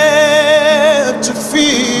slave to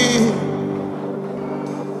fear.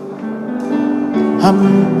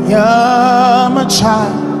 I'm a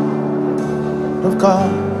child of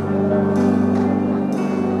God.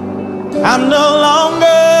 I'm no longer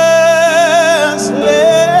a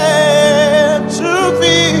slave to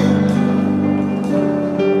fear.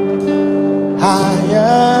 I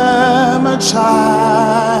am a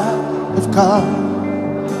child of God.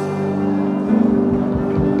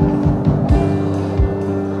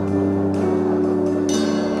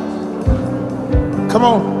 Come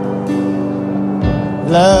on.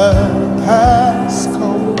 Love has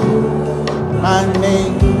called my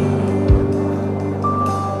name.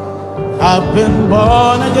 I've been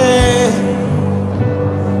born again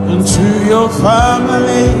into your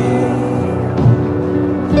family.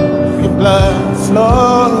 Your blood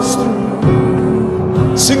flows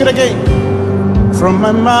through. Sing it again. From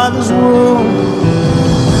my mother's womb,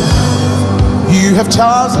 you have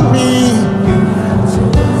chosen me.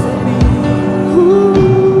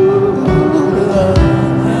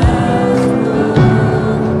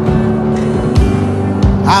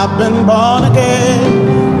 I've been born again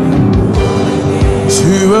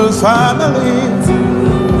to a family.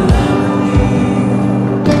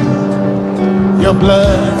 Your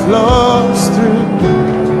blood flows through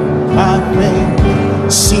my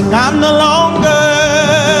veins. Sing, I'm no longer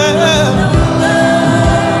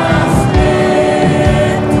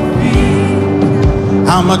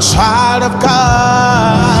I'm a child of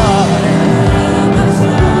God.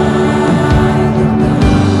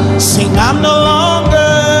 Sing, I'm no longer.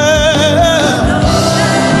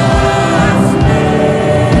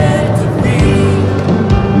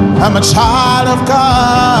 I'm a child of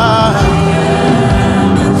God.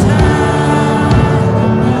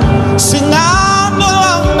 Sing, I'm no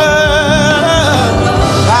longer.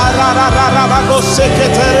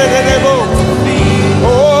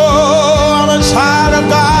 Oh, I'm a child of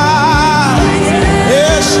God.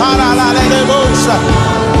 Yes,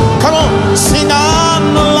 come on, sing,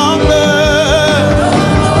 I'm no longer.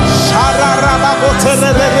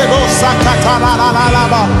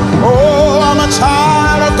 Oh, I'm a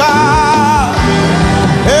child of God.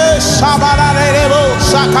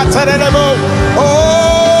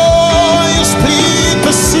 Oh, you split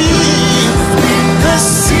the sea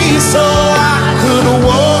so I could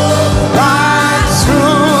walk right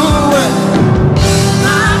through it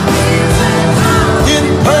in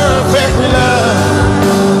perfect love.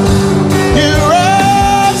 You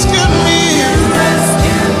rescued me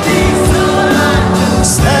so I could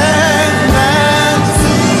stand and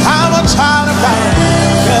see. I'm a child of God.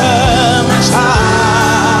 I'm a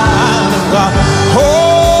child of God.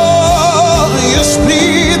 Oh, you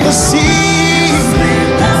split the sea.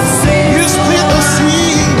 You split the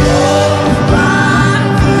sea.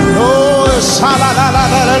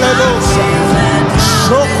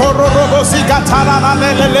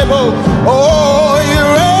 Oh, oh, you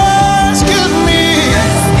rescued me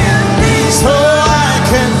so I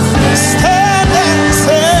can stand and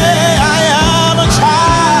say I am a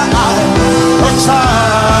child, a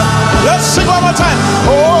child. Let's sing one more time.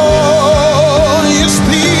 Oh, you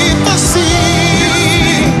split the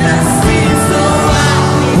sea,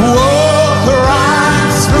 walk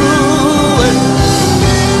right through it.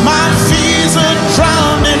 My fears are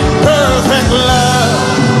drowned in perfect love.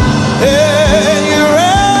 Hey, you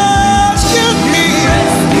rescued me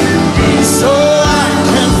so I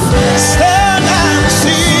can stand and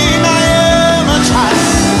sing. I am a child.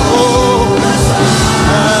 Oh,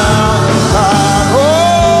 God.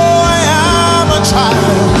 Oh, I am a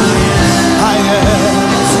child. I am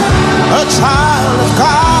a child of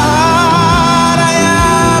God. I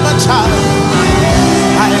am a child.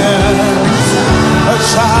 I am a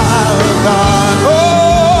child of God.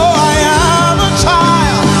 Oh, I am a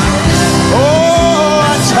child. Oh,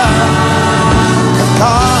 a child of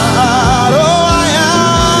God. Oh, I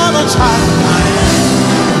am a child.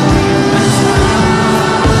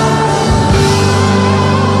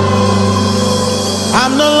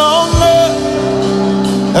 I'm no longer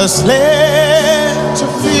a slave to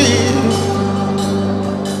fear.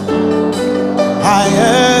 I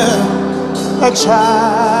am a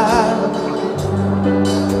child.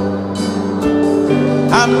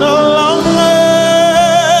 I'm no longer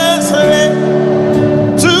a slave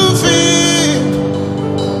to fear.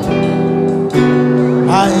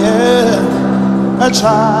 I am a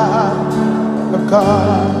child of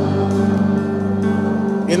God.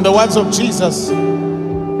 In the words of Jesus,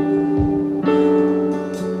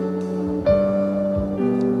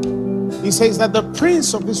 he says that the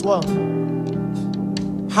prince of this world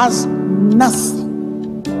has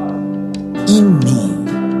nothing in me.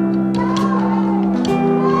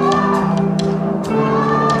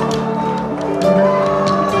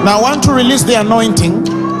 Now I want to release the anointing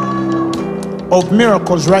of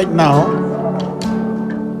miracles right now,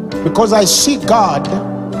 because I see God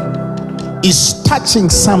is touching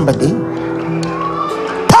somebody.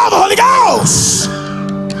 Power of the Holy Ghost!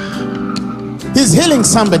 He's healing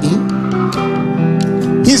somebody.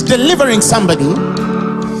 He's delivering somebody.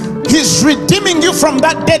 He's redeeming you from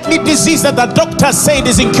that deadly disease that the doctor said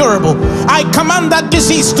is incurable. I command that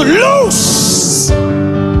disease to loose.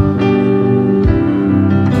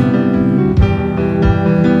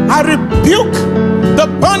 I rebuke the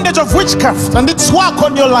bondage of witchcraft and its work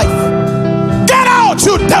on your life. Get out,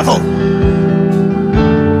 you devil!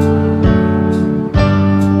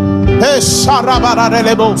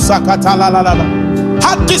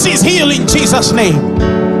 Heart disease, heal in Jesus' name.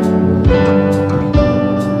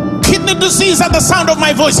 Kidney disease at the sound of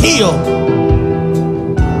my voice, heal.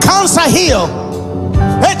 Cancer, heal.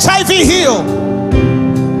 HIV, heal.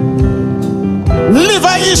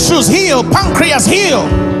 Liver issues, heal. Pancreas, heal.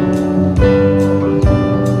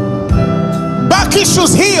 Back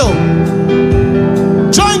issues, heal.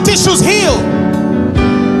 Joint issues, heal.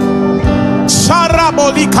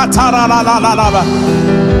 Sharaboli katara la la la la.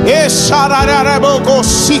 Eshararabo go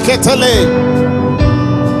siketele.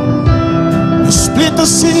 You split the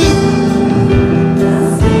sea.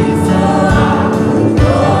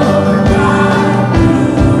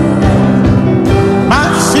 My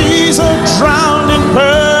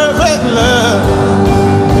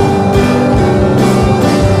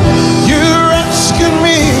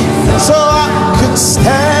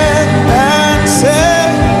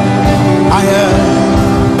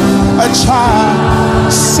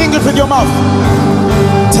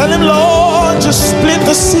mouth. Tell him, Lord, just split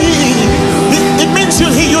the sea. It means you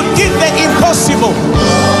did the impossible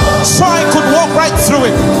so I could walk right through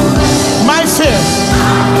it. My fears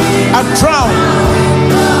are drowned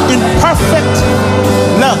in perfect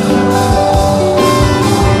love.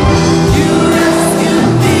 You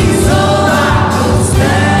rescued me so I could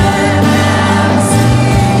stand and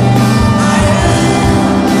see. I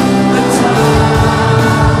am a child.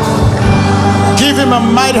 Give him a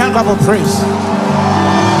mighty hand clap of praise.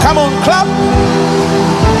 Come on, clap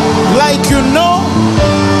like you know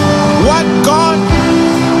what God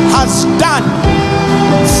has done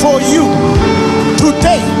for you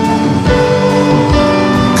today.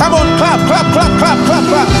 Come on, clap, clap, clap, clap, clap,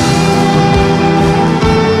 clap.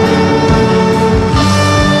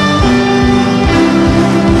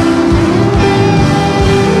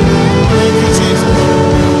 Thank you, Jesus.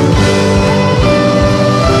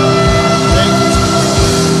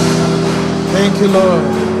 Thank you, Lord.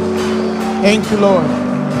 Thank you, Lord.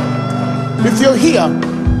 If you're here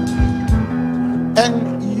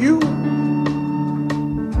and you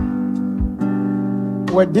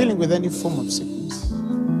were dealing with any form of sickness,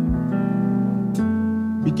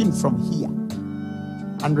 begin from here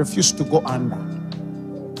and refuse to go under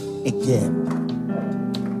again.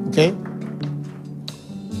 Okay?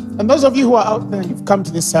 And those of you who are out there and you've come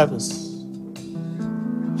to this service,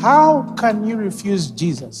 how can you refuse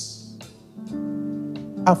Jesus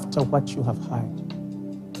after what you have heard?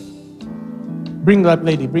 Bring that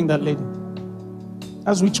lady, bring that lady.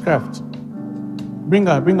 That's witchcraft. Bring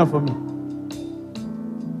her for me.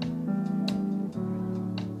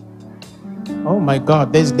 Oh my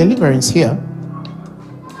God, there's deliverance here.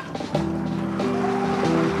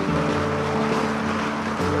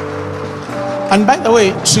 And by the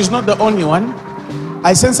way, she's not the only one.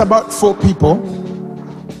 I sense about 4 people.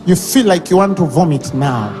 You feel like you want to vomit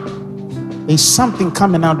now. There's something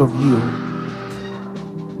coming out of you.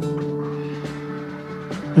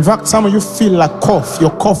 In fact, some of you feel like cough. You're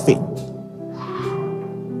coughing.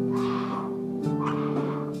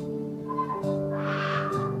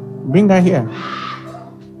 Bring her here.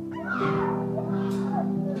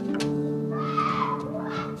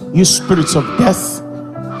 You spirits of death,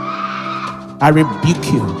 I rebuke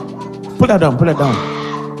you. Pull her down, pull her down.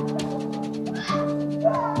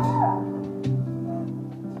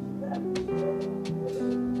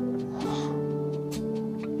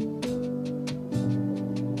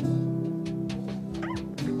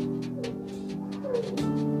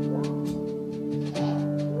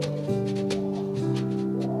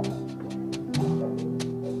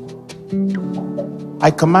 I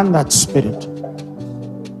command that spirit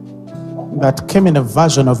that came in a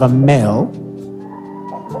version of a male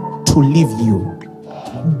to leave you.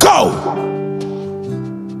 Go!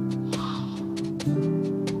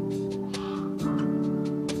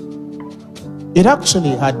 It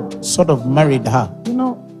actually had sort of married her. You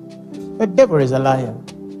know, the devil is a liar.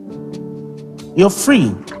 You're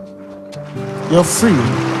free. You're free.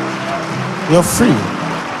 You're free.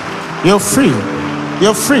 You're free.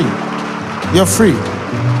 You're free. You're free.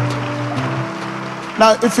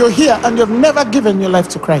 Now, if you're here and you've never given your life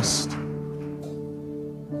to Christ,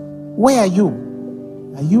 where are you?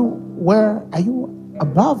 Are you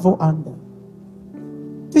above or under?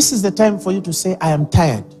 This is the time for you to say, I am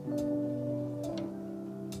tired.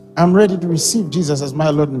 I'm ready to receive Jesus as my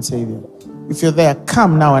Lord and Savior. If you're there,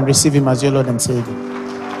 come now and receive him as your Lord and Savior.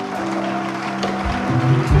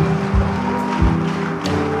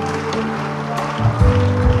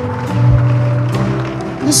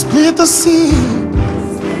 You split the sea.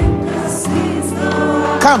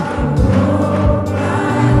 Come.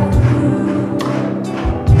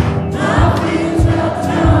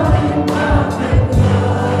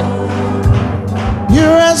 You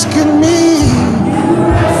rescued me.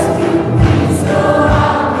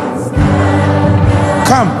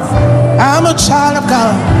 Come. I'm a child of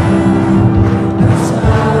God.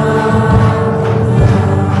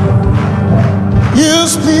 You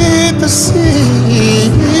split the sea.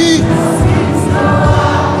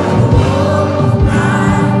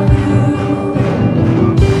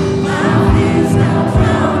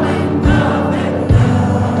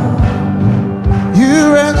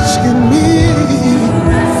 You rescued me.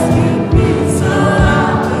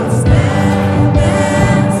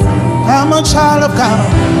 I'm a child of God.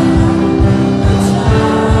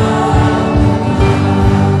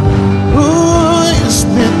 Ooh, you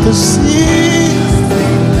split the sea.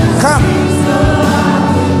 Come.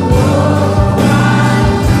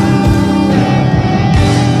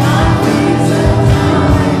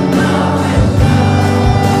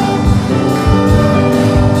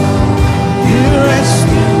 You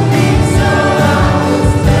rescued me.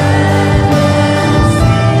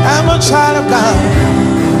 child of God.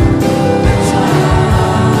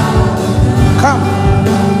 Come.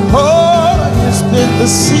 Oh, you split the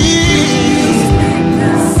sea.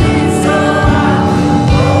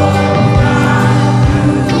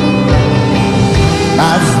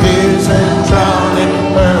 My fears are drowned in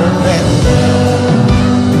perfect love.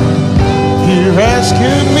 He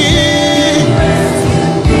rescued me.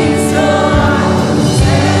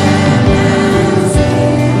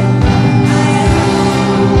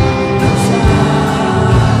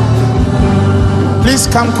 Please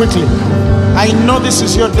come quickly. I know this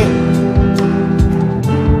is your day.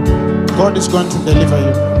 God is going to deliver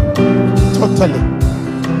you. Totally.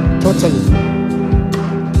 Totally.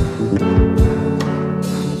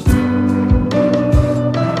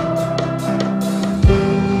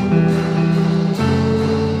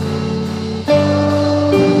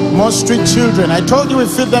 More street children. I told you we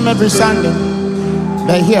feed them every Sunday.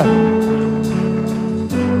 They're here.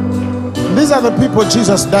 These are the people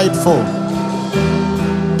Jesus died for.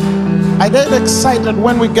 I get excited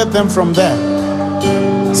when we get them from there.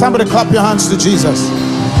 Somebody clap your hands to Jesus.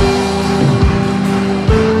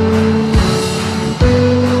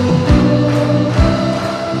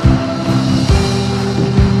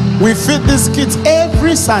 We feed these kids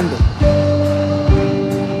every Sunday.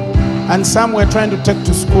 And some we're trying to take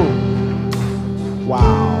to school.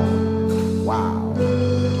 Wow. Wow.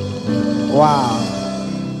 Wow.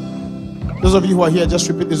 Those of you who are here, just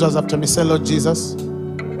repeat these words after me. Say, Lord Jesus,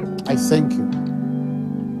 I thank you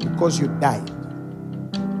because you died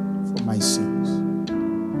for my sins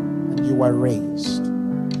and you were raised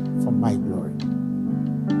for my glory.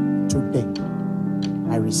 Today,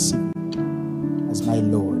 I receive you as my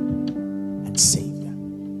Lord and Savior.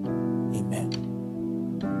 Amen.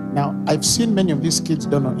 Now, I've seen many of these kids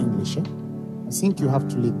don't know English. I think you have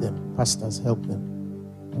to lead them. Pastors, help them.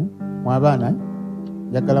 Mwabana,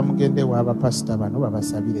 yakala mugende waba pastor bano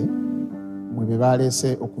babasabire. Mwebe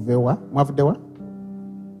balese okuvewa. Mwavudewa?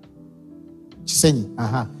 Chisenyi.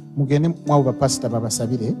 Aha. Mugende mwaba pastor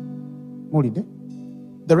babasabire. Mulide.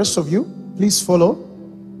 The rest of you, please follow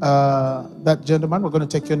that gentleman. We're going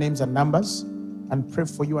to take your names and numbers and pray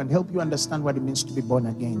for you and help you understand what it means to be born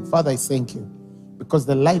again. Father, I thank you because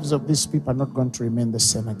the lives of these people are not going to remain the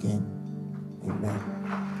same again. Amen.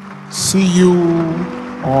 See you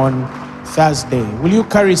on Thursday. Will you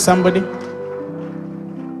carry somebody?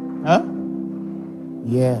 Huh?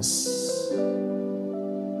 Yes.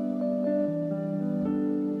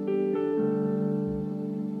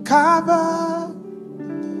 Cover,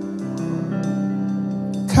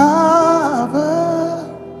 cover,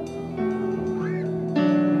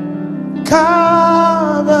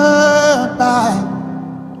 covered by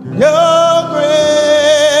your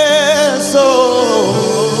grace, oh,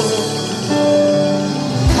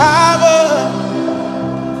 covered,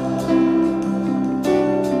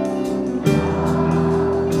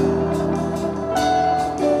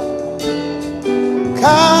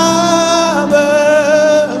 covered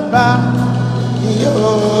by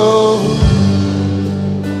your,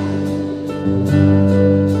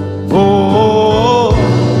 oh,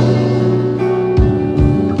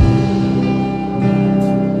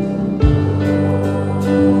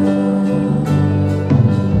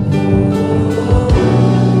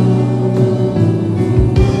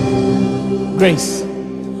 grace,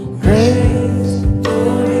 grace,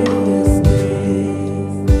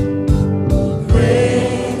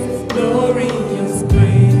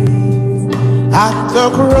 at the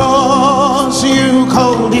cross you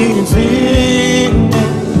called infinite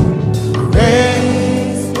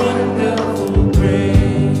grace, Wonderful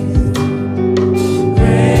grace,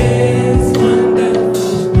 grace,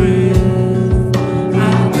 wonderful grace,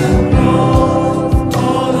 at the cross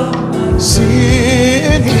all of my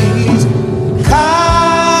sin is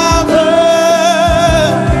covered,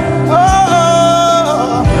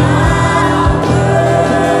 oh,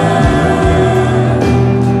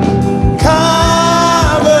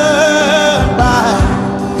 covered by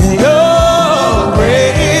your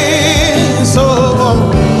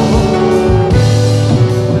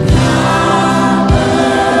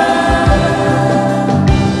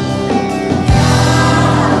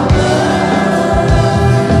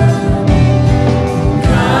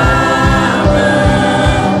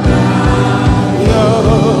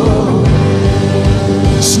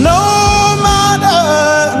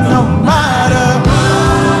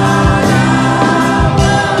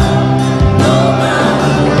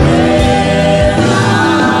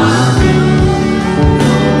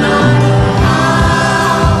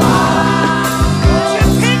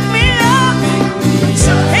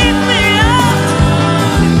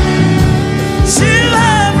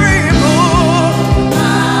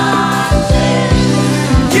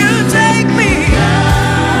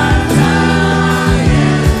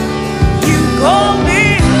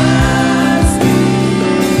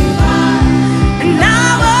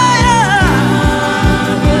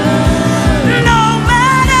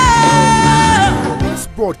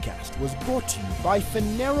broadcast was brought to you by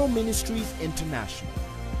Phaneroo Ministries International.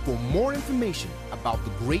 For more information about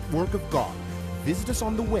the great work of God, visit us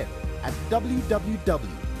on the web at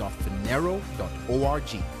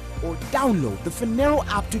www.phaneroo.org or download the Phaneroo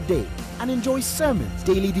app today and enjoy sermons,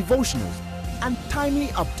 daily devotionals, and timely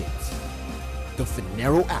updates. The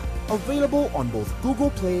Phaneroo app, available on both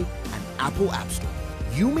Google Play and Apple App Store.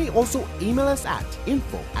 You may also email us at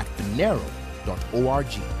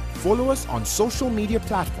info@phaneroo.org. Follow us on social media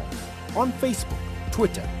platforms on Facebook,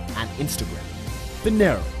 Twitter, and Instagram.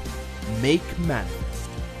 Phaneroo, make manifest.